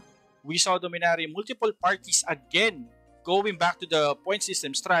earlier, we saw Dominari multiple parties again going back to the point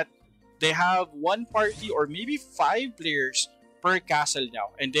system strat. They have one party or maybe 5 players per castle now,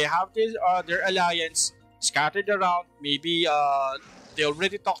 and they have their alliance scattered around. Maybe they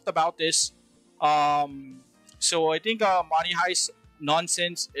already talked about this. So I think Money Heist,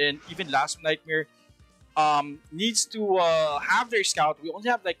 Nonsense, and even Last Nightmare needs to have their scout. We only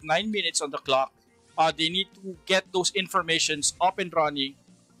have like 9 minutes on the clock. They need to get those informations up and running,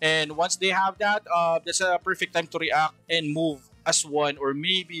 and once they have that, that's a perfect time to react and move as one, or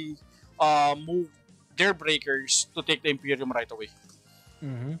maybe move their breakers to take the Imperium right away.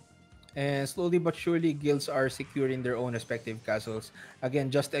 Mm-hmm. And slowly but surely, guilds are securing their own respective castles.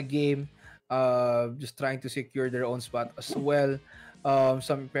 Again, just a game, just trying to secure their own spot as well.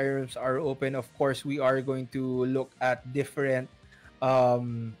 Some Imperiums are open. Of course, we are going to look at different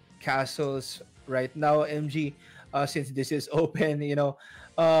castles right now, MG, since this is open,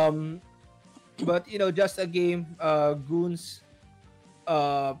 but just a game. Goons,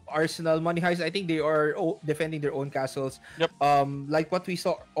 Arsenal, Money Heist, I think they are defending their own castles. Yep. Like what we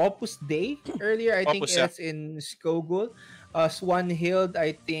saw Opus Day earlier, I think it's in Skogul. Swan Hill,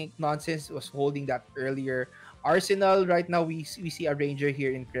 I think Nonsense was holding that earlier. Arsenal, right now we see a Ranger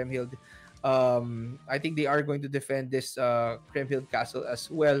here in Kremhild. I think they are going to defend this Kremhild castle as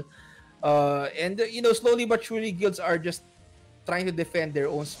well. And slowly but surely, guilds are just trying to defend their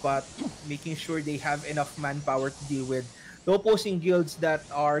own spot, making sure they have enough manpower to deal with the opposing guilds that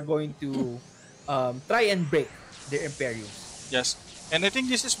are going to try and break their Imperiums. Yes, and I think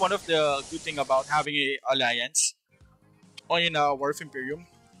this is one of the good thing about having a alliance on War of Imperium.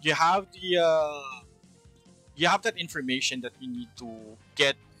 You have that information that you need to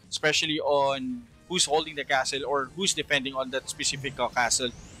get, especially on who's holding the castle or who's defending on that specific castle.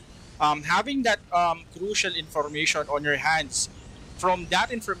 Having that crucial information on your hands from that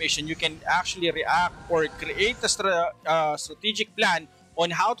information, you can actually react or create a strategic plan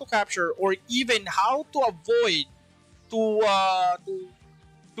on how to capture or even how to avoid to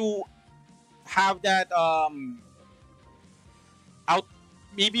have that out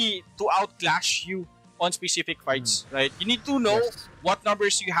maybe to outclash you on specific Mm. fights, right? You need to know Yes. what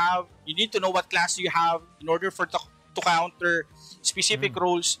numbers you have. You need to know what class you have in order for to counter specific Mm.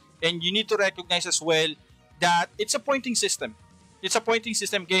 roles, and you need to recognize as well that it's a pointing system. It's a pointing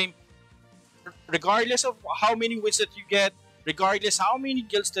system game, regardless of how many wins that you get, regardless how many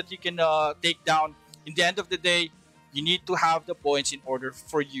guilds that you can take down. In the end of the day, you need to have the points in order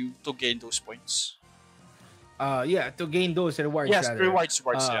for you to gain those points. Yeah, to gain those rewards Yes, rather. rewards.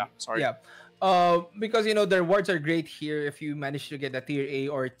 Yeah, sorry. Yeah. Because the rewards are great here if you manage to get a tier A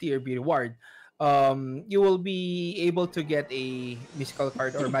or tier B reward. You will be able to get a mystical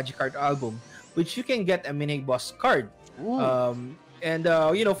card or magic card album, which you can get a mini boss card. Ooh. And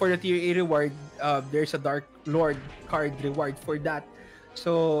for the tier A reward, there's a Dark Lord card reward for that.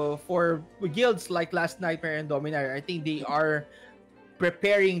 So for guilds like Last Nightmare and Dominar, I think they are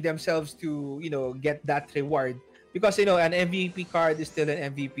preparing themselves to get that reward, because an MVP card is still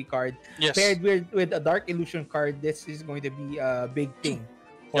an MVP card. Yes. Paired with a Dark Illusion card, this is going to be a big thing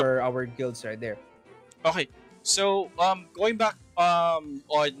Yep. for our guilds right there. Okay. So going back on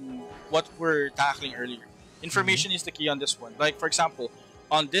what we're tackling earlier, Mm-hmm. information is the key on this one. Like for example,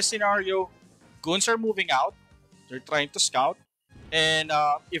 on this scenario, goons are moving out. They're trying to scout, and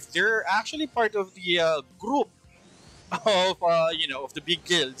if they're actually part of the group of of the big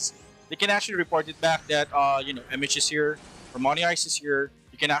guilds, they can actually report it back that MH is here, or Money Ice is here.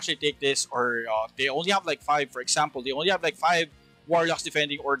 You can actually take this, or they only have like five. For example, they only have like five warlocks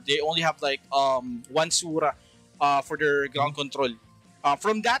defending, or they only have like one Sura for their ground control.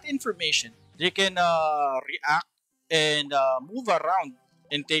 From that information, they can react and move around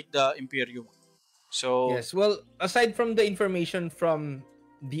and take the Imperium. So Yes. Well, aside from the information from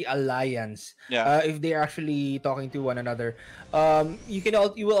the alliance, yeah, if they're actually talking to one another,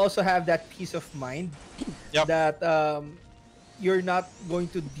 you will also have that peace of mind yep, that you're not going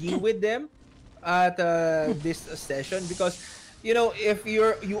to deal with them at this session, because if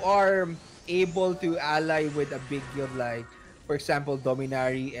you are able to ally with a big guild, like for example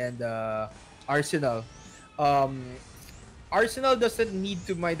Dominari and Arsenal. Um Arsenal doesn't need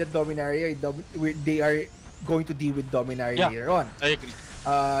to mind the Dominaria. They are going to deal with Dominaria yeah, later on. I agree.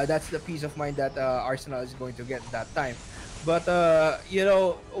 That's the peace of mind that Arsenal is going to get that time. But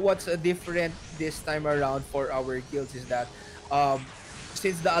what's different this time around for our guilds is that um,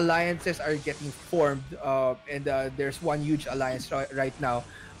 since the alliances are getting formed, and there's one huge alliance right now.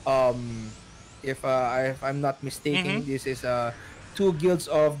 Um, if I'm not Mm-hmm. mistaken, this is two guilds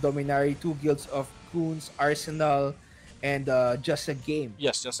of Dominari, two guilds of Goons, Arsenal, and just a game.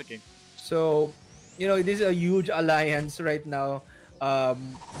 Yes, just a game. So, this is a huge alliance right now,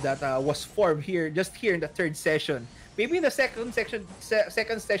 that was formed here, just here in the third session. Maybe in the second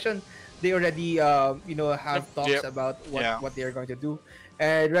session, they already, Yep. have talks Yep. about Yeah. what they are going to do.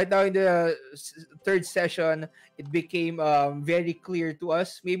 And right now in the third session, it became very clear to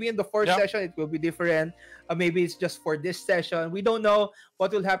us. Maybe in the fourth Yep. session, it will be different. Maybe it's just for this session. We don't know what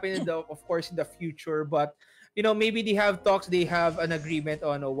will happen of course, in the future. But maybe they have talks, they have an agreement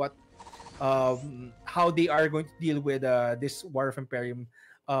on how they are going to deal with this War of Imperium,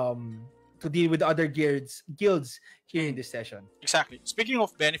 to deal with the other guilds here in Mm, this session. exactly. Speaking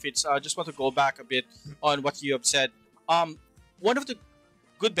of benefits, I just want to go back a bit on what you have said. Um, One of the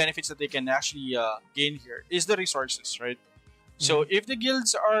good benefits that they can actually gain here is the resources, right? So Mm-hmm. if the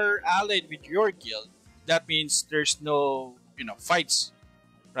guilds are allied with your guild, that means there's no fights,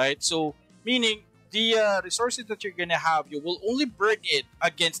 right? So meaning the resources that you're gonna have, you will only burn it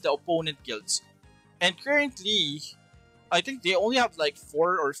against the opponent guilds. And currently, I think they only have like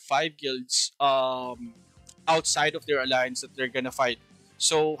 4 or 5 guilds outside of their alliance that they're gonna fight.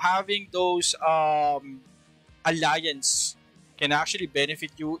 So having those alliance can actually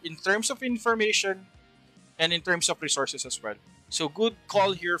benefit you in terms of information and in terms of resources as well. So good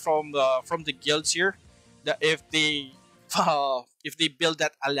call here from the guilds here that if they build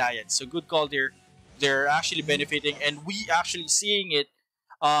that alliance. So good call there. They're actually benefiting, and we actually seeing it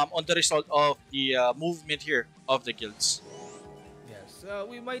on the result of the movement here of the guilds. Yes,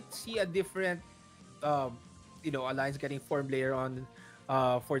 we might see a different, um, alliance getting formed later on,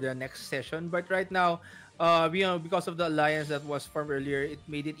 for the next session. But right now, because of the alliance that was formed earlier, it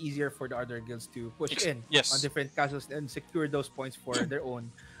made it easier for the other guilds to push in on Yes. different castles and secure those points for their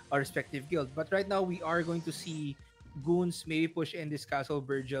own respective guild. But right now, we are going to see goons maybe push in this castle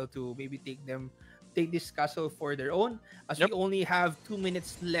Virgil to maybe take them take this castle for their own, as we Yep. only have 2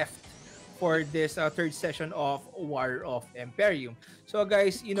 minutes left for this third session of War of Emperium. So,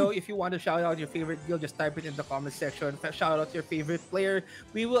 guys, if you want to shout out your favorite guild, just type it in the comment section. Shout out your favorite player.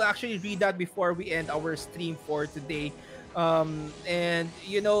 We will actually read that before we end our stream for today. And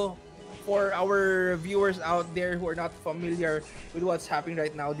for our viewers out there who are not familiar with what's happening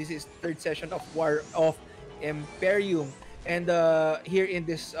right now, this is third session of War of Emperium, and here in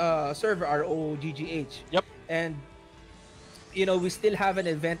this server, ROGGH. Yep. And we still have an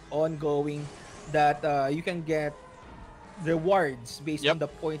event ongoing that you can get rewards based on Yep. the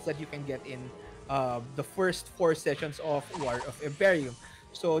points that you can get in the first 4 sessions of War of Imperium.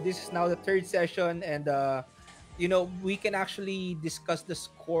 So this is now the third session, and we can actually discuss the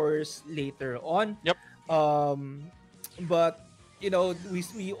scores later on. Yep. But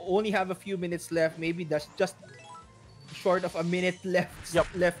we only have a few minutes left. Maybe that's just short of a minute left Yep.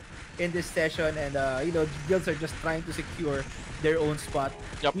 left in this session, and guilds are just trying to secure their own spot.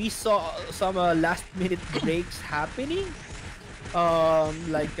 Yep. We saw some last minute breaks happening,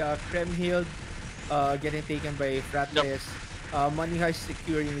 like Kremhild getting taken by Fratres, Money Heist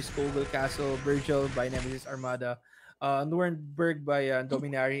securing his Kogel Castle, Virgil by Nemesis Armada, Nuremberg by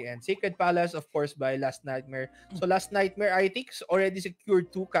Dominari, and Sacred Palace, of course, by Last Nightmare. So Last Nightmare, I think, has already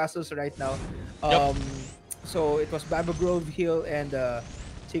secured 2 castles right now. Yep. So it was Baba Grove Hill and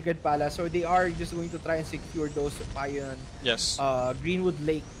Sacred Palace. So they are just going to try and secure those Pion, Yes. Greenwood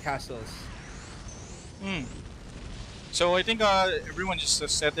Lake castles. Hmm. So I think everyone just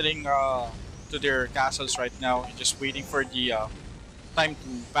settling to their castles right now, and just waiting for the time to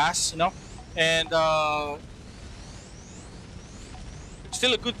pass, and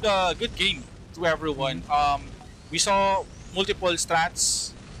still a good game to everyone. We saw multiple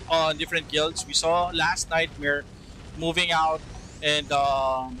strats on different guilds. We saw Last Nightmare moving out, and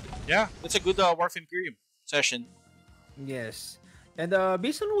yeah, it's a good War of Imperium session. Yes. And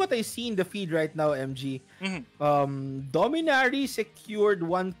based on what I see in the feed right now, MG, Mm-hmm. Dominari secured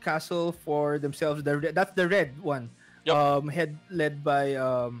 1 castle for themselves. That's the red one. Yep. Led by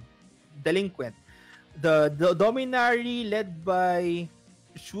Delinquent. The Dominari led by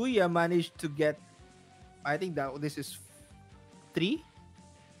Shuya managed to get, I think that this is three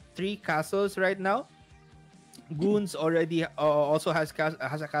castles right now. Goons already also has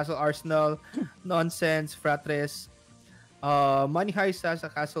a castle arsenal. Nonsense, Fratres. Money Heist has a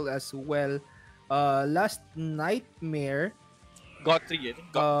castle as well. Last Nightmare, Got 3. I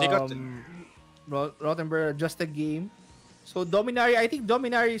think they got 3. Rothenberg, just a game. So Dominari, I think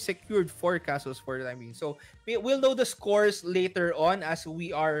Dominari secured 4 castles for the time being. So we'll know the scores later on as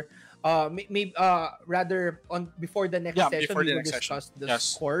we are maybe rather on before the next session before the we will next session. discuss the Yes.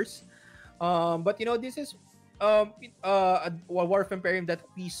 scores. But this is a War of Imperium that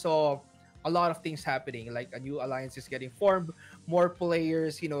we saw a lot of things happening, like a new alliance is getting formed, more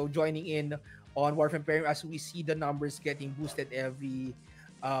players joining in on War of Imperium as we see the numbers getting boosted every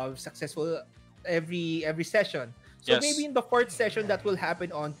successful every session. So Yes. maybe in the 4th session that will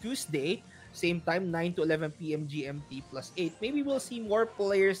happen on Tuesday, same time, 9 to 11 p.m. GMT +8. Maybe we'll see more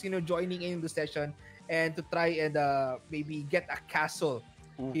players joining in the session and to try and maybe get a castle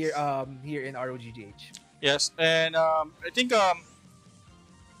Oof. here in ROGGH. Yes, and I think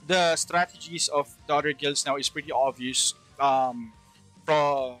the strategies of the other guilds now is pretty obvious.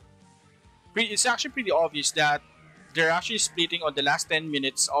 It's actually pretty obvious that they're actually splitting on the last 10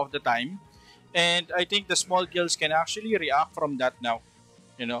 minutes of the time, and I think the small guilds can actually react from that now,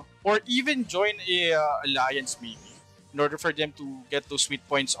 or even join a alliance maybe, in order for them to get those sweet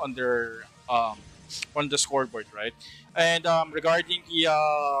points on their on the scoreboard, right? And regarding the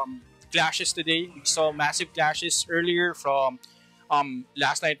clashes today, we saw massive clashes earlier from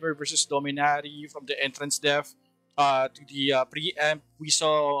Last Nightmare versus Dominari, from the entrance dev to the preempt. We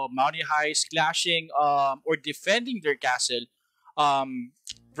saw Money Heist clashing or defending their castle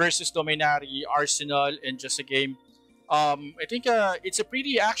versus Dominari, Arsenal, and just a game. I think it's a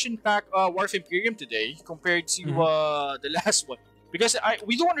pretty action-packed War of Imperium today compared to the last one, because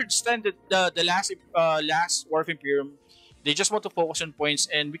we don't understand that the last War of Imperium, they just want to focus on points,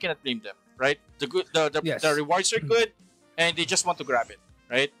 and we cannot blame them, right? Yes. The rewards are good, and they just want to grab it,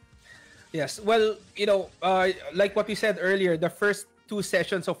 right? Yes. Well, like what we said earlier, the first 2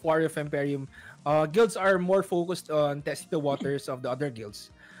 sessions of War of Imperium, guilds are more focused on testing the waters of the other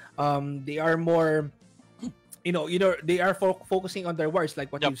guilds. They are more, they are focusing on their wars,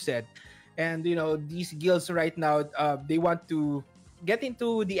 like what Yep. you've said. And, these guilds right now, they want to get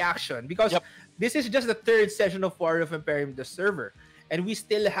into the action because Yep. this is just the 3rd session of War of Imperium, the server. And we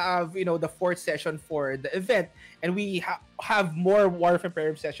still have, the 4th session for the event. And we have more War of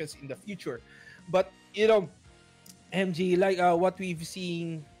Imperium sessions in the future. But MG, like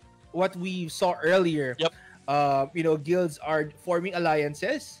what we saw earlier, Yep. Guilds are forming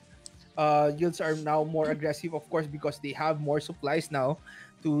alliances. Guilds are now more aggressive, of course, because they have more supplies now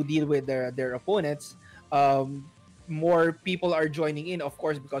to deal with their opponents. More people are joining in, of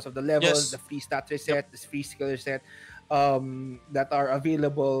course, because of the levels, the Yes. free stat Yep. reset, the free skill reset that are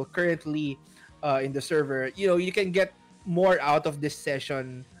available currently in the server. You can get more out of this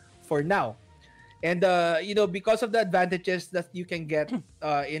session for now. And because of the advantages that you can get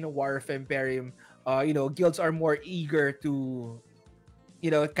in War of Emperium, guilds are more eager to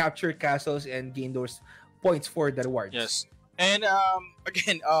capture castles and gain those points for the rewards. Yes. And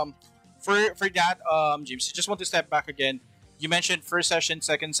again, for that, James, I just want to step back again. You mentioned first session,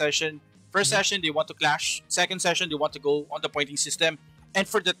 second session. First Mhm. session they want to clash. Second session they want to go on the pointing system. And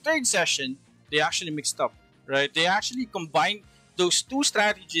for the third session, they actually mixed up, right? They actually combined those two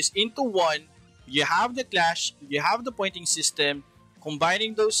strategies into one. You have the clash, you have the pointing system,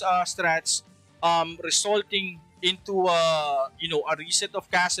 combining those strats, resulting into a reset of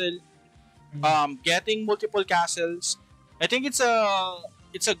castle, Mhm. getting multiple castles. I think it's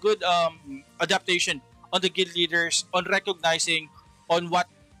a good adaptation on the guild leaders on recognizing on what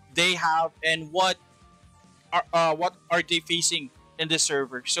they have and what are they facing in this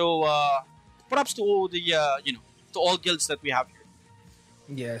server. So props to all the to all guilds that we have here.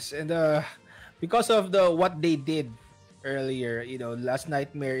 Yes, and because of the what they did earlier, Last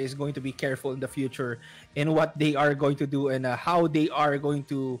Nightmare is going to be careful in the future in what they are going to do and how they are going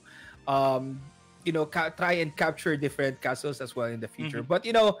to, try and capture different castles as well in the future. Mm-hmm. But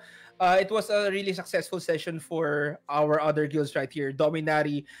it was a really successful session for our other guilds right here.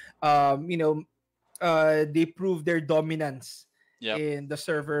 Dominari, they proved their dominance Yep. in the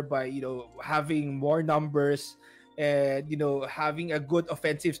server by having more numbers and having a good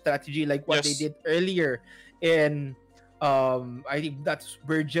offensive strategy like what they Yes. did earlier in I think that's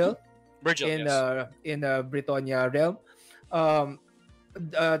Virgil Virgil. Yes. in Britannia realm, um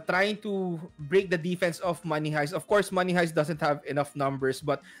trying to break the defense of Money Heist. Of course, Money Heist doesn't have enough numbers,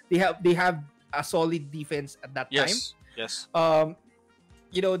 but they have a solid defense at that time. Yes. Yes. um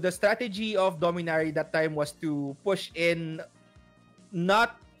the strategy of Dominari that time was to push in,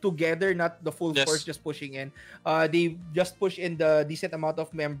 not together, not the full force Yes. just pushing in. They just push in the decent amount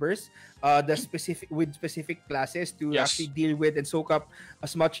of members, the specific with specific classes to actually Yes. deal with and soak up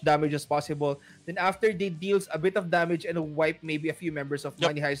as much damage as possible. Then after they deals a bit of damage and wipe maybe a few members of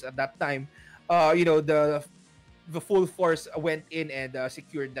Yep. Money Heist at that time, the full force went in and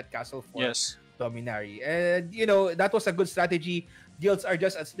secured that castle for Yes. Dominari. And that was a good strategy. Guilds are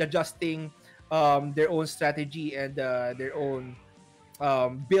just adjusting their own strategy and their own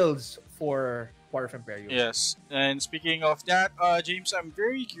builds for War of Imperium. Yes. And speaking of that, James, I'm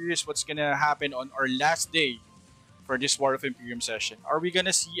very curious what's gonna happen on our last day for this War of Imperium session. Are we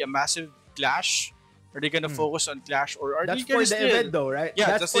gonna see a massive clash? Are they gonna focus on clash, or are That's they gonna for the still? event though, right?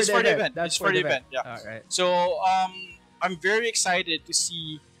 Yeah, That's it's for the event. That's It's for the event. Yeah. All right. So I'm very excited to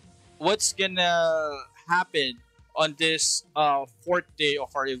see what's gonna happen on this fourth day of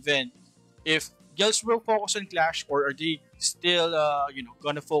our event. If guilds will focus on clash, or are they still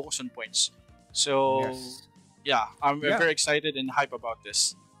gonna focus on points? So Yes. yeah, I'm Yeah. very excited and hype about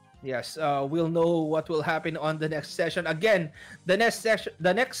this. Yes, we'll know what will happen on the next session. Again, the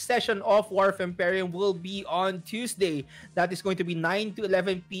next session of War of Imperium will be on Tuesday. That is going to be 9 to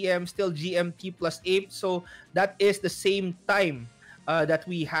 11 p.m. still GMT plus 8. So that is the same time that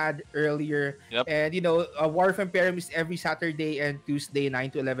we had earlier. Yep. And War of Imperium is every Saturday and Tuesday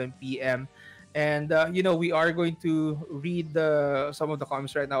 9 to 11 p.m. And we are going to read some of the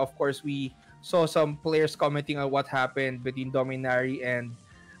comments right now. Of course, we saw some players commenting on what happened between Dominari and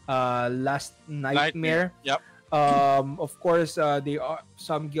Last Nightmare. Yep. Of course,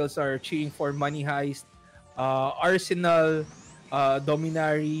 some guilds are cheering for Money Heist, Arsenal,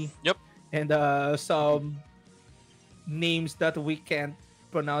 Dominari. Yep. And some names that we can't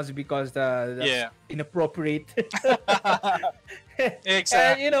pronounce because that's Yeah. inappropriate.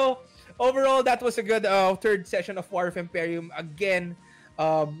 Exactly. And overall, that was a good third session of War of Imperium. Again,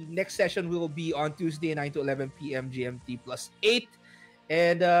 next session will be on Tuesday, 9 to 11 p.m. GMT plus 8.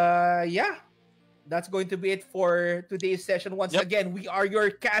 And yeah, that's going to be it for today's session. Once Yep. again, we are your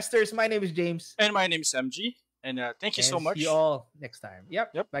casters. My name is James. And my name is MG. And thank you so And much. see you all next time.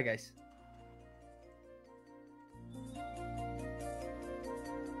 Yep. Yep. Bye, guys.